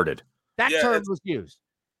was worded. That term was used.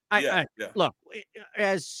 Look,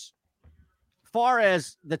 as far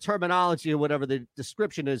as the terminology or whatever the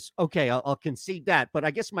description is, okay, I'll concede that. But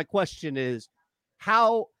I guess my question is,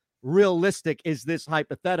 how realistic is this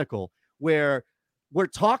hypothetical where we're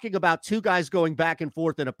talking about two guys going back and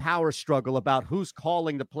forth in a power struggle about who's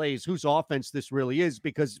calling the plays, whose offense this really is,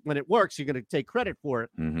 because when it works, you're going to take credit for it.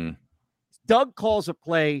 Mm-hmm. Doug calls a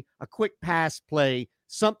play, a quick pass play,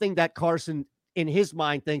 something that Carson in his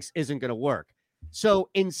mind thinks isn't going to work. So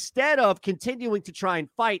instead of continuing to try and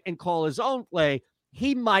fight and call his own play,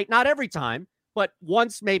 he might, not every time, but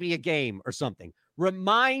once maybe a game or something,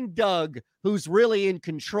 remind Doug, who's really in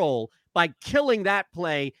control, by killing that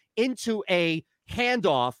play into a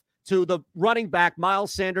handoff to the running back,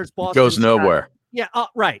 Miles Sanders. Boston goes nowhere. Yeah,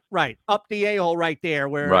 right. Up the A-hole right there,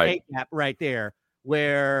 where A-gap right there,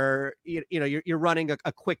 where you're running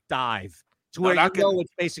a quick dive to where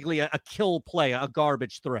it's basically a kill play, a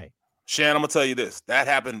garbage throw. Shan, I'm gonna tell you this: that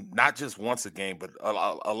happened not just once a game, but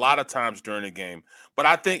a lot of times during the game. But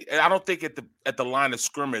I don't think at the line of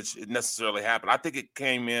scrimmage it necessarily happened. I think it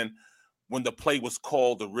came in when the play was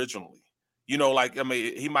called originally. He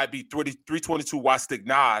might be 322 watch stick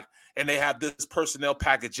nod, and they have this personnel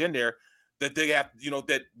package in there that they have,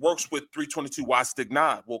 that works with 322 watch stick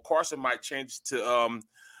nod. Well, Carson might change to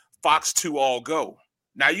Fox 2 all go.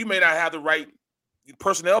 Now you may not have the right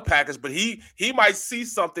personnel package, but he might see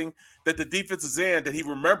something that the defense is in that he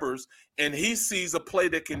remembers, and he sees a play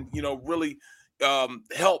that can really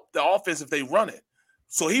help the offense if they run it.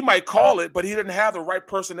 So he might call it, but he didn't have the right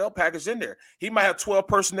personnel package in there. He might have 12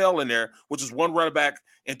 personnel in there, which is one running back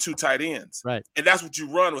and two tight ends. Right. And that's what you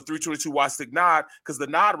run with 322 watch stick nod, because the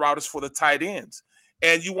nod route is for the tight ends.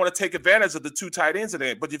 And you want to take advantage of the two tight ends in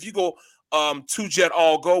there. But if you go two jet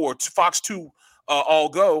all go or Fox 2 all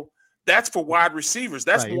go. That's for wide receivers.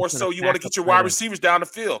 That's more so you want to get your wide receivers down the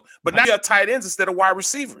field. But now you have tight ends instead of wide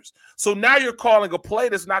receivers. So now you're calling a play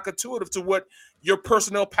that's not intuitive to what your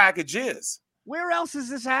personnel package is. Where else is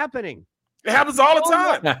this happening? It happens all the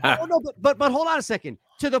time. No, but hold on a second.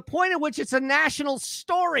 To the point at which it's a national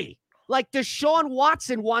story. Like Deshaun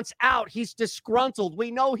Watson wants out. He's disgruntled.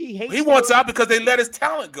 We know he hates. He wants out because they let his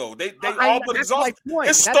talent go. They all but exhausted.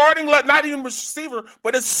 It's starting left, not even receiver,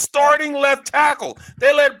 but it's starting left tackle.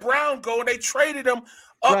 They let Brown go and they traded him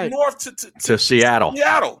up north to Seattle.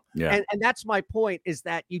 Yeah, and that's my point. Is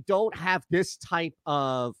that you don't have this type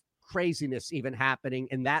of craziness even happening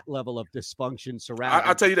in that level of dysfunction surrounding.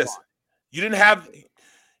 I'll tell you this: you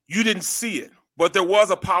didn't see it. But there was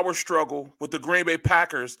a power struggle with the Green Bay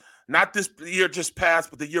Packers, not this year just passed,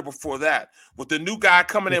 but the year before that, with the new guy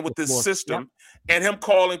coming in with this system and him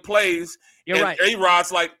calling plays. You're right.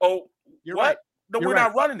 A-Rod's like, oh, you're what? Right. No, we're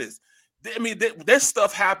not running this. I mean, this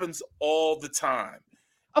stuff happens all the time.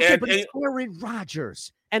 Okay, but it's Aaron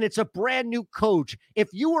Rodgers, and it's a brand new coach. If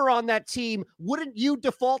you were on that team, wouldn't you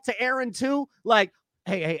default to Aaron too? Like,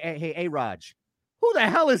 hey, Raj. Who the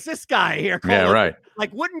hell is this guy here? Yeah, right.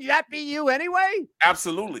 Like, wouldn't that be you anyway?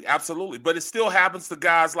 Absolutely. But it still happens to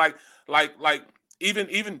guys like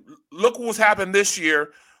even look what was happening this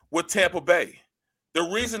year with Tampa Bay. The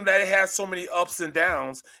reason that it has so many ups and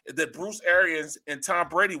downs is that Bruce Arians and Tom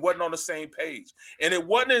Brady wasn't on the same page. And it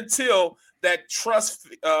wasn't until that trust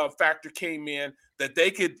factor came in that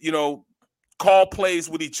they could, call plays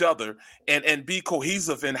with each other and be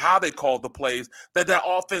cohesive in how they called the plays, that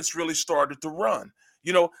offense really started to run.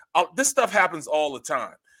 This stuff happens all the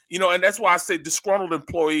time. And that's why I say disgruntled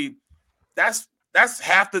employee, that's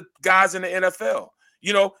half the guys in the NFL.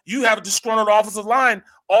 You have a disgruntled offensive line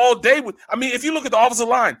all day. If you look at the offensive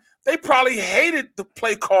line, they probably hated the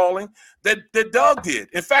play calling that Doug did.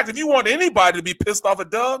 In fact, if you want anybody to be pissed off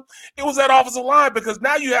at Doug, it was that offensive line, because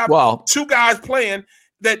now you have two guys playing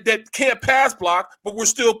that can't pass block, but we're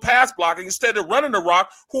still pass blocking instead of running the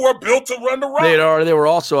rock, who are built to run the rock. They were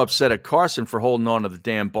also upset at Carson for holding on to the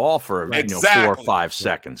damn ball for 4 or 5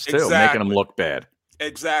 seconds too, making him look bad.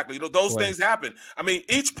 Exactly. Those things happen.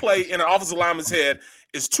 Each play in an offensive lineman's head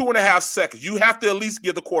is 2.5 seconds. You have to at least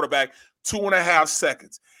give the quarterback 2.5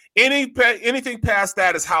 seconds. Anything past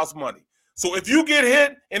that is house money. So if you get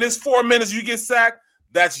hit and it's 4 minutes, you get sacked,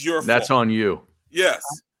 that's your fault. That's on you. Yes.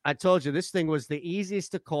 I told you this thing was the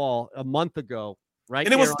easiest to call a month ago, right?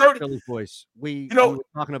 And it was 30. Philly voice. We were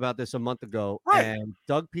talking about this a month ago, and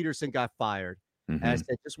Doug Peterson got fired. And I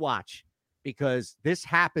said, just watch, because this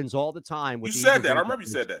happens all the time. You said that. I remember you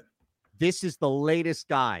said that. This is the latest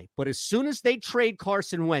guy. But as soon as they trade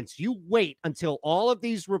Carson Wentz, you wait until all of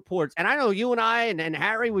these reports. And I know you and I and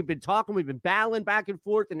Harry, we've been talking, we've been battling back and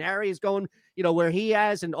forth, and Harry is going, where he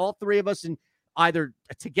has, and all three of us, and either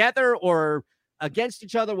together or against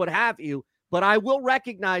each other, what have you. But I will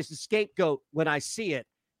recognize the scapegoat when I see it,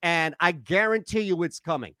 and I guarantee you it's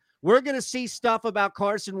coming. We're going to see stuff about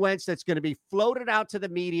Carson Wentz that's going to be floated out to the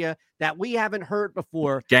media that we haven't heard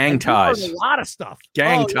before. Gang ties. A lot of stuff.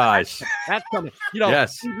 Gang ties. That's coming.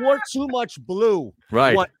 Yes. He wore too much blue.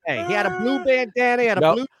 Right. One day. He had a blue bandana. He had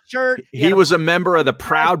a blue shirt. He was a member of the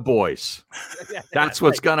Proud Boys. That's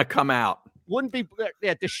what's going to come out. Wouldn't be.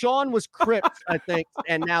 Yeah, Deshaun was Crips, I think,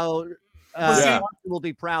 and now will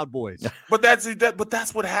be Proud Boys. But that's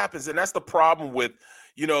what happens, and that's the problem with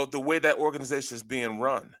the way that organization is being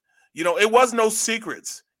run. It was no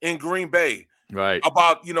secrets in Green Bay, right,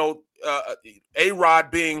 about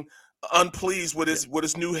A-Rod being unpleased with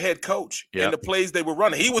his new head coach and the plays they were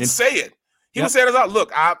running. He would say it. He would say it out.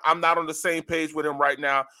 Look, I'm not on the same page with him right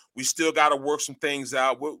now. We still got to work some things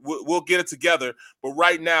out. We'll get it together, but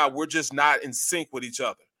right now we're just not in sync with each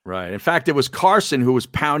other. Right. In fact, it was Carson who was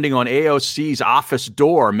pounding on AOC's office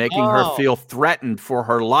door, making her feel threatened for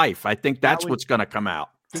her life. I think that's what's going to come out.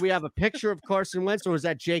 Do we have a picture of Carson Wentz, or is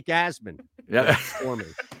that Jake Asman? Yeah.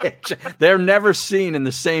 They're never seen in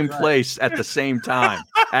the same place at the same time.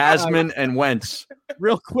 Asman and Wentz.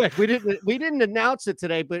 Real quick, we didn't announce it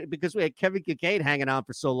today, but because we had Kevin Kincaid hanging on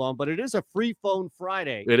for so long, but it is a free phone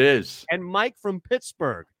Friday. It is. And Mike from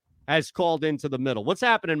Pittsburgh has called into the middle. What's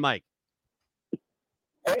happening, Mike?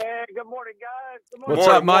 Hey, good morning, guys. Good morning. What's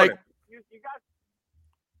up, Mike? You guys,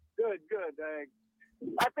 good.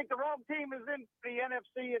 I think the wrong team is in the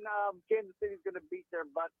NFC, and Kansas City's going to beat their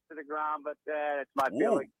butts to the ground, but that's my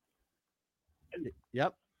feeling.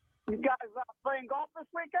 Yep. You guys playing golf this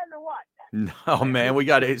weekend or what? No, man. We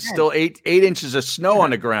got still 8 inches of snow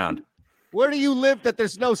on the ground. Where do you live that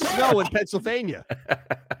there's no snow in Pennsylvania?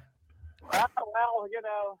 Well,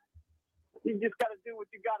 You just got to do what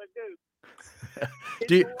you got to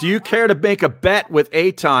do. Do you care to make a bet with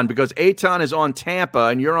Aton, because Aton is on Tampa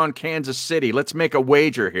and you're on Kansas City? Let's make a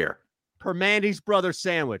wager here. Permandy's Brothers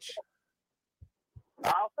sandwich.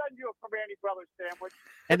 I'll send you a Permandy Brothers sandwich.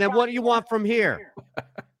 And then what do you want from here?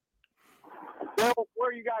 Well, where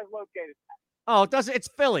are you guys located? Oh, it's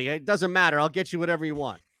Philly. It doesn't matter. I'll get you whatever you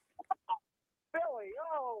want. Philly,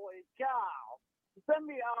 holy cow. Send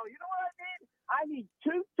me, you know what I need? I need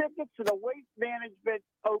 2 tickets to the Waste Management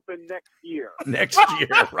Open next year. Next year,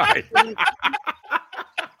 right.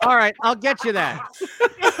 All right, I'll get you that.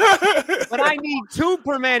 But I need 2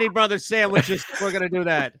 Permandy Brothers sandwiches. We're going to do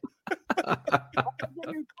that.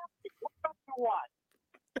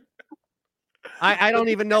 I don't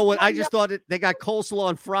even know what. I just thought they got coleslaw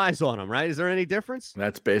and fries on them, right? Is there any difference?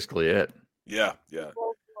 That's basically it. Yeah.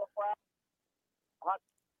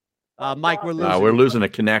 Mike, we're losing. We're losing a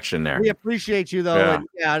connection there. We appreciate you, though.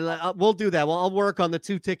 Yeah, and, we'll do that. Well, I'll work on the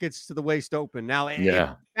 2 tickets to the Waste Open. Now,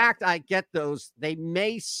 in fact, I get those. They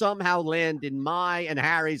may somehow land in my and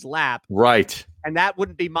Harry's lap. Right. And that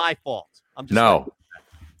wouldn't be my fault.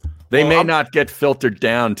 They may not get filtered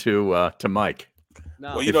down to Mike.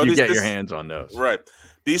 No. Well, if you get your hands on those. Right.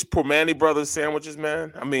 These Permandy Brothers sandwiches,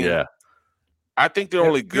 man. I mean, yeah. I think they're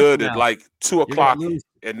only good at like 2 o'clock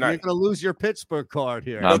at night. You're going to lose your Pittsburgh card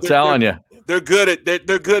here. I'm telling you. They're good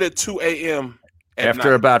at 2 a.m.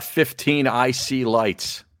 After about 15 IC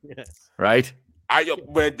lights. Yes. Right?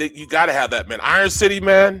 You got to have that, man. Iron City,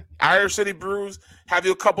 man. Iron City Brews. Have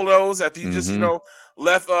you a couple of those after you just,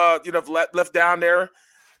 left down there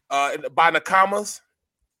by Nakamas?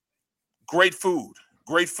 Great food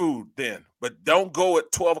then. But don't go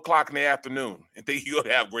at 12 o'clock in the afternoon and think you're going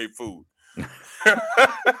to have great food.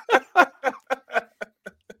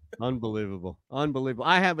 Unbelievable.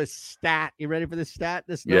 I have a stat. You ready for the stat?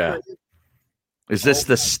 This number? Is this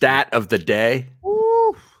the stat of the day?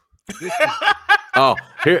 Woo.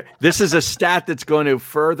 Here. This is a stat that's going to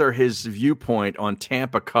further his viewpoint on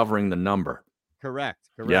Tampa covering the number. Correct.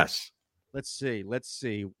 Yes. Let's see.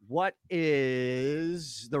 What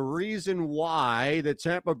is the reason why the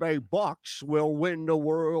Tampa Bay Bucks will win the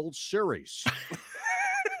World Series?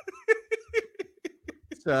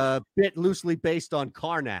 It's a bit loosely based on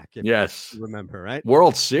Karnak. If you remember, right?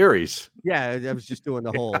 World Series. Yeah, I was just doing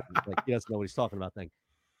the whole he doesn't know what he's talking about thing.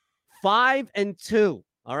 5-2.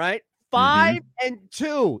 All right.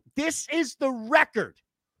 5-2. This is the record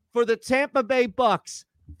for the Tampa Bay Bucks.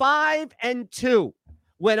 5-2.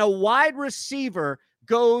 When a wide receiver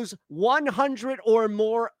goes 100 or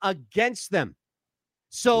more against them.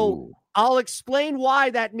 So I'll explain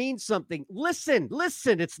why that means something. Listen,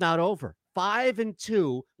 it's not over.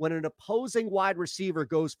 5-2 when an opposing wide receiver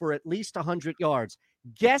goes for at least 100 yards.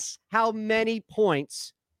 Guess how many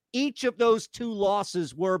points each of those 2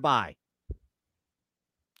 losses were by?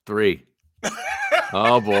 3.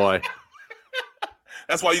 Oh, boy.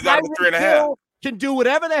 That's why you got 3.5. Can do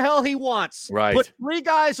whatever the hell he wants. Right. Put 3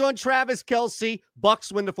 guys on Travis Kelce.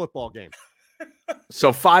 Bucks win the football game.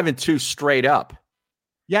 So 5-2 straight up.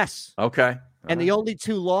 Yes. Okay. And the only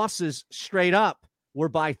 2 losses straight up were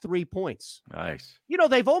by 3 points. Nice.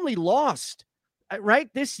 They've only lost, right?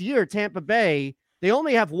 This year, Tampa Bay, they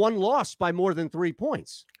only have 1 loss by more than 3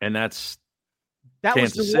 points. And that was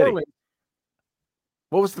Kansas New City. Orleans.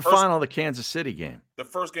 What was the final of the Kansas City game? The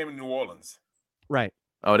first game in New Orleans. Right.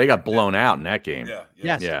 Oh, they got blown out in that game.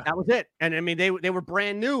 Yes, that was it. And I mean, they were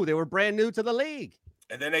brand new. They were brand new to the league.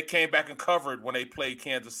 And then they came back and covered when they played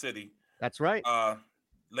Kansas City. That's right.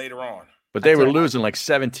 Later on. But they were losing like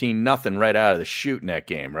 17-0 right out of the chute in that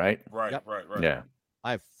game, right? Right. Yeah.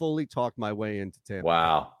 I fully talked my way into Tampa.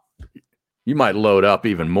 Wow. You might load up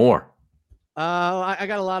even more. I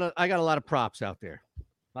got a lot of props out there.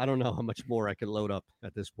 I don't know how much more I can load up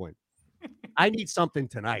at this point. I need something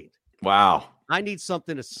tonight. Wow. I need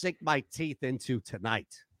something to sink my teeth into tonight.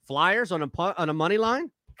 Flyers on a money line?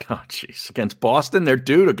 Oh, jeez. Against Boston, they're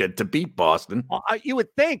due to beat Boston. You would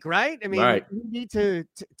think, right? I mean, right. You need to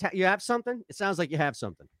you have something? It sounds like you have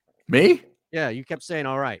something. Me? Yeah, you kept saying,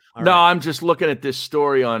 all right. I'm just looking at this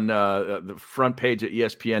story on the front page at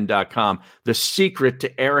ESPN.com. The secret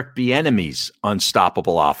to Eric Bieniemy's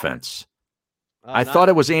unstoppable offense. I thought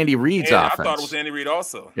it was Andy Reid's offense. I thought it was Andy Reid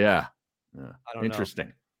also. Yeah. I don't Interesting.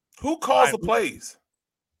 know. Who calls the plays?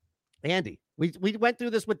 Andy. We went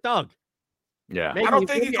through this with Doug. Yeah. I don't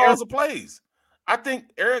think he calls the plays. I think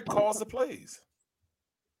Eric calls the plays.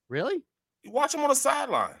 Really? You watch him on the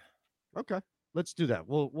sideline. Okay. Let's do that.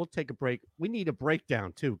 We'll take a break. We need a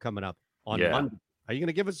breakdown, too, coming up on Monday. Are you going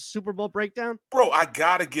to give us a Super Bowl breakdown? Bro, I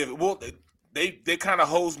got to give it. Well, they kind of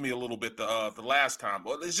hosed me a little bit the last time.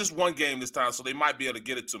 Well, it's just one game this time, so they might be able to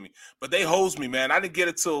get it to me. But they hosed me, man. I didn't get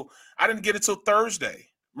it till Thursday.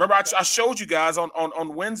 Remember, I showed you guys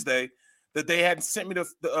on Wednesday that they hadn't sent me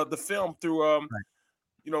the film through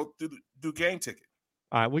through Game Ticket.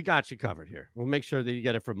 All right, we got you covered here. We'll make sure that you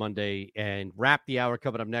get it for Monday and wrap the hour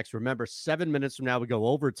coming up next. Remember, 7 minutes from now, we go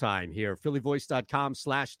overtime here.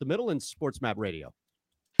 phillyvoice.com/the middle and SportsMap Radio.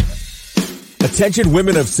 Attention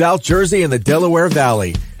women of South Jersey and the Delaware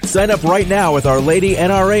Valley. Sign up right now with Our Lady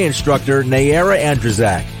NRA instructor, Nayara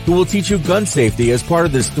Andrzak, who will teach you gun safety as part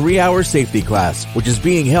of this 3-hour safety class, which is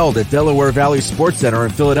being held at Delaware Valley Sports Center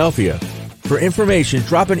in Philadelphia. For information,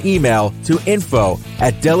 drop an email to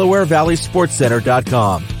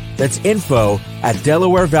info@DelawareValleySportsCenter.com. That's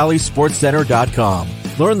info@DelawareValleySportsCenter.com.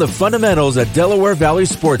 Learn the fundamentals at Delaware Valley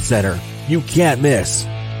Sports Center. You can't miss.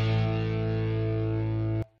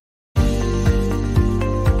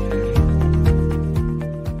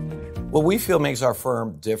 What we feel makes our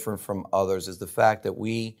firm different from others is the fact that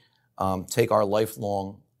we take our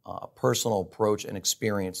lifelong personal approach and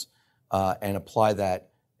experience and apply that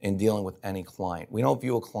in dealing with any client. We don't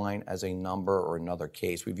view a client as a number or another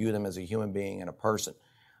case. We view them as a human being and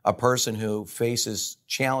a person who faces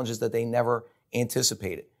challenges that they never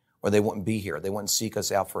anticipated, or they wouldn't be here. They wouldn't seek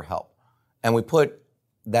us out for help. And we put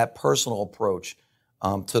that personal approach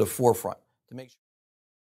to the forefront to make sure.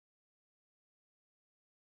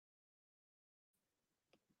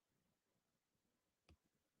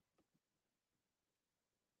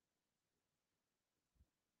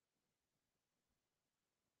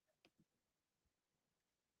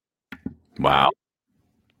 Wow.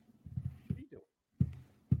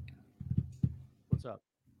 What's up?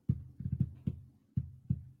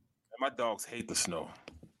 My dogs hate the snow.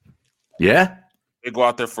 Yeah? They go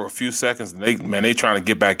out there for a few seconds and they trying to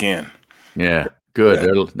get back in. Yeah, good.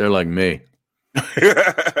 Yeah. They're like me.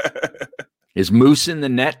 Is Moose in the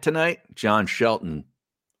net tonight? John Shelton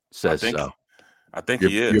says so. I think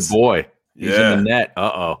he is. Your boy. He's in the net.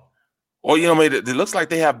 Uh-oh. Well, you know, mate, it looks like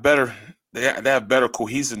they have better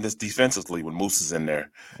cohesiveness defensively when Moose is in there.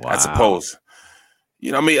 Wow. I suppose.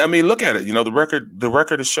 You know, I mean, look at it. You know, the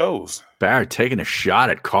record it shows. Barrett taking a shot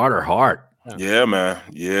at Carter Hart. Yeah, man.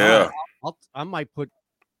 Yeah. I might put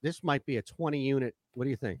this might be a 20 unit. What do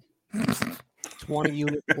you think? 20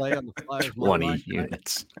 unit play on the Flyers. 20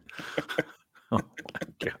 units. Oh my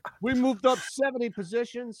God. We moved up 70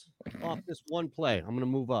 positions off this one play. I'm going to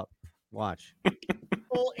move up. Watch.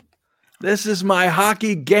 This is my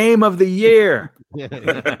hockey game of the year.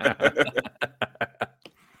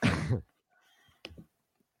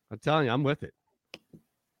 I'm telling you, I'm with it.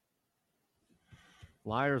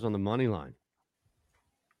 Flyers on the money line.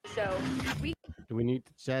 So do we need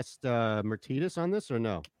to test Martinez on this or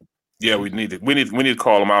no? Yeah, we need to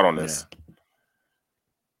call him out on this. Yeah.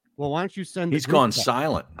 Well, why don't you send? He's gone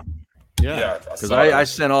silent. Yeah, because I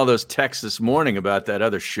sent all those texts this morning about that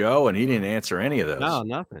other show, and he didn't answer any of those. No,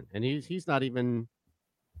 nothing. And he's not even,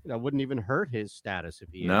 wouldn't even hurt his status if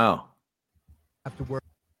he. No. Have to work.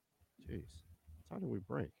 Jeez, how do we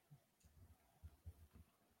break?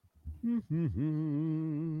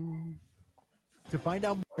 To find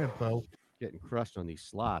out more info, getting crushed on these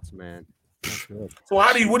slots, man. So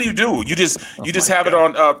what do you do? You just have it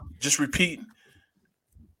on just repeat.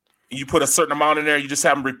 You put a certain amount in there. You just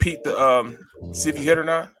have them repeat the see if you hit or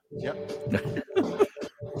not. Yep.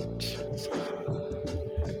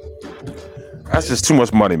 That's just too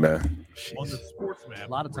much money, man. On the SportsMap, a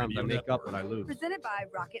lot of times I make up when I lose. Presented by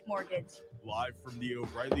Rocket Mortgage. Live from the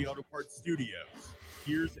O'Reilly Auto Parts Studios.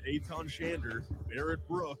 Here's Eitan Shander, Barrett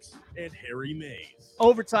Brooks, and Harry Mays.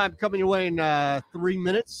 Overtime coming your way in 3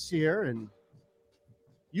 minutes here. And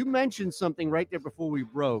you mentioned something right there before we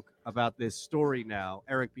broke about this story now.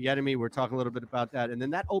 Eric Bieniemy, we're talking a little bit about that. And then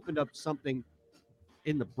that opened up something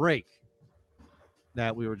in the break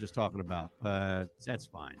that we were just talking about. That's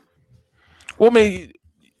fine. Well, I mean,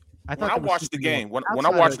 when I watch the game, when I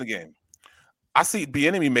watch the game, I see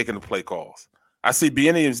Bieniemy making the play calls. I see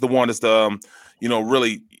Bieniemy is the one that's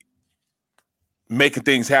really making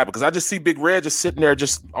things happen. Because I just see Big Red just sitting there,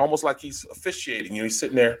 just almost like he's officiating. He's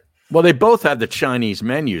sitting there. Well, they both have the Chinese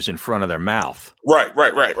menus in front of their mouth. Right.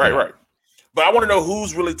 But I want to know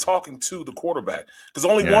who's really talking to the quarterback, because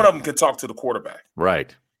only one of them can talk to the quarterback.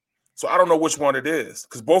 Right. So I don't know which one it is,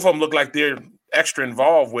 because both of them look like they're extra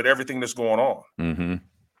involved with everything that's going on. Mm-hmm.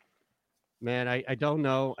 Man, I don't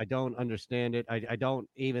know. I don't understand it. I don't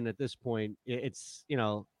even at this point. It's,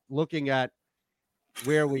 looking at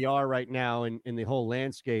where we are right now in the whole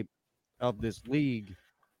landscape of this league,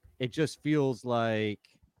 it just feels like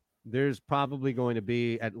there's probably going to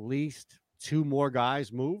be at least 2 more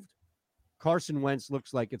guys moved Carson Wentz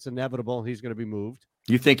looks like it's inevitable. He's going to be moved.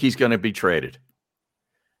 You think he's going to be traded?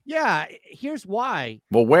 Yeah. Here's why.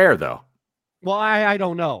 Well, where though? Well, I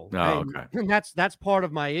don't know. Okay. And that's part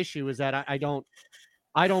of my issue is that I don't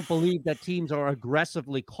believe that teams are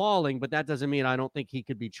aggressively calling, but that doesn't mean I don't think he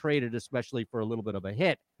could be traded, especially for a little bit of a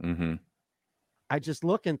hit. Mm-hmm. I just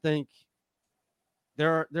look and think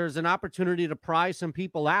there's an opportunity to pry some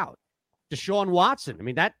people out. Deshaun Watson. I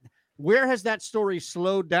mean, where has that story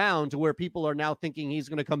slowed down to where people are now thinking he's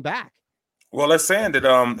going to come back? Well, they're saying that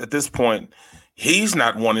at this point, he's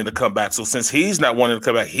not wanting to come back. So since he's not wanting to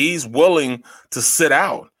come back, he's willing to sit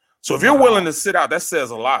out. So if you're willing to sit out, that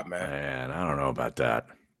says a lot, man. Man, I don't know about that.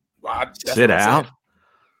 Sit out?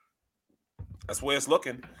 That's the way it's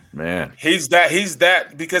looking. Man. He's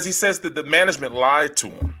that because he says that the management lied to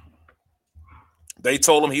him. They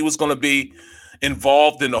told him he was going to be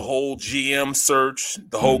involved in the whole GM search,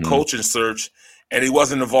 the whole coaching search, and he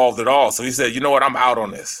wasn't involved at all. So he said, you know what, I'm out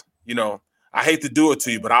on this. I hate to do it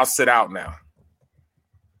to you, but I'll sit out now.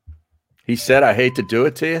 He said, I hate to do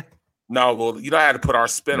it to you? No, well, you know I had to put our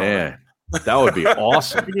spin on it. That would be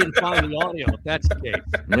awesome. We need to find the audio if that's the case.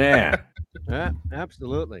 Man. Yeah,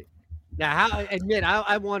 absolutely. Now,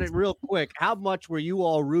 I want it real quick. How much were you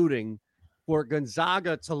all rooting for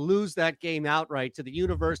Gonzaga to lose that game outright to the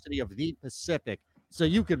University of the Pacific so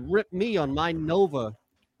you could rip me on my Nova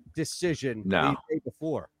decision the day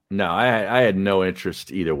before? No, I had no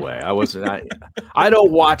interest either way. I wasn't. I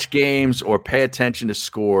don't watch games or pay attention to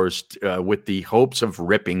scores with the hopes of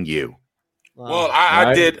ripping you. Well,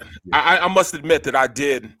 I did. I must admit that I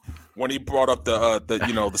did when he brought up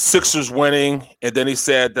the Sixers winning, and then he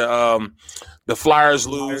said the Flyers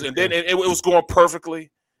lose, and then it was going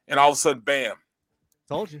perfectly, and all of a sudden, bam!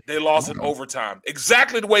 Told you they lost in overtime.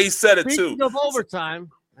 Exactly the way he said it too. Speaking of overtime.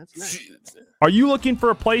 That's nice. Are you looking for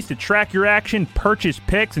a place to track your action, purchase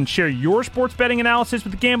picks, and share your sports betting analysis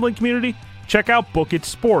with the gambling community? Check out Book It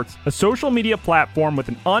Sports, a social media platform with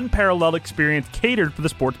an unparalleled experience catered for the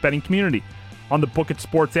sports betting community. On the Book It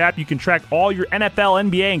Sports app, you can track all your NFL,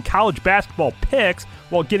 NBA, and college basketball picks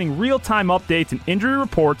while getting real-time updates and injury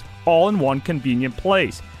reports all in one convenient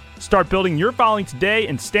place. Start building your following today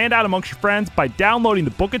and stand out amongst your friends by downloading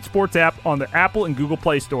the Book It Sports app on the Apple and Google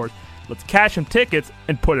Play stores. Let's cash some tickets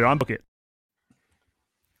and put it on Book It.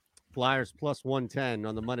 Flyers plus 110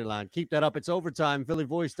 on the money line. Keep that up. It's overtime.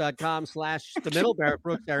 PhillyVoice.com/the middle. Barrett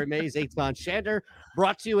Brooks, Harry Mays, Eitan Shander.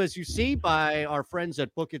 Brought to you, as you see, by our friends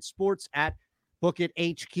at Book It Sports at Book It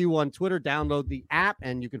HQ on Twitter. Download the app,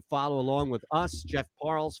 and you can follow along with us, Jeff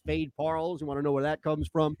Parles, Fade Parles. You want to know where that comes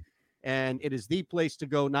from? And it is the place to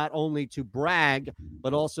go not only to brag,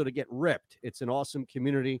 but also to get ripped. It's an awesome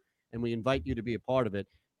community, and we invite you to be a part of it.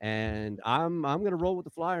 And I'm going to roll with the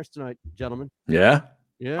Flyers tonight, gentlemen. Yeah?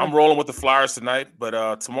 Yeah. I'm rolling with the Flyers tonight,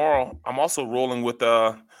 but tomorrow I'm also rolling with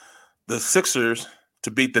the Sixers to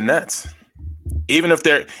beat the Nets. Even if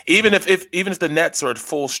the Nets are at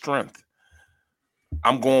full strength,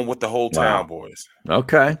 I'm going with the whole town, boys.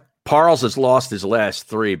 Okay. Parles has lost his last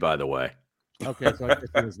 3, by the way. Okay, so I guess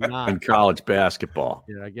he has not. In college basketball.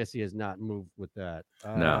 Yeah, I guess he has not moved with that.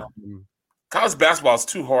 No. College basketball is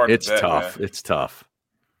too hard. It's to bet, tough. man. It's tough.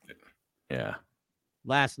 Yeah.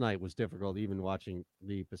 Last night was difficult, even watching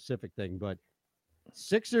the Pacific thing. But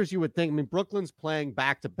Sixers, you would think, Brooklyn's playing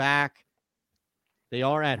back-to-back. They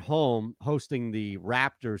are at home hosting the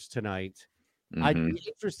Raptors tonight. Mm-hmm. I'd be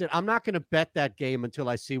interested. I'm not going to bet that game until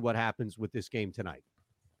I see what happens with this game tonight.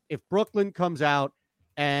 If Brooklyn comes out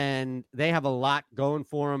and they have a lot going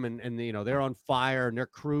for them and they're on fire and they're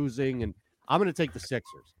cruising, and I'm going to take the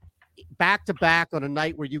Sixers. Back-to-back on a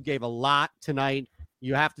night where you gave a lot tonight,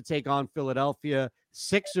 you have to take on Philadelphia.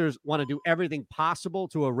 Sixers want to do everything possible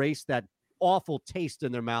to erase that awful taste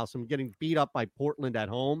in their mouths from getting beat up by Portland at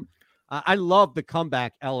home. I love the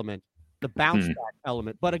comeback element, the bounce back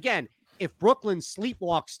element. But again, if Brooklyn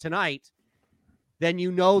sleepwalks tonight, then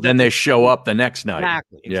you know that then they show up the next night.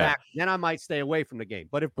 Exactly. Yeah. Then I might stay away from the game.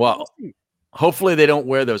 But if hopefully they don't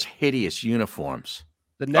wear those hideous uniforms.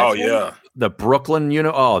 The Nets the Brooklyn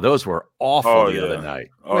those were awful the other night.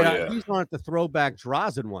 These aren't the throwback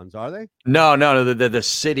Drazen ones, are they? No, the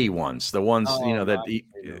city ones, the ones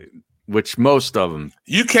which most of them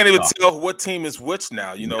you can't even tell what team is which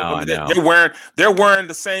now. They're wearing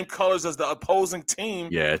the same colors as the opposing team.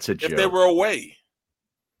 Yeah, it's a joke. If they were away.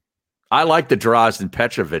 I like the Drazen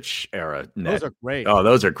Petrovic era. Those are great. Oh,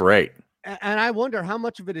 those are great. And I wonder how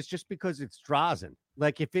much of it is just because it's Drazen.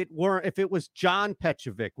 Like if it was John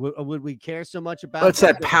Petrovic, would we care so much about? It's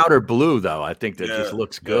that powder blue, though. I think that just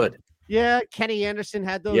looks good. Yeah, Kenny Anderson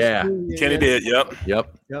had those. Yeah, Kenny did.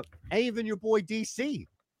 Yep. And even your boy DC,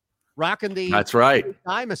 rocking the that's right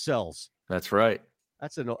Dynacells. That's right.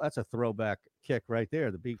 That's a throwback kick right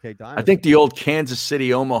there. The BK Diamond. I think the old Kansas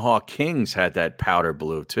City Omaha Kings had that powder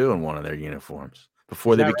blue too in one of their uniforms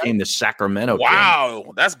before they became the Sacramento Kings.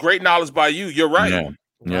 Wow, that's great knowledge by you. You're right.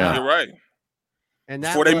 Yeah. You're right. And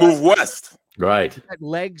before they moved west. Right. That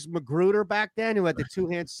Legs Magruder back then who had the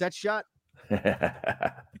two-hand set shot.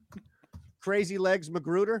 Crazy Legs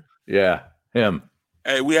Magruder. Yeah, him.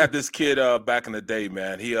 Hey, we had this kid back in the day,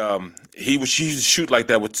 man. He used to shoot like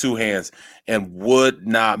that with two hands and would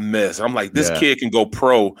not miss. I'm like, this kid can go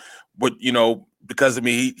pro, but because of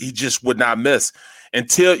me, he just would not miss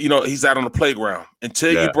until he's out on the playground.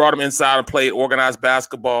 Until you brought him inside and played organized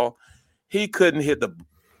basketball, he couldn't hit the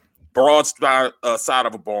broad side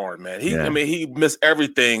of a barn, man. He missed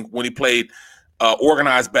everything when he played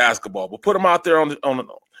organized basketball. But put him out there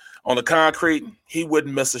on the concrete, he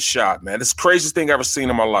wouldn't miss a shot, man. It's the craziest thing I've ever seen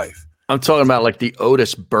in my life. I'm talking about like the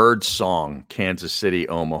Otis Bird song, Kansas City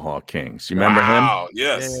Omaha Kings. You remember him? Wow,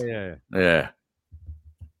 yes. Yeah.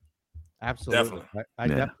 Absolutely. Definitely. I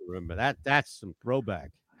definitely remember that. That's some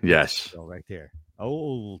throwback. Yes. Right there.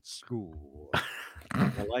 Old school.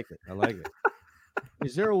 I like it.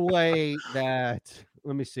 Is there a way that,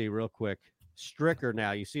 let me see real quick. Stricker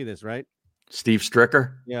now, you see this, right? Steve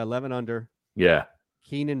Stricker? Yeah, 11 under. Yeah.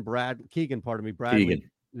 Keegan, Bradley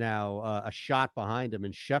now a shot behind him,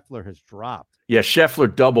 and Scheffler has dropped. Yeah,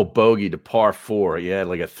 Scheffler double bogey to par 4. He had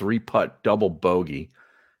like a 3-putt double bogey,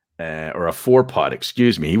 or a 4-putt,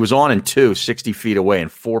 excuse me. He was on in 2, 60 feet away,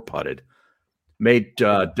 and 4-putted. Made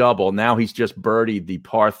double. Now he's just birdied the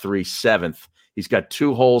par 3 7th. He's got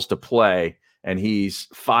 2 holes to play, and he's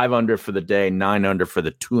 5 under for the day, 9 under for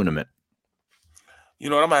the tournament. You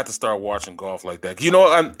know what? I'm gonna have to start watching golf like that. You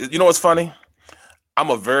know what's funny? I'm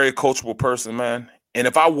a very coachable person, man. And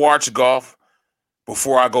if I watch golf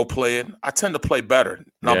before I go play it, I tend to play better.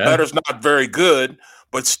 Now, better's not very good,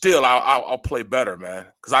 but still, I'll play better, man.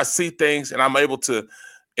 Because I see things and I'm able to,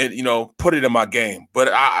 put it in my game. But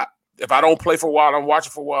if I don't play for a while, I'm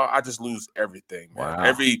watching for a while, I just lose everything, man.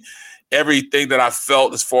 Wow. Everything that I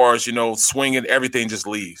felt as far as, swinging, everything just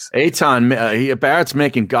leaves. Eitan, Barrett's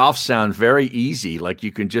making golf sound very easy. Like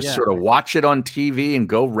you can just sort of watch it on TV and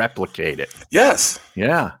go replicate it. Yes.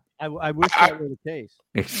 Yeah. I wish that were the case.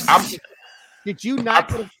 Did you not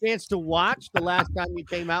get a chance to watch the last time you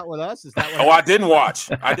came out with us? Is that what I didn't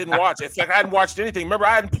watch. In fact, I hadn't watched anything. Remember,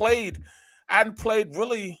 I hadn't played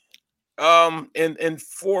really in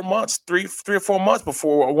 4 months, three or 4 months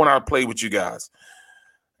before when I played with you guys.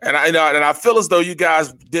 And I feel as though you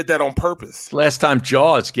guys did that on purpose. Last time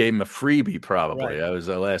Jaws gave him a freebie, probably. Right. That was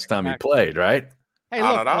the last time he played, right? Hey,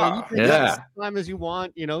 look, you can as time as you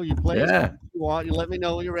want. You play as much as you want. You let me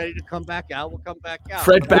know when you're ready to come back out. We'll come back out.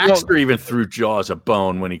 Fred Baxter even threw Jaws a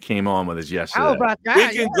bone when he came on with us yesterday. How about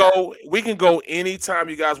that? We can go anytime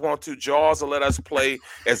you guys want to. Jaws will let us play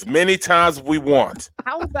as many times as we want.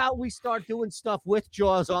 How about we start doing stuff with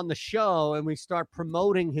Jaws on the show, and we start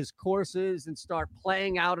promoting his courses and start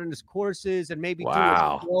playing out in his courses, and maybe do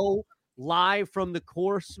a show live from the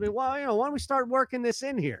course? I mean, why don't we start working this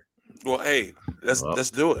in here? Well, hey, let's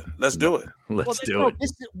do it. Let's do it. Let's do it.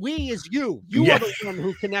 We is you. You are the one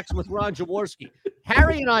who connects with Ron Jaworski.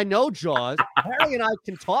 Harry and I know Jaws. Harry and I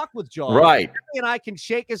can talk with Jaws. Right. Harry and I can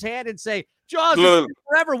shake his hand and say, Jaws,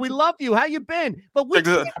 forever. We love you. How you been? But we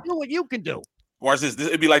can't do what you can do. Watch this.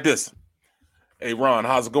 It'd be like this. Hey, Ron,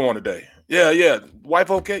 how's it going today? Yeah. Wife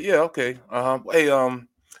okay? Yeah, okay. Hey,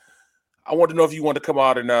 I want to know if you want to come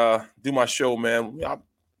out and do my show, man.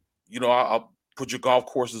 I'll put your golf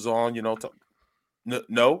courses on,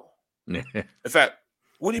 no. In fact,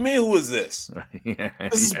 what do you mean, who is this?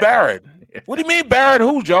 This is Barrett. What do you mean, Barrett?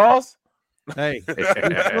 Who, Jaws? Hey, you're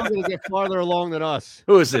going to get farther along than us.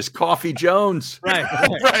 Who is this? Coffee Jones? Right.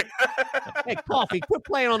 Hey, Coffee, quit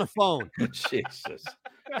playing on the phone. Jesus.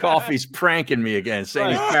 Coffee's pranking me again,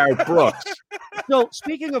 saying he's Barrett Brooks. So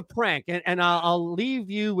speaking of prank, and I'll leave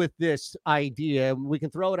you with this idea. We can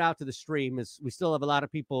throw it out to the stream. As we still have a lot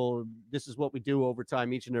of people. This is what we do over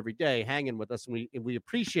time, each and every day, hanging with us, and we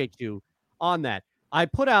appreciate you on that. I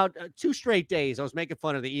put out 2 straight days. I was making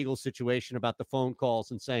fun of the Eagles situation about the phone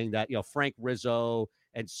calls and saying that Frank Rizzo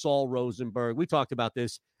and Saul Rosenberg. We talked about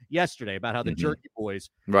this yesterday about how the Jerky Boys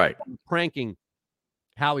were pranking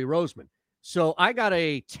Howie Roseman. So I got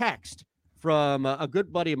a text from a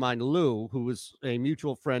good buddy of mine, Lou, who was a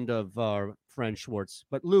mutual friend of our friend Schwartz.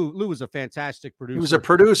 But Lou was a fantastic producer. He was a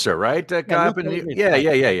producer, right? That guy up in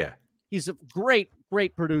yeah. He's a great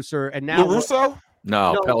producer. And now Russo?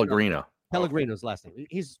 No, Pellegrino. Pellegrino's last name.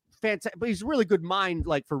 He's fantastic, but he's a really good mind,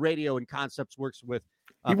 like for radio and concepts. Works with.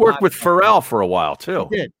 He worked with Pharrell for a while too.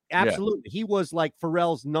 He did absolutely. He was like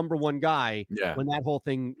Pharrell's #1 guy when that whole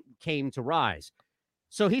thing came to rise.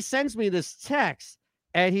 So he sends me this text,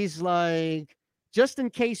 and he's like, just in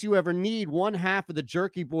case you ever need one half of the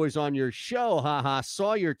Jerky Boys on your show, haha,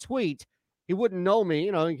 saw your tweet. He wouldn't know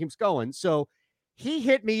me, he keeps going. So he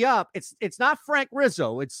hit me up. It's not Frank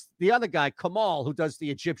Rizzo. It's the other guy, Kamal, who does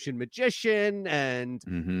the Egyptian Magician and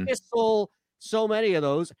Pistol, so many of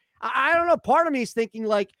those. I don't know. Part of me is thinking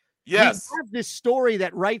like, yes, we have this story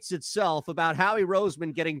that writes itself about Howie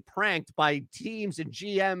Roseman getting pranked by teams and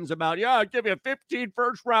GMs about, I'll give you a 15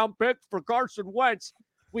 first-round pick for Carson Wentz.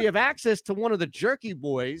 We have access to one of the Jerky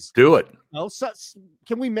Boys. Do it. So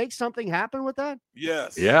can we make something happen with that?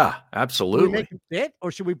 Yes. Yeah, absolutely. Can we make a bit,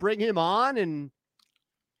 or should we bring him on? And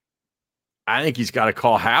I think he's got to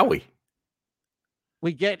call Howie.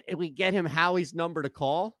 We get him Howie's number to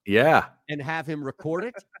call. Yeah. And have him record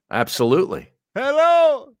it. Absolutely.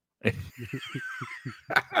 Hello.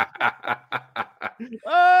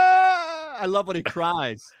 I love when he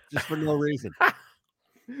cries just for no reason.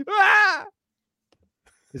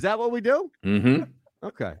 Is that what we do? Mm-hmm.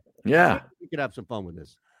 Okay. Yeah. We could have some fun with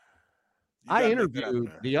this. I interviewed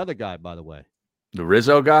the other guy, by the way. The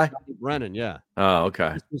Rizzo guy? Brennan, yeah. Oh,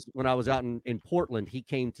 okay. When I was out in Portland, he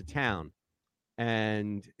came to town.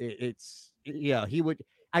 And I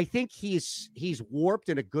think he's warped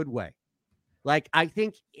in a good way. Like, I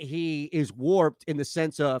think he is warped in the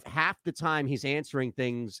sense of half the time he's answering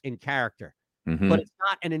things in character, but it's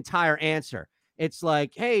not an entire answer. It's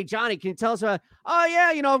like, hey, Johnny, can you tell us about,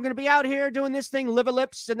 I'm going to be out here doing this thing, liver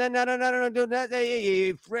lips, and then no, do that.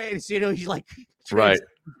 He's like, right.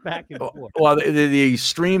 Back and forth. Well, the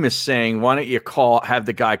stream is saying, why don't you have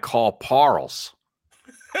the guy call Parles?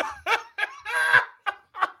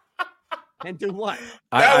 And do what?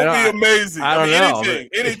 That would be amazing. I don't know.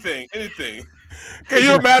 Anything. Can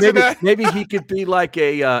you imagine that? Maybe he could be like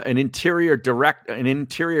an interior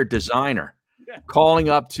designer calling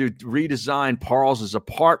up to redesign Parles'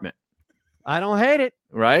 apartment. I don't hate it.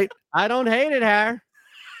 Right? I don't hate it, Harry.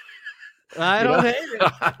 I don't hate it.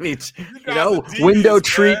 I mean, window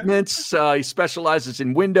treatments. He specializes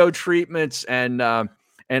in window treatments and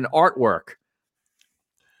artwork.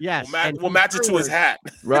 Yes. We'll match it to his hat.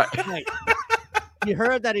 Right. You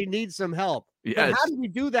heard that he needs some help. Yes. But how do we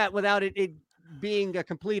do that without it being a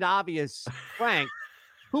complete obvious prank?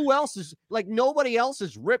 Who else is nobody else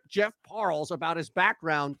has ripped Jeff Parles about his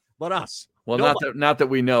background but us. Well, nobody. not that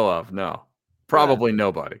we know of. No, probably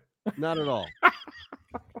nobody. Not at all.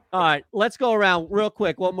 All right, let's go around real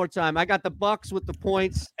quick one more time. I got the Bucks with the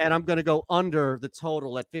points, and I'm going to go under the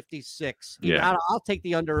total at 56. Yeah, I'll take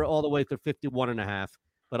the under all the way to 51.5,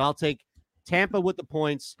 but I'll take Tampa with the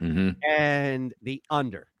points and the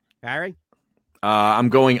under. Harry? I'm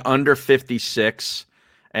going under 56,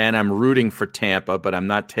 and I'm rooting for Tampa, but I'm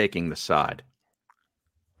not taking the side.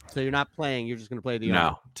 So you're not playing. You're just going to play the under.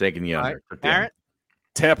 No, taking the under. Right. Barrett?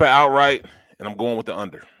 Tampa outright, and I'm going with the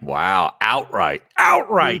under. Wow, outright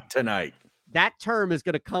tonight. That term is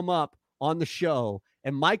going to come up on the show,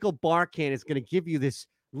 and Michael Barkan is going to give you this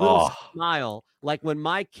little smile, like when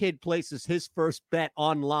my kid places his first bet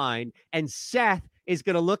online, and Seth is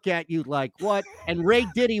going to look at you like, what? And Ray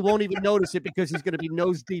Diddy won't even notice it because he's going to be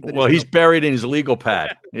nose deep in he's buried in his legal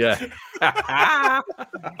pad. Yeah.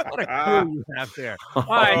 What a crew you have there. All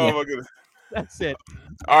right. Oh, my goodness. That's it.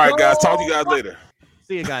 All right, guys. Talk to you guys later.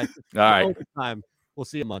 See you guys. All right. Time. We'll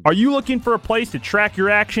see you Monday. Are you looking for a place to track your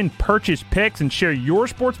action, purchase picks, and share your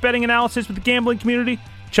sports betting analysis with the gambling community?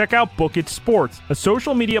 Check out Book It Sports, a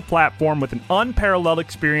social media platform with an unparalleled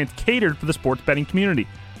experience catered for the sports betting community.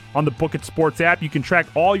 On the Book It Sports app, you can track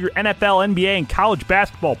all your NFL, NBA, and college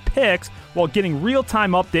basketball picks while getting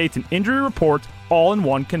real-time updates and injury reports all in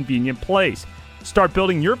one convenient place. Start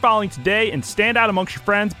building your following today and stand out amongst your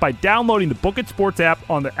friends by downloading the Book It Sports app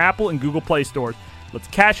on the Apple and Google Play stores. Let's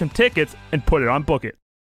cash some tickets and put it on Book It.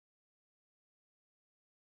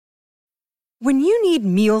 When you need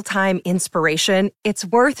mealtime inspiration, it's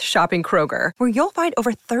worth shopping Kroger, where you'll find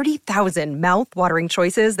over 30,000 mouth-watering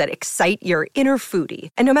choices that excite your inner foodie.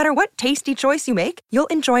 And no matter what tasty choice you make, you'll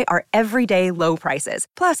enjoy our everyday low prices,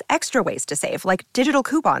 plus extra ways to save, like digital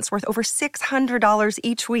coupons worth over $600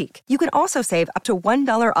 each week. You can also save up to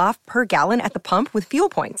 $1 off per gallon at the pump with fuel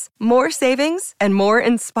points. More savings and more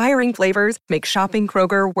inspiring flavors make shopping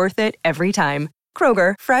Kroger worth it every time.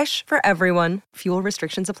 Kroger, fresh for everyone. Fuel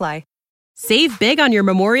restrictions apply. Save big on your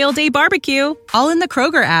Memorial Day barbecue, all in the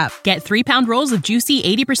Kroger app. Get 3-pound rolls of juicy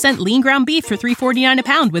 80% lean ground beef for $3.49 a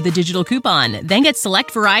pound with a digital coupon. Then get select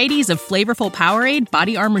varieties of flavorful Powerade,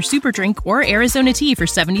 Body Armor Super Drink, or Arizona tea for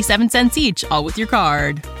 77 cents each, all with your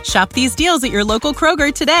card. Shop these deals at your local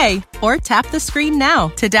Kroger today, or tap the screen now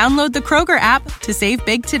to download the Kroger app to save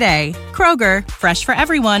big today. Kroger, fresh for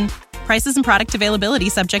everyone. Prices and product availability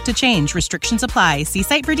subject to change. Restrictions apply. See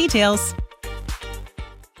site for details.